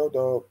beautiful hotel,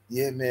 dog.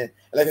 Yeah, man.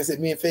 Like I said,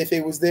 me and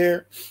Feifei was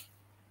there.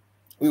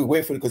 We were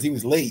waiting for it because he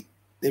was late.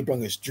 They brought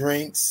us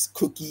drinks,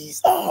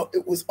 cookies. Oh,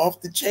 it was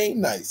off the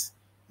chain nice.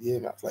 Yeah,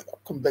 man. I was like, I'll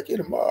come back here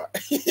tomorrow.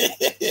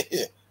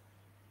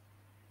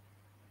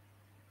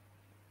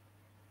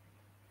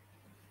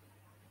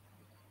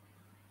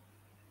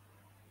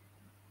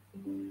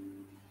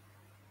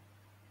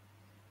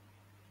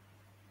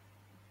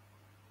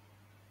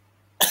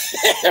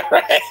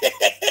 Right.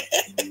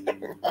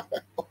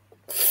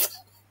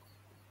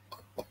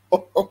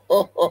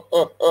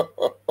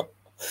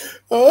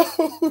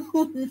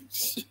 Oh,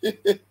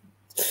 shit.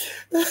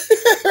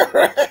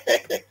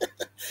 Right.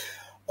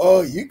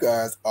 Oh, you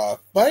guys are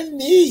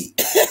funny.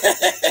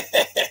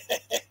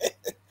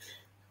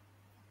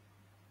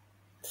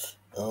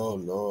 Oh,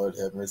 Lord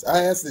have mercy.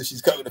 I asked her if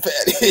she's coming to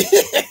Patty.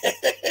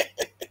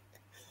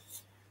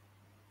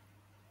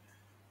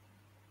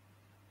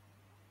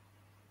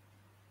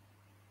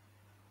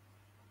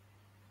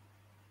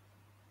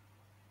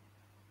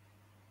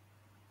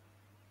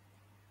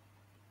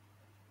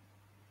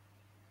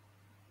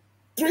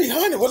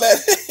 300. Well, that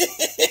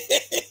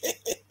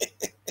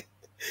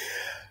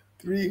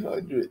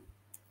 300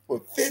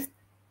 for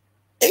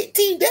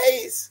 18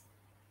 days.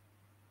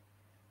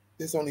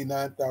 It's only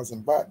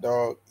 9,000 baht,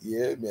 dog.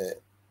 Yeah, man.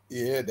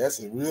 Yeah, that's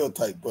a real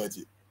tight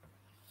budget.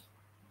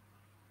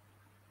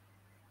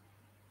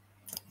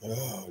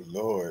 Oh,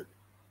 Lord.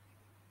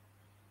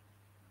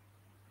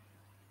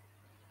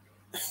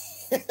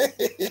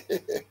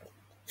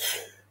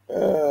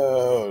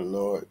 Oh,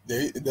 Lord.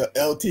 The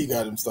LT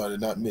got him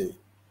started, not me.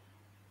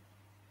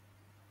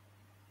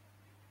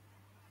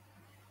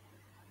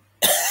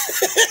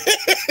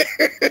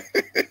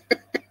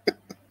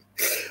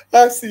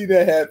 I see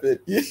that happen.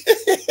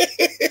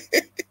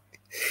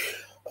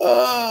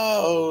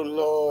 Oh,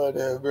 Lord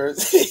have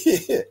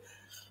mercy.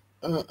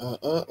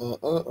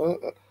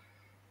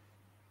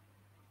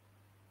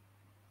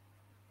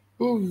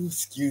 Ooh,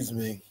 excuse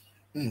me.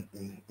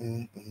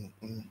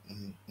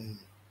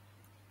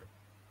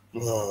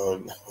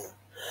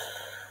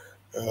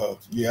 Oh,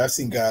 yeah, I've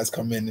seen guys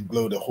come in and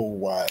blow the whole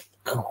wide.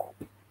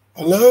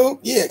 Hello?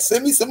 Yeah,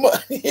 send me some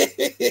money.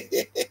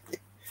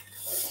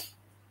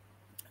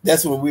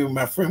 That's when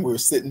my friend, we were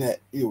sitting at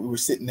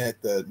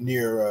the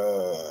near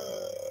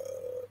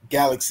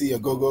Galaxy or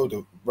Go-Go,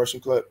 the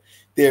Russian club.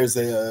 There's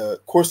a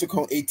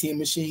Corsican ATM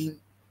machine.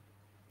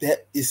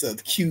 That is a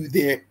queue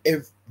there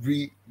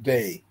every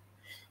day.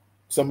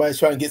 Somebody's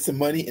trying to get some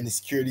money, and the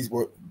security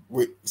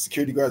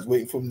guards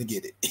waiting for them to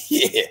get it.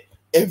 Yeah,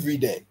 every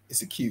day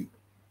it's a queue.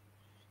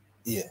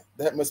 Yeah,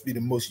 that must be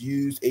the most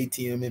used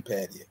ATM in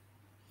Pattaya.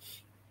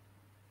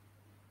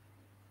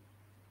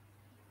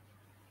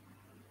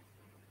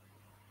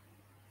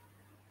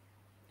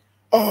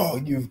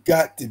 Oh, you've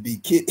got to be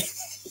kidding.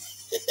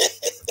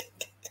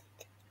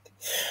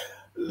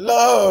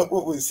 Lord,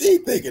 what was he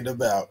thinking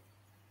about?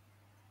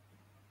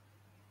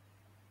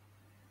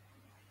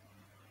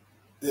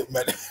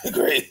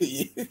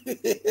 Crazy.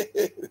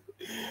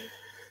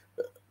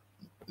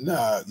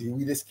 Nah,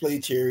 we just play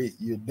cherry.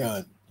 You're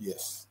done.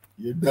 Yes,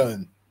 you're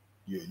done.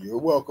 You're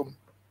welcome.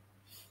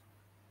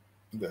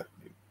 Yeah.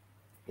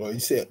 Well, you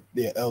said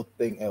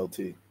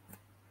LT.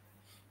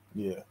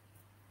 Yeah.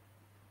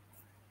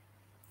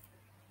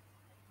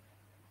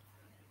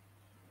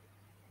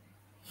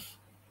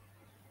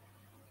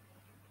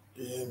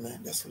 Yeah, man.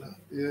 That's what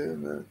yeah,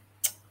 man.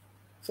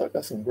 So I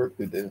got some work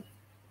to do.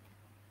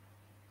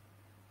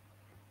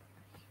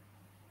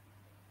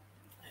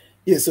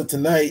 Yeah, so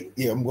tonight,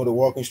 yeah, I'm going to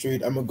Walking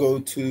Street. I'm gonna go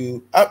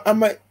to. I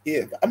might,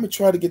 yeah, I'm gonna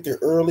try to get there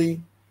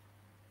early.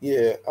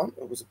 Yeah,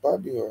 it was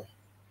Bobby or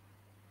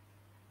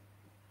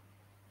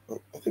I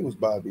think it was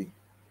Bobby.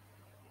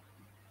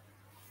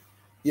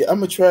 Yeah, I'm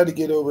gonna try to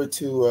get over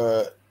to.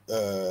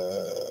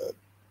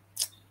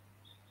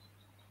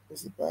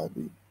 Was it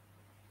Bobby?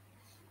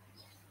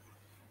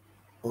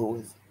 Or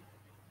was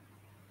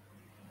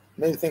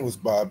maybe I think it was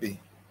Bobby,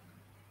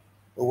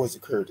 or was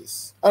it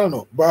Curtis? I don't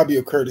know. Bobby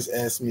or Curtis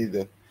asked me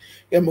to.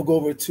 Yeah, I'm gonna go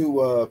over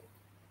to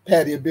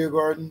Pattaya Beer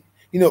Garden.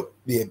 You know,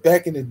 yeah,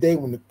 back in the day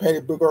when the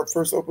Pattaya Beer Garden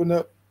first opened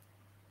up,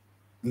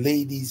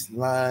 ladies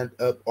lined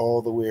up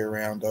all the way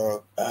around,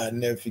 dog. I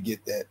never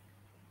forget that.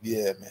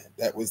 Yeah, man.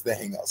 That was the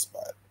hangout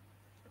spot.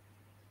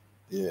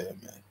 Yeah,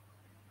 man.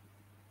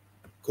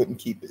 Couldn't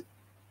keep it.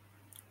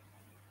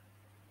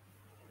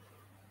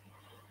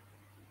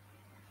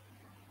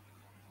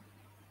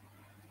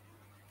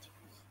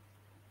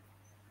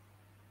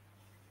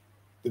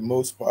 The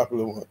most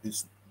popular one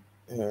is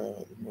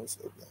the most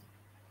of them,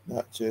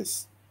 not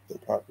just the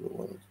popular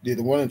ones. Yeah,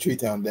 the one in Tree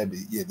Town, that be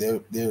yeah,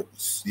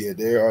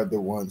 they are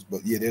the ones,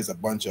 but yeah, there's a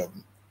bunch of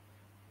them.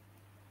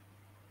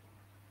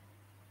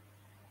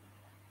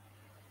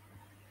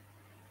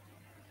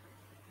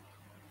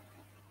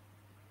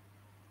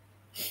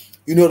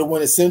 You know, the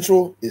one in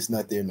Central is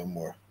not there no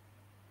more.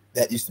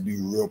 That used to be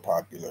real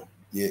popular.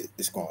 Yeah,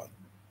 it's gone.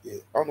 Yeah,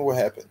 I don't know what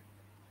happened.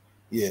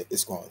 Yeah,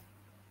 it's gone.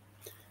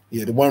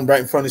 Yeah, the one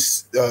right in front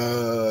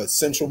of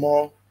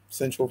Central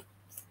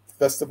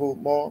Festival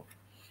Mall,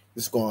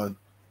 it's gone.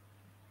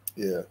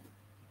 Yeah,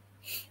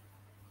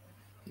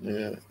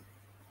 yeah,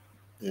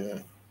 yeah.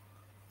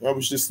 I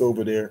was just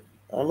over there.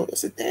 I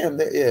said, damn,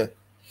 that yeah.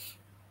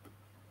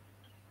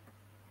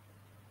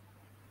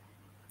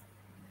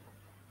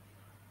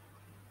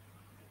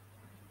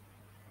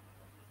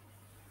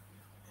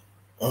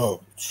 Oh,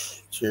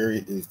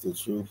 Cherry is the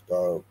truth,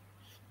 dog.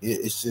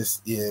 It's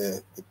just yeah,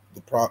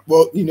 the prop.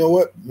 Well, you know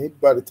what? Maybe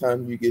by the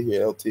time you get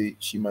here, LT,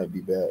 she might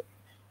be back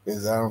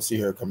because I don't see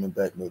her coming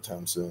back no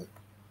time soon.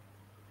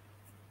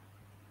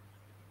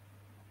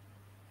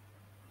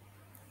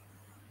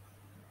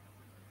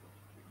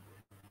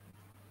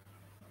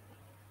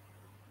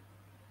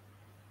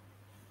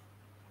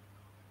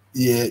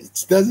 Yeah,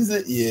 doesn't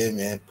it? Yeah,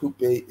 man.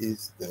 Poupe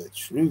is the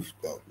truth,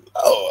 though.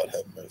 Lord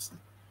have mercy.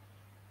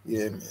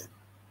 Yeah, man.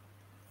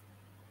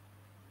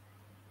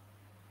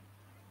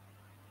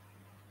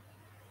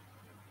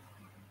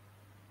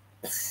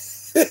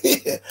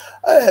 Yeah,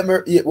 I have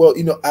her. Yeah, well,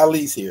 you know,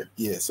 Ali's here.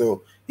 Yeah,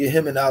 so yeah,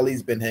 him and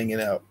Ali's been hanging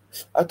out.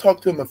 I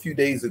talked to him a few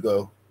days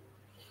ago.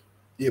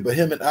 Yeah, but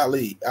him and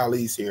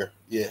Ali's here.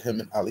 Yeah,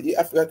 him and Ali. Yeah,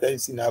 I forgot that I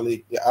ain't seen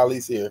Ali. Yeah,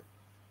 Ali's here.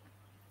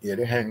 Yeah,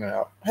 they're hanging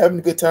out, having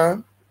a good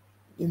time.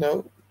 You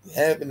know,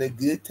 having a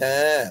good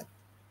time.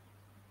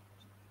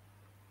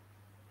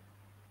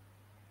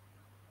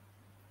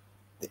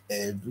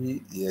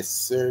 Every yes,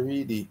 sir,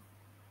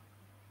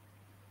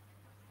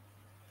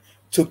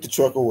 took the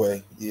truck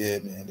away. Yeah,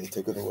 man, they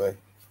took it away.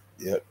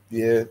 Yep.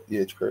 Yeah,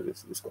 yeah,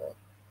 Curtis, it's gone.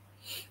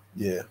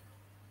 Yeah.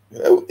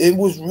 It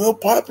was real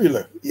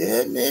popular.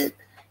 Yeah, man.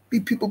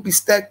 People be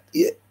stacked.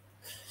 Yeah.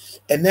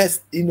 And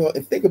that's,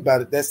 and think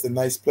about it, that's the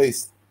nice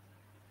place.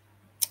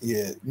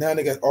 Yeah. Now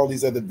they got all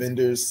these other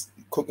vendors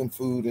cooking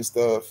food and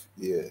stuff.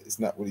 Yeah, it's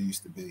not what it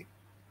used to be.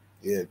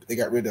 Yeah, they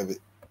got rid of it.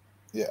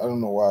 Yeah, I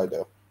don't know why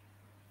though.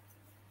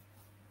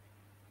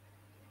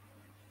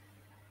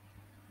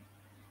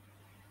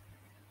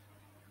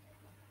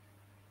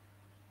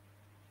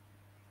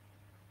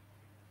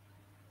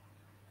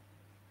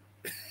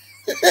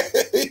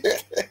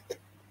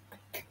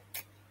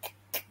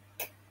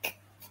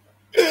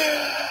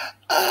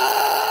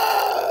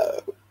 Ah,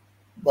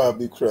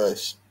 Bobby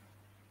Crush.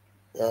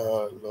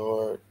 Oh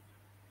Lord.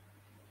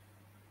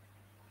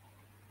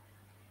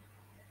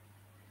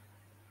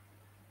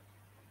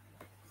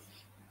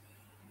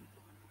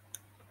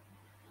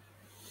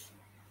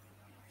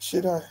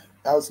 Should I?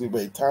 I was gonna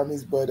wait, time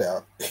his butt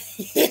out.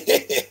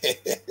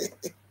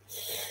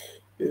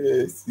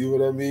 Yeah, see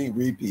what I mean?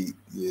 Repeat.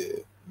 Yeah,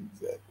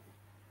 exactly.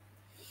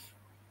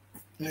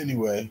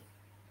 Anyway,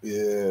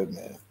 yeah,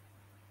 man.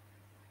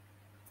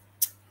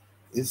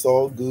 It's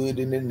all good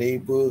in the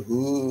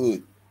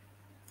neighborhood.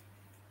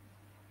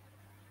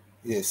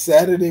 Yeah,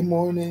 Saturday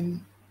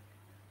morning.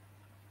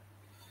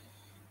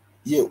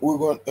 Yeah, we're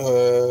going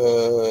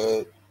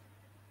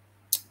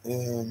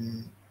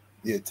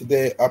yeah,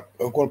 today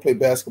I'm going to play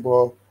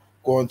basketball,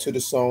 going to the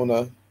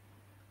sauna.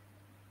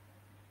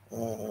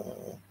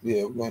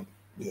 Yeah, we're going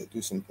to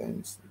do some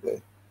things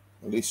today.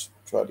 At least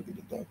try to get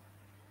it done.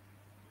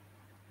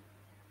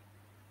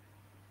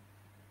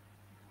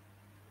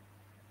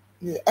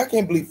 Yeah, I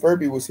can't believe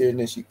Furby was here and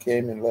then she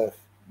came and left.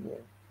 Yeah.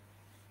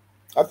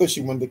 I thought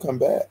she wanted to come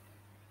back.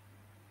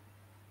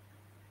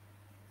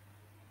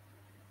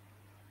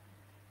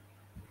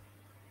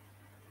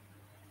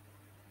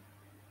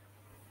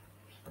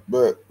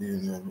 But,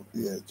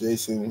 yeah,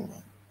 Jason,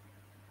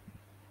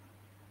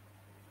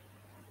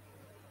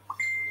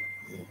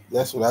 yeah,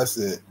 that's what I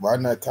said. Why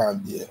not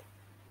time? Yeah.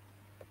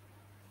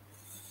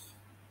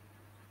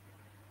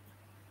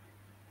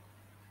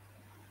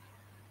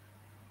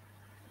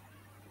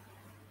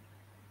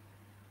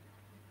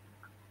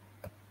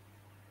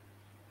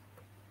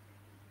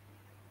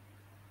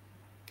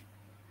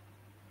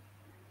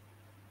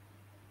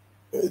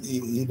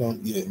 You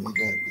don't, yeah, you don't,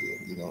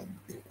 yeah, you don't.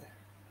 Yeah.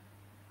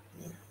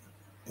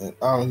 And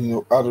I don't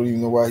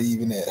even know why he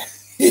even at.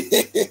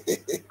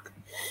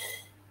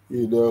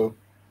 you know.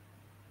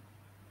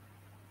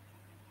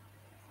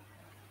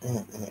 Uh,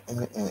 uh,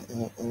 uh,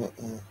 uh, uh,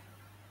 uh.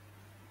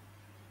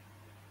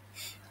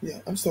 Yeah,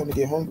 I'm starting to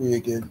get hungry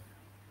again.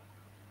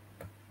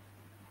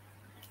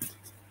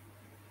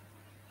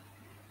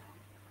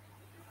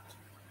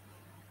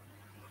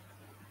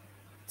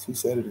 2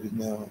 Saturdays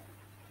now.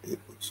 It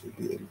should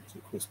be able to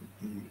Christmas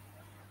Eve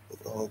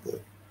with all the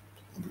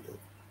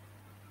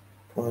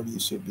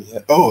parties should be.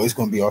 Oh, it's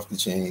gonna be off the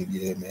chain.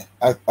 Yeah, man.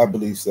 I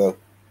believe so.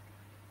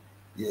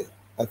 Yeah,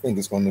 I think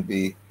it's gonna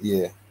be.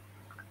 Yeah,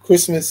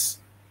 Christmas.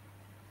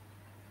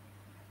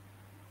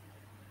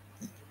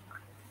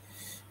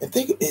 I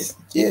think it's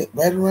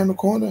right around the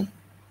corner.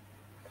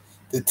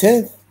 The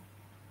 10th.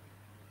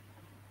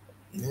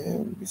 Yeah,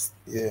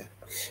 yeah.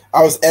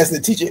 I was asking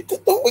the teacher,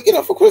 "Don't we get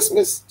up for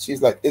Christmas?"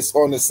 She's like, "It's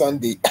on a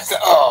Sunday." I said,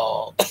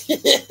 "Oh,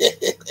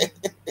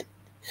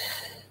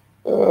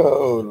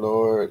 oh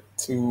Lord,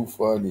 too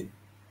funny."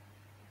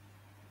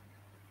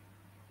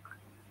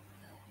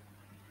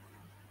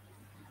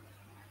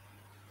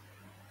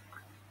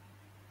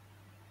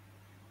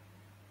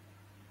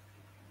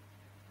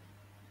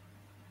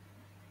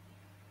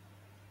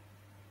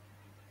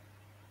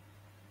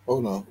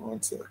 Hold on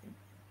 1 second.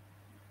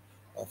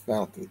 I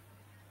found it.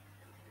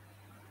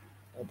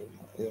 I don't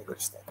know. Yeah, I gotta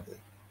stop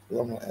there.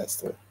 I'm gonna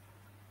ask her.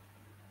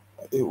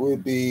 It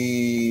would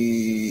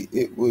be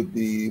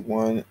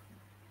one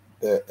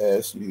that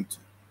asks you to.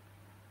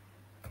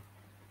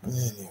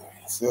 Anyway,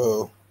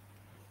 so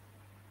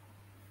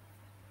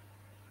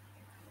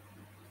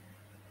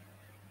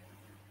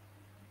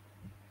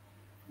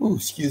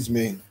excuse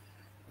me.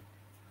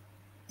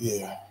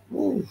 Yeah.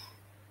 Ooh.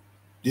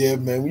 Yeah,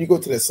 man. When you go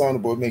to that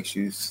sauna board, it makes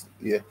you.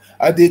 Yeah,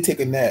 I did take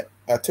a nap.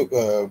 I took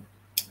a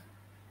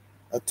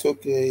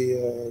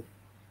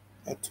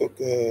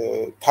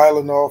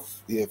Tylenol.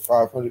 Yeah,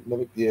 500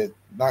 milligrams. Yeah,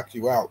 knock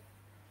you out.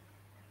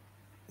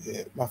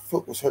 Yeah, my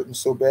foot was hurting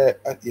so bad.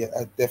 I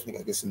definitely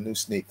gotta get some new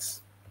sneaks.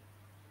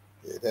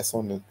 Yeah, that's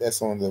on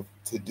the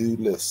to do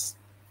list.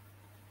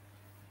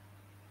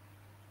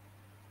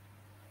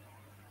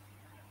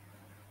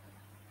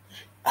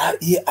 I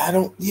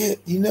don't. Yeah,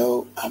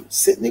 I'm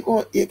sitting there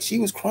going. Yeah, she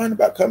was crying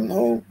about coming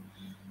home.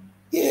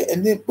 Yeah,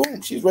 and then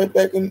boom, she's right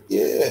back in.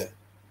 Yeah,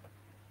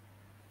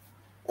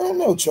 I don't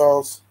know,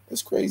 Charles.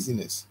 That's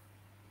craziness.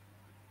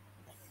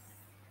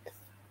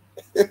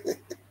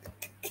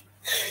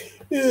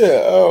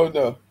 Yeah, I don't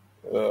know.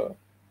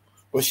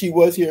 But she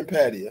was here in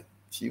Pattaya.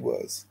 She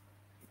was.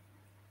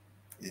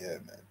 Yeah,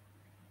 man.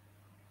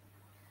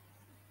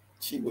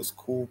 She was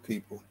cool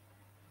people.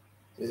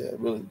 Yeah, I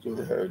really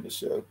enjoyed her in the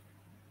show.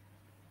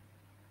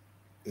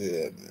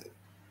 Yeah, man.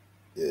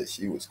 Yeah,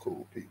 she was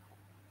cool people.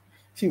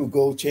 She would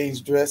go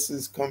change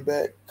dresses, come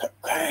back.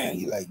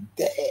 You like,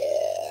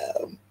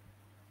 damn.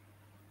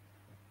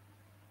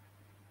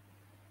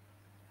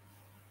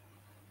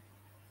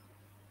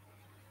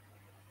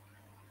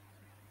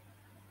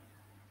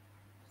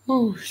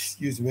 Ooh,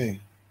 excuse me.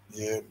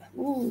 Yeah, man.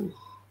 Ooh.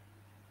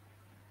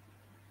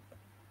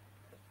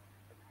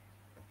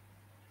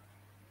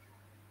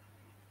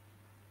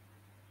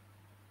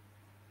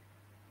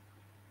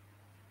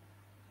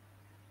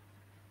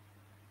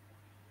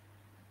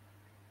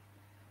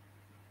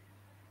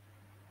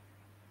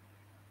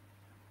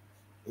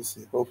 Let's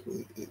see.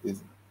 Hopefully it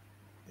isn't.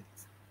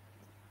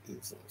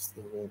 It's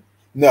still raining.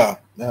 No,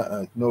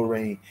 no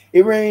rain.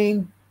 It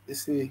rained.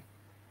 Let's see.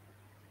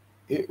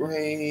 It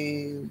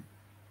rained.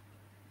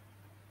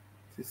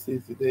 Let's see.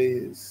 Today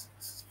is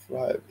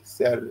Friday,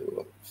 Saturday,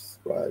 or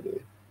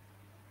Friday.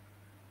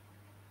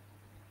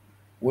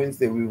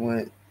 Wednesday we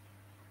went.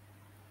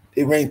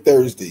 It rained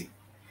Thursday.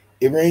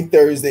 It rained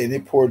Thursday and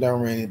it poured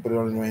down raining, but it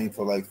only rained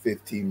for like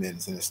 15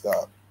 minutes and it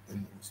stopped.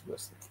 And it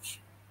was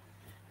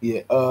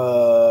yeah.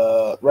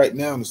 Right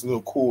now it's a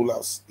little cool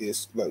out.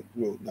 It's like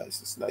real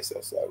nice. It's nice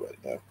outside right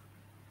now.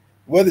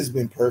 Weather's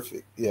been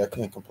perfect. Yeah, I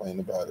can't complain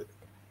about it.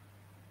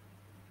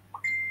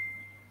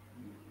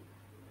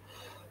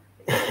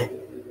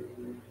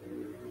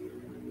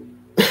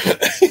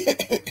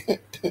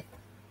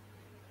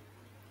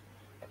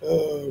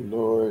 Oh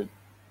Lord.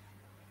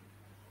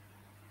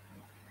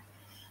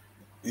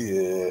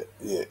 Yeah,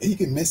 yeah. He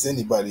can miss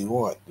anybody he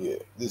want. Yeah.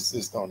 This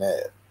just don't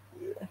have.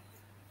 Yeah.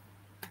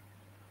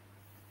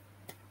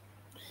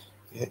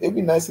 Yeah. It'd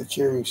be nice if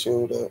Cherry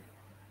showed up.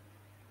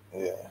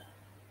 Yeah.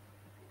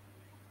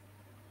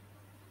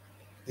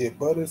 Yeah,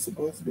 Butter's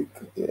supposed to be.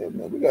 Yeah,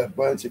 man. We got a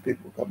bunch of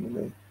people coming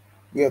in.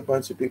 We got a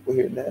bunch of people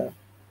here now.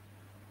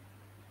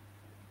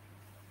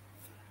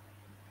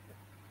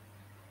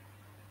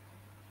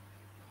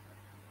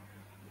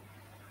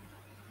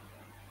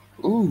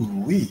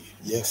 Ooh, wee.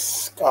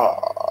 Yes,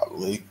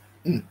 golly.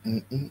 Mm,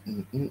 mm, mm,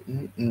 mm, mm,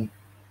 mm, mm.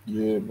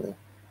 Yeah, man.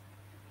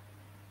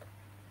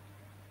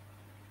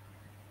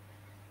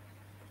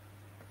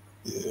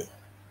 Yeah.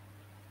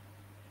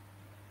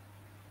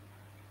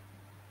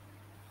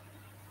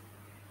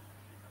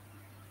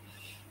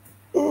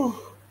 Ooh.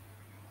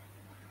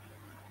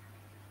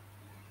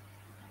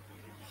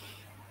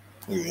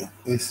 Yeah.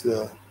 It's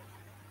mm,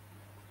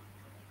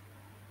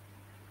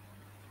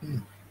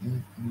 mm,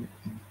 mm, mm,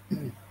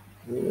 mm.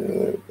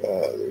 Yeah,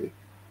 golly.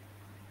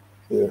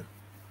 Yeah.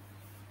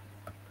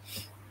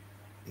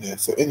 Yeah.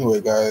 So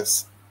anyway,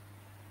 guys.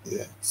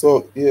 Yeah.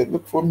 So yeah,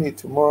 look for me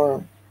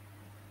tomorrow.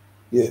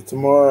 Yeah,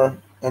 tomorrow.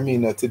 I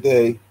mean,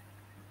 today.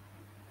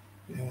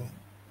 Yeah.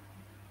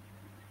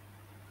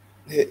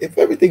 Yeah. If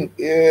everything.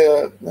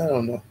 Yeah. I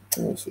don't know.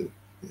 We'll see.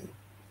 Yeah.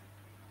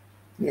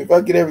 Yeah, if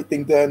I get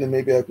everything done, then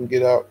maybe I can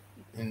get out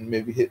and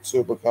maybe hit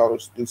Silver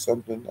College, do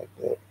something like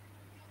that.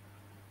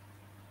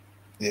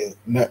 Yeah,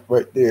 not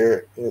right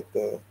there you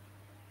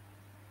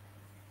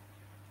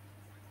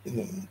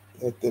know,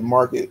 at the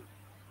market.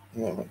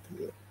 Yeah, I might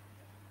do that.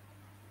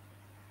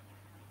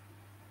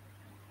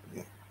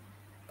 Yeah,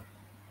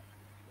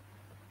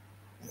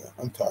 yeah,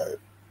 I'm tired.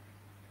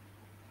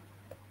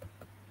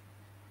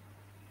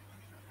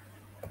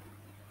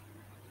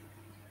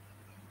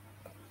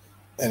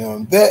 And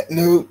on that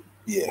note,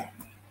 yeah,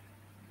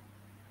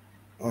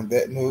 on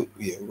that note,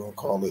 yeah, we're gonna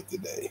call it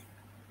today.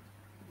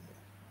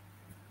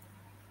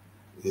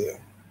 Yeah.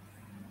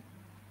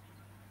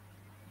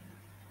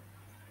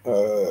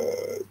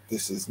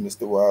 This is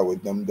Mr. Y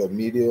with Dum Dum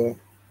Media.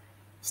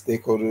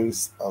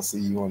 Stakeholders, I'll see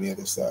you on the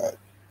other side.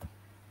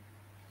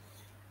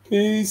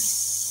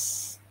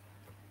 Peace.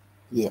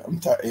 Yeah, I'm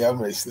tired. Yeah,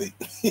 I'm ready to sleep.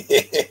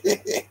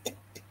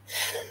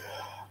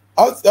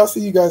 I'll see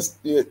you guys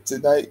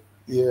tonight.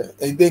 Yeah,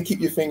 and then keep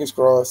your fingers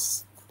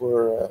crossed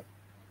for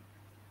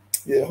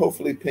yeah.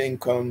 Hopefully, Ping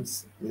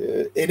comes.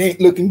 Yeah, it ain't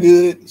looking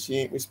good. She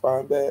ain't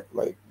respond back.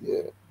 Like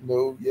yeah,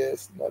 no,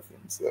 yes, nothing.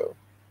 So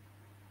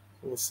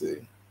we'll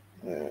see.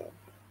 Yeah,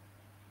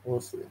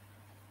 we'll see.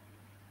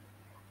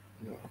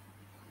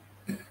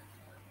 Yeah.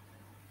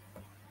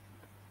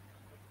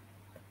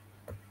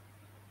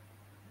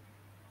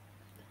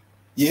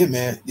 Yeah,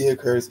 man. Yeah,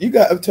 Curtis. You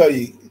got. I'll tell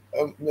you,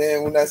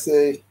 man. When I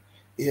say,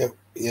 yeah,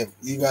 yeah,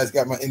 you guys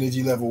got my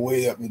energy level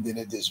way up, and then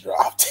it just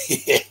dropped.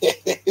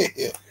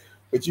 Yeah.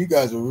 But you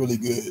guys were really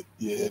good.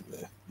 Yeah,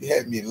 man. You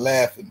had me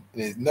laughing.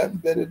 There's nothing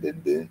better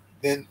than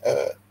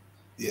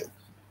yeah,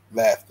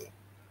 laughter.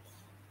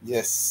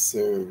 Yes,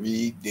 sir.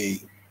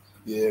 D.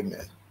 Yeah,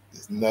 man.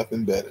 There's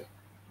nothing better.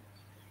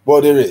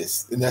 Well, there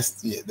is, and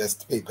that's yeah, that's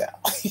PayPal.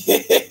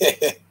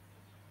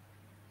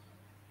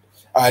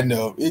 I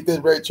know. Ain't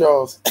that right,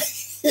 Charles?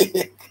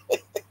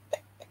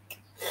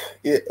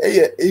 Yeah,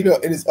 yeah. You know,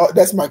 and it's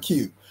that's my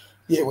cue.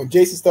 Yeah, when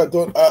Jason start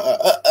doing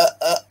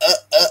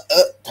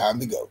time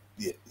to go.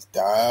 Yeah, it's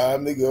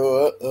time to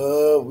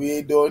go. We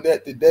ain't doing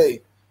that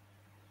today.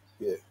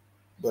 Yeah,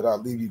 but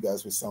I'll leave you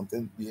guys with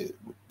something. Yeah,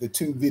 the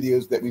two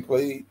videos that we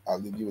played, I'll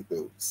leave you with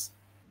those.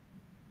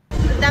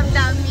 Dum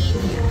Dum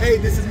Media. Hey,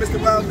 this is Mr.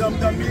 Wild Dum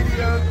Dum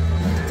Media.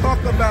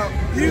 Talk about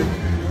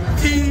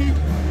beauty.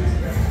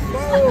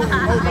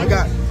 Oh my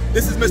God.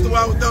 This is Mr.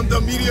 Wild with Dum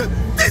Dum Media.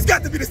 This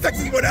got to be the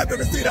sexiest one I've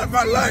ever seen out of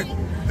my life.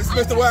 This is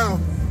Mr. Wild.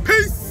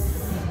 Peace.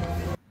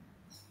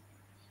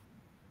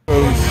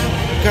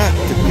 Got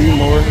to be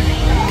more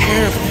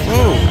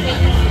careful.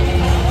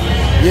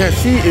 Yeah,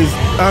 she is.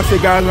 I say,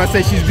 guys, when I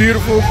say she's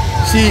beautiful,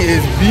 she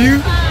is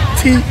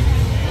beauty.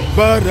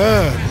 But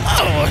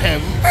oh,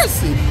 have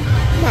mercy.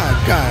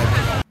 My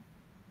God.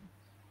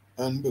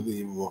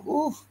 Unbelievable.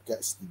 Oof,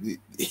 got to be.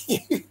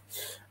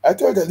 I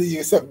told her to leave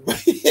you something.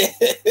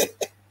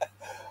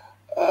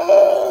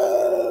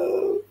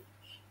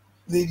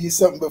 Leave you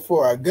something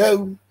before I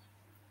go.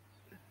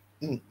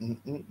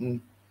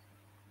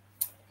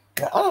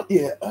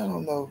 Yeah, I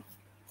don't know.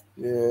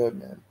 Yeah,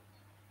 man.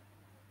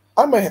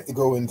 I might have to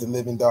go into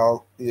Living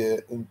Doll. Yeah,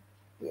 and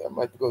yeah, I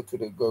might have to go to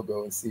the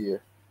Go-Go and see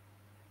her.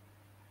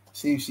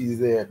 See if she's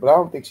there, but I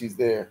don't think she's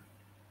there.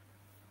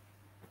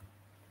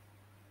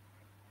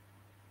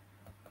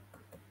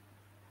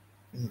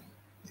 Yeah,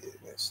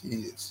 man, she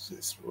is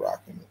just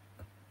rocking it.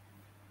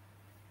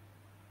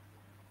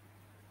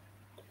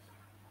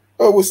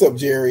 Oh, what's up,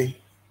 Jerry?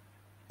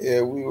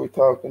 Yeah, we were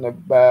talking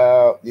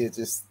about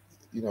just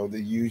the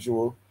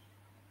usual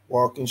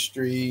Walking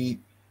Street,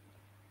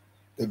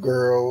 the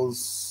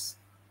girls,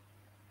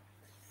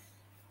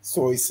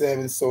 Soy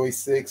 7, Soy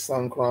 6,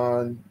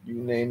 Suncron, you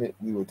name it,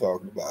 we were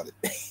talking about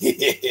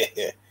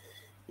it.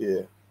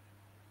 Yeah.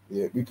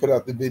 Yeah. We put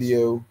out the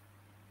video.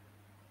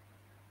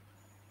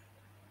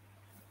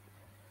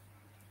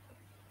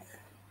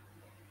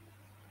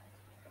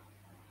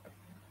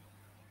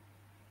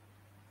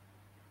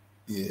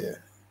 Yeah.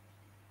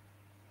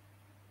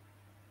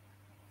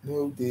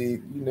 No,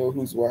 Dave, you know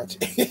who's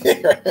watching.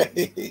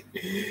 Right?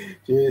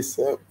 Just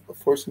a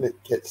fortunate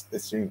catch the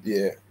stream.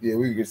 Yeah. Yeah,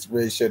 we just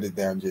ready to shut it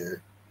down, Jerry.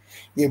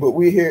 Yeah, but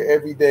we're here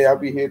every day. I'll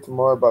be here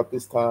tomorrow about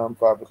this time,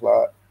 5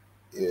 o'clock.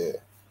 Yeah.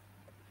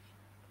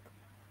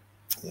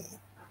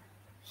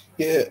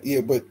 Yeah.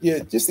 Yeah, but yeah,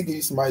 just to give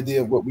you some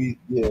idea of what we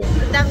Dum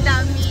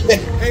Dum Media.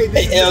 Hey,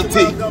 this is LT.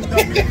 Mr. Wild Dum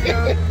Dum Media.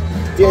 Yeah,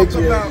 Talk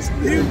Jerry. about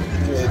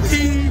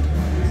beauty.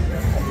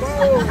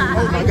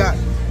 Oh my God.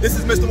 This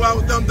is Mr. Wild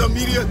with Dum Dum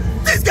Media.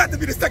 This got to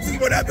be the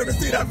sexiest one I've ever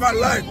seen out of my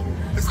life.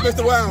 This is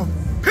Mr. Wild.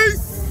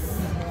 Peace.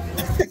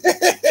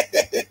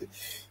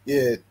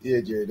 Yeah,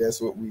 Jerry. That's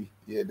what we.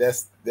 Yeah,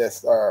 that's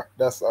our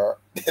that's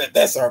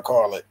our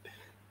call it.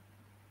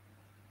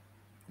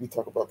 We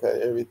talk about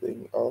that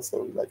everything.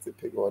 Also, we like to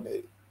pick on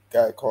a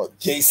guy called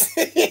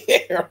Jason.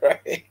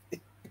 Right?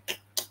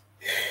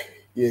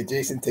 Yeah,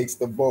 Jason takes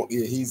the bulk.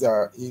 Yeah, he's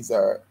our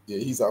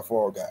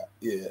fall guy.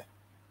 Yeah.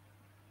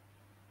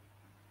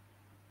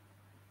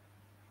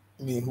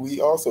 I mean, we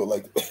also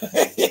like.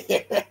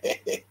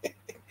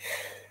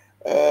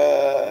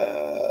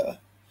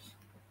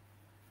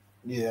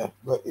 Yeah,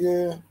 but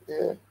yeah.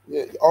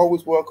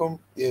 Always welcome.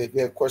 Yeah, if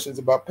you have questions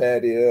about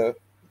Pattaya,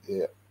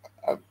 yeah,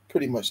 I'm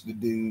pretty much the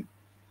dude.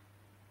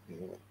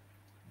 Yeah.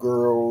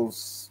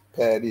 Girls,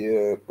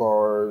 Pattaya,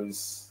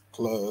 bars,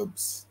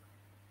 clubs.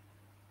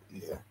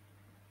 Yeah.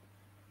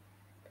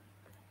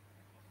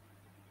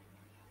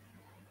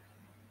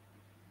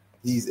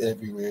 He's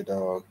everywhere,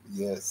 dog.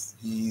 Yes,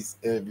 he's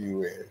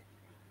everywhere.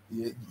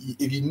 Yeah,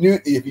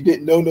 if you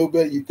didn't know no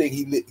better, you think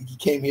he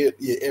came here.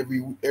 Yeah, every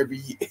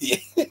year.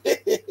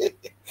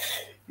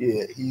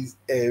 Yeah, he's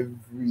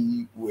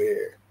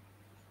everywhere.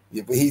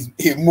 Yeah, but he's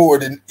more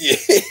than. Yeah.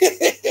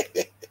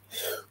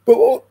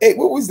 But hey,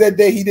 what was that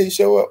day he didn't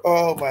show up?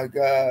 Oh my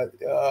God,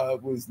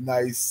 it was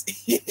nice.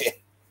 Yeah.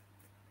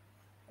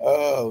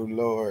 Oh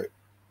Lord,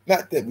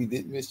 not that we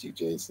didn't miss you,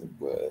 Jason,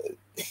 but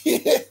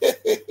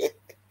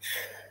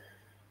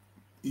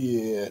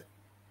yeah,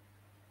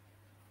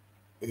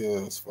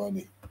 it was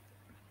funny.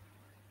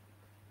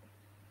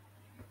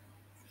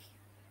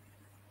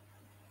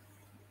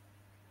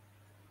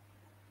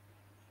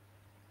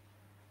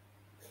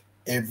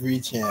 Every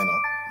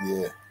channel,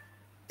 yeah,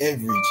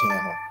 every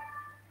channel.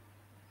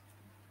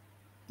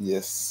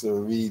 Yes,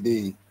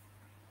 sirree.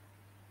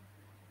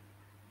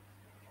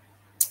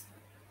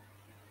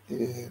 Yeah,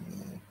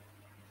 man.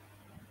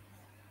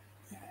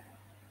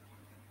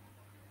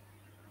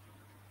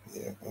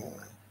 Yeah.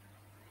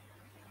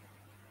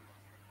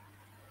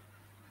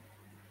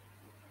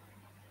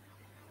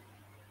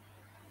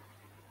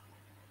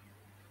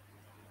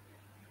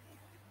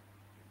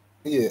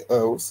 Yeah.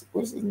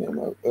 What's his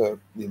name? The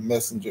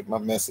messenger. My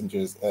messenger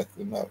is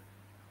acting up.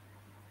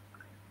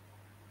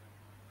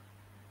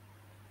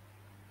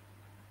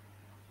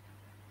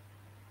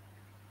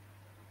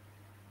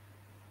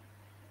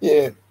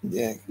 Yeah.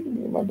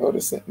 My daughter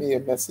sent me a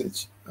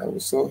message. I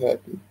was so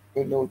happy.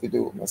 Didn't know what to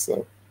do with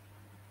myself.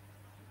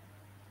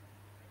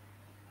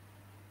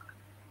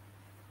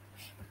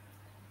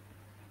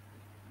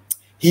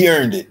 He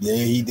earned it.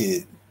 Yeah, he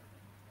did.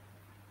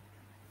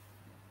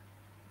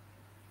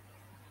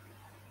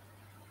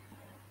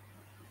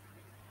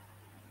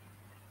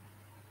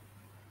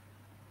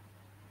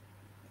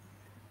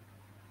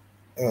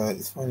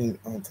 It's funny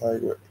on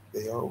Tiger,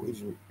 they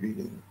always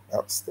reading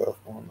out stuff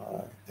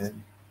online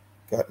and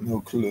got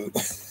no clue.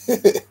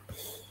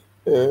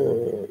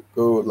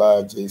 Go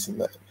live,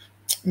 Jason.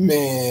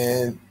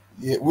 Man,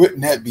 yeah,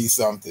 wouldn't that be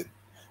something?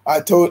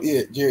 I told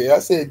Jerry. I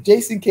said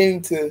Jason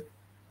came to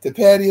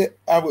Patty.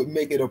 I would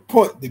make it a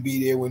point to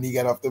be there when he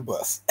got off the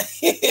bus.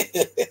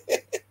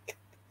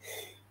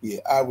 Yeah,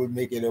 I would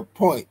make it a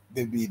point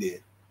to be there.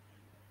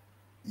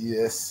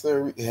 Yes,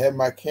 sir. Had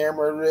my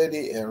camera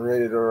ready and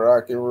ready to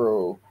rock and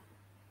roll.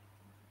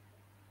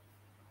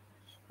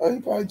 Oh, he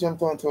probably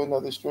jumped onto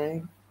another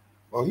stream.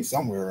 Oh, he's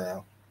somewhere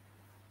around.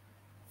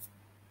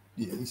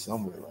 Yeah, he's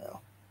somewhere around.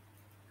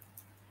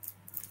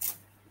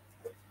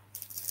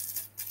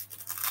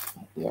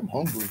 Yeah, I'm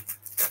hungry.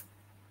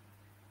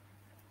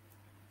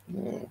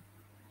 Yeah,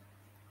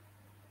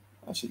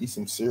 I should eat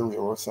some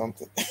cereal or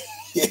something.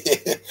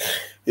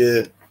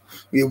 Yeah.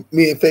 Me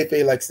and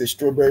Feifei likes the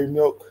strawberry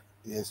milk.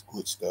 Yeah, it's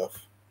good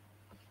stuff.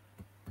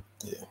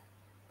 Yeah,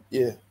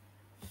 yeah,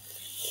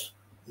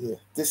 yeah.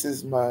 This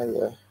is my,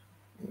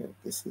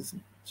 this is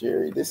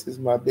Jerry. This is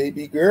my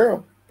baby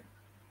girl.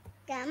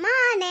 Good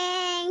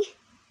morning.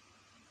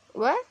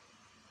 What?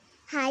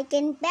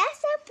 Hiking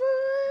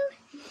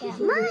Bessapoo. Good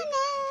morning.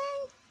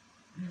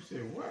 You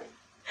said what?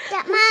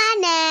 Good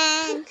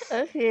morning.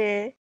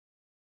 Okay.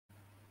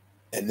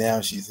 And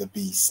now she's a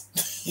beast.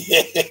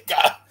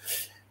 God.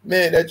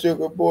 Man, that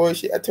joker boy.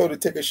 I told her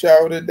to take a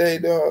shower today,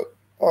 dog.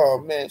 Oh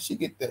man, she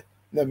get the.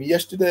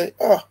 Yesterday.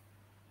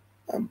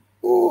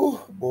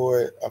 Oh,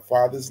 boy, a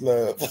father's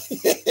love.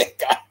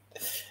 God.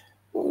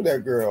 Ooh,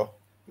 that girl.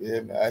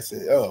 Yeah, man. I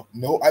said, oh,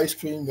 no ice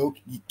cream, no.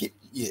 You get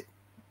it.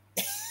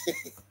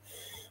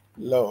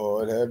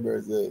 Lord have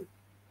mercy.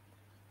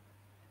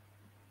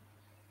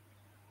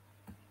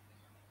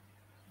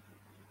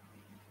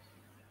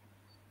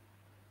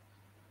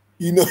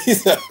 You know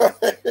he's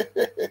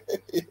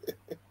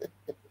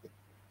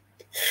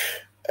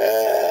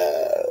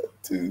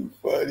too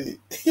funny.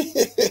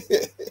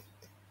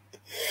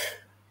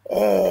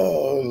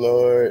 Oh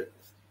Lord.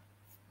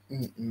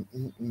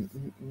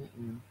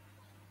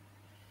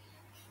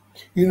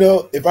 You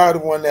know, if I would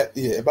have won that,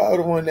 if I would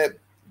have won that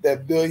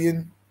 $1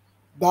 billion,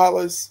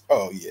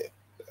 oh yeah,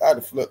 I'd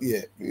have flipped.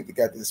 Yeah, we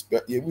got this.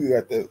 Yeah, we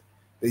got the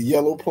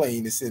yellow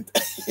plane to send.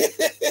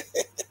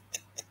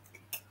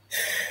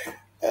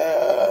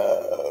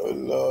 Oh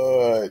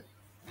Lord,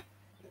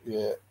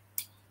 yeah.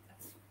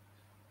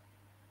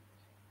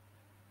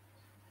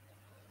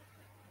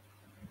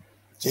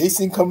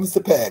 Jason comes to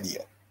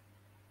Pattaya.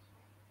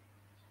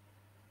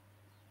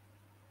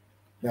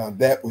 Now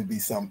that would be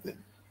something.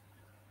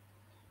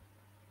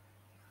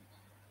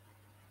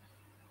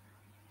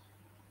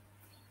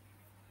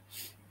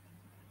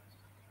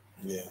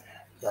 Yeah,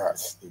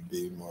 gosh, to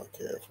be more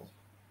careful.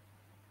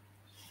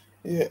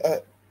 Yeah,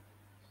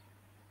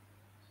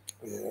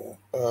 yeah.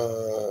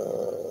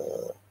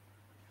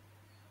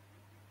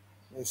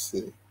 Let's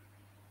see.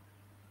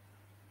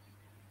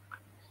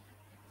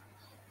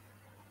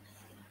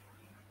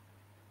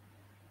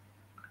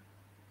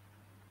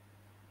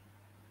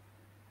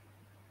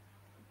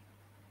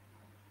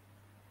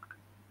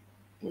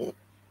 Yeah.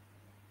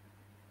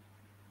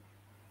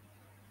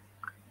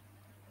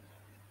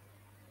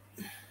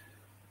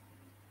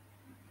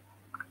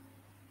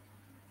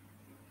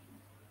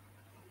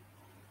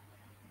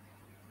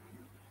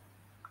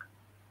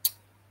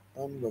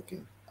 I'm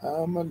looking.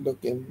 I'm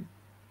looking.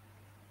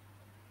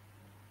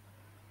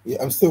 Yeah,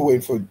 I'm still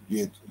waiting for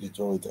the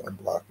Joey to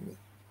unblock me.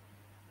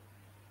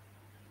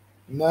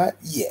 Not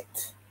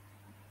yet.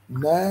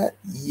 Not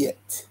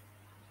yet.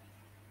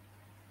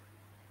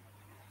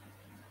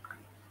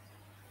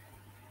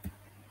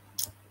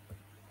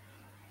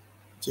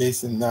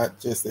 Jason, not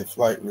just a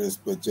flight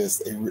risk, but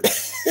just a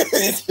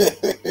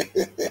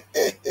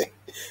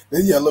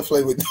the yellow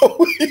flavor with no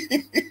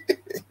wing.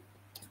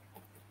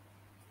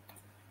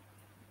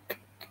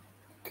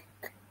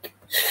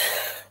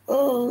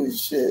 Oh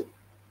shit.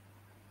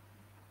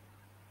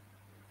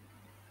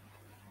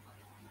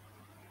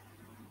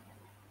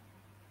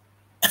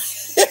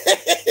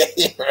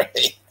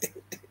 Right.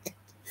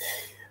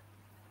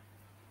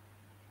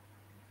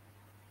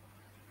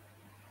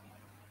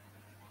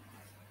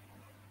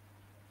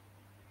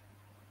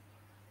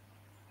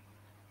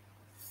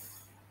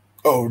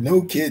 Oh,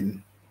 no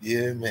kidding.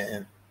 Yeah,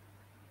 man.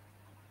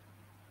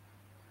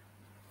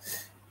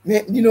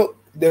 Man, you know,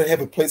 they have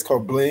a place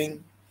called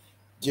Bling,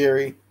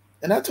 Jerry.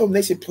 And I told them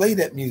they should play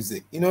that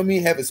music. You know what I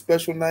mean? Have a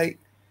special night.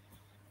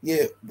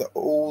 Yeah, the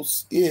old,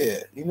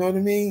 yeah. You know what I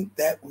mean?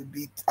 That would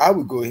be, I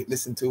would go ahead and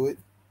listen to it.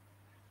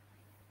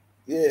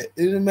 Yeah,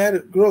 it doesn't matter.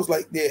 Girls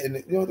like that, and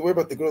you don't have to worry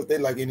about the girls. They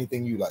like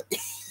anything you like.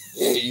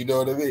 Yeah, you know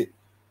what I mean?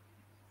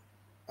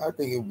 I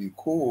think it would be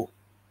cool.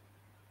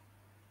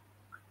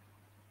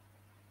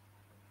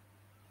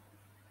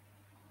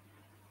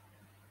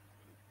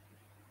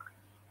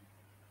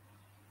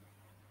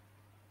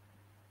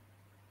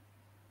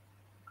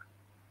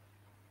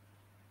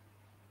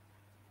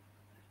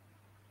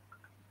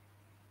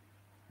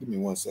 Give me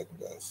 1 second,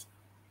 guys.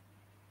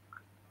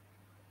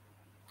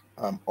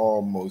 I'm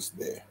almost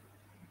there.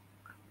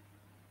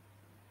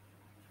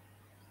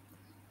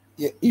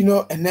 Yeah, you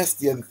know, and that's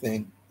the other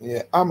thing.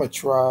 Yeah, I'm gonna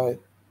try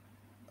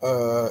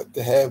to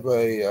have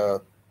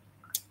a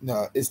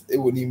no, it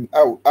wouldn't even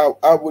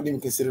I wouldn't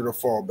even consider it a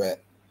fallback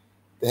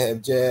to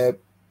have Jab.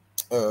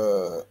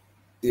 Yeah,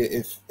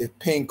 if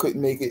Ping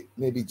couldn't make it,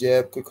 maybe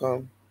Jab could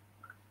come.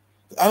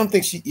 I don't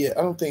think she. Yeah,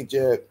 I don't think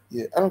Jab.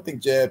 Yeah, I don't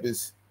think Jab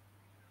is.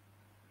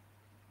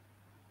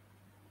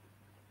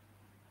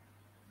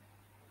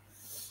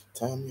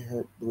 Tommy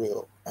Hurt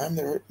Brill. I'm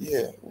the.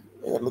 Yeah,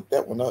 I gotta look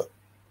that one up.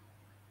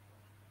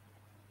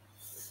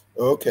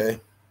 Okay.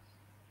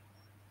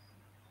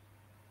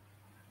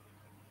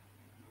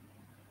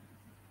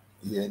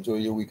 Yeah, enjoy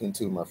your weekend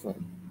too, my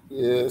friend.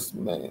 Yes,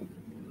 man.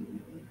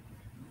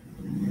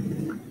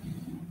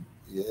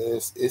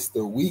 Yes, it's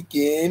the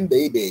weekend,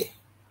 baby.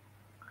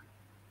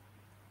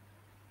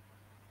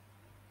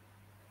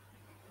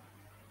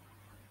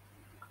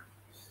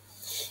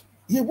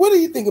 Yeah, what do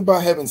you think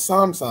about having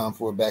Sam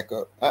for a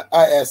backup? I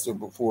asked her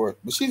before,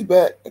 but she's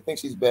back. I think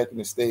she's back in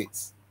the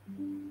States.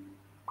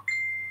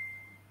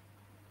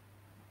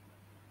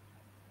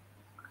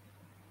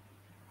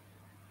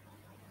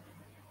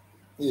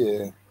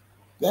 Yeah,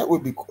 that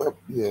would be quite,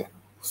 yeah.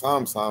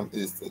 Sam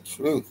is the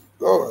truth.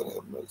 Lord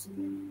have mercy.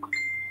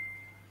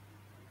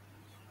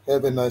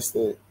 Have a nice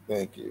day.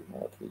 Thank you.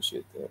 I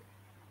appreciate that.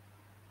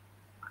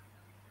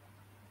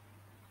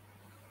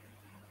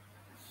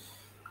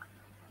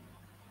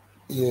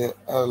 Yeah,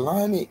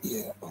 Lonnie,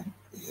 yeah,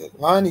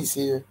 Lonnie's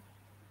here.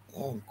 I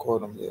haven't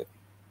caught him yet.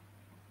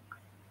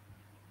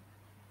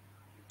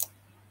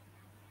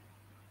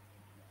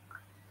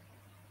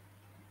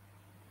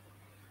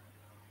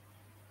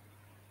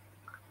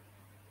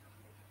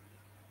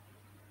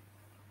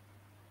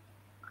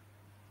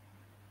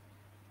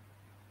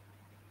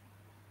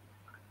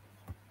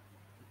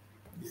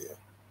 Yeah.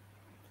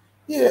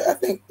 Yeah, I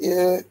think,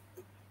 yeah.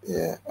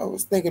 I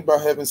was thinking about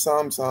having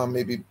Sam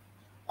maybe.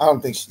 I don't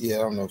think she, yeah, I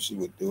don't know if she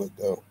would do it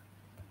though.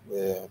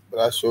 Yeah, but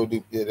I sure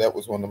do. Yeah, that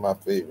was one of my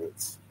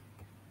favorites.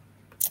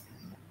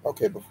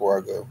 Okay, before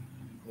I go,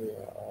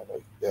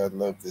 yeah, I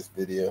love this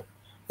video.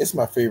 It's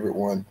my favorite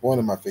one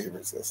of my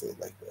favorites. I say it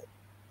like that.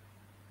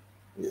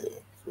 Yeah,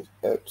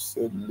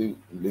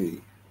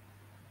 absolutely.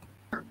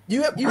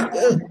 You have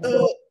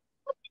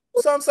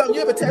Sam, you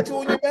have a tattoo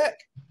on your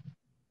back?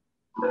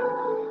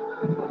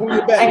 On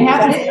your back. I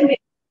have it.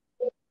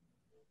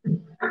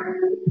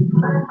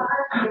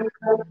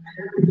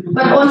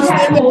 But on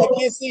Stand up, I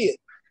can't see it.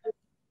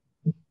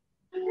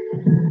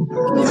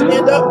 Can you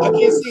stand up? I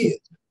can't see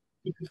it.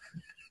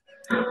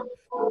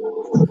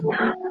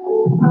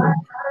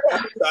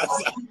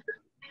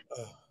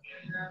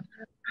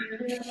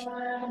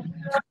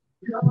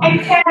 I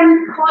can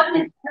call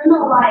it, I don't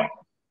know why.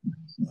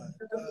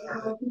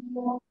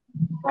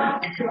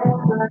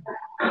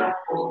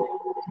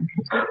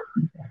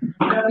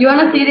 You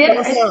wanna see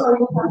this?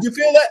 Did you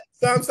feel that?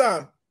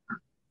 Sam.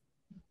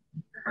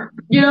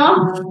 You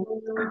know?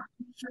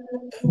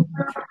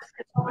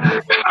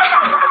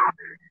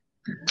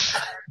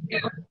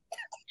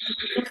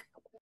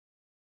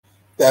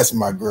 That's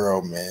my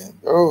girl, man.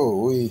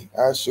 Oh,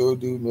 I sure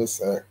do miss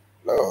her.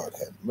 Lord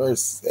have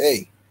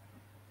mercy.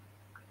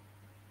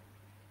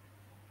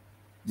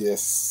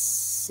 Yes,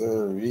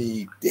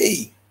 sirree.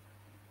 D.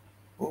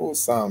 Oh,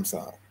 Sam.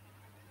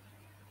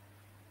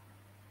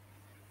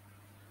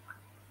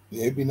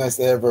 Yeah, it'd be nice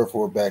to have her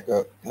for a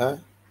backup, huh?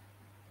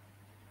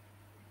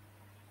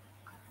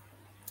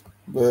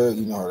 But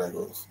you know how that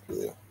goes.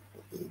 Yeah,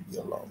 it'd be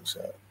a long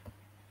shot.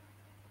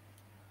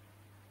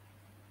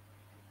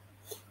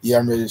 Yeah,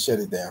 I'm ready to shut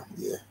it down.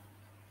 Yeah.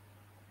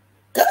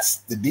 Got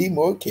to be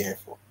more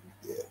careful.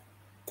 Yeah.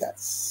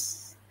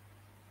 Gots.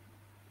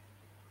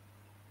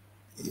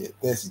 Yeah,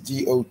 that's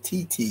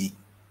GOTTA.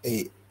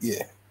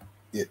 Yeah.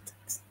 Yeah.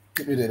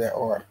 Get rid of that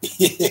R.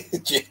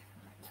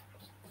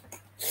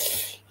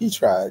 He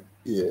tried.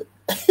 Yeah.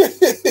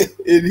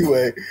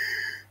 Anyway.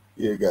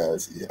 Yeah,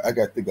 guys. Yeah, I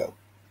got to go.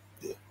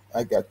 Yeah,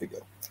 I got to go.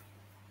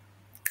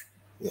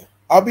 Yeah.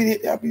 I'll be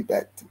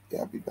back.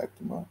 I'll be back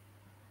tomorrow.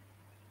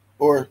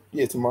 Or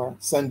yeah, tomorrow,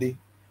 Sunday.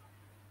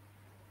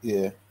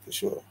 Yeah, for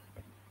sure.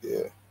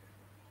 Yeah.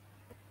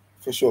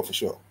 For sure.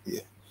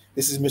 Yeah.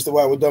 This is Mr.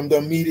 White with Dum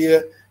Dum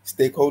Media,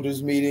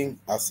 stakeholders meeting.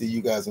 I'll see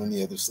you guys on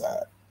the other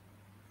side.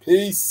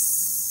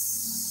 Peace.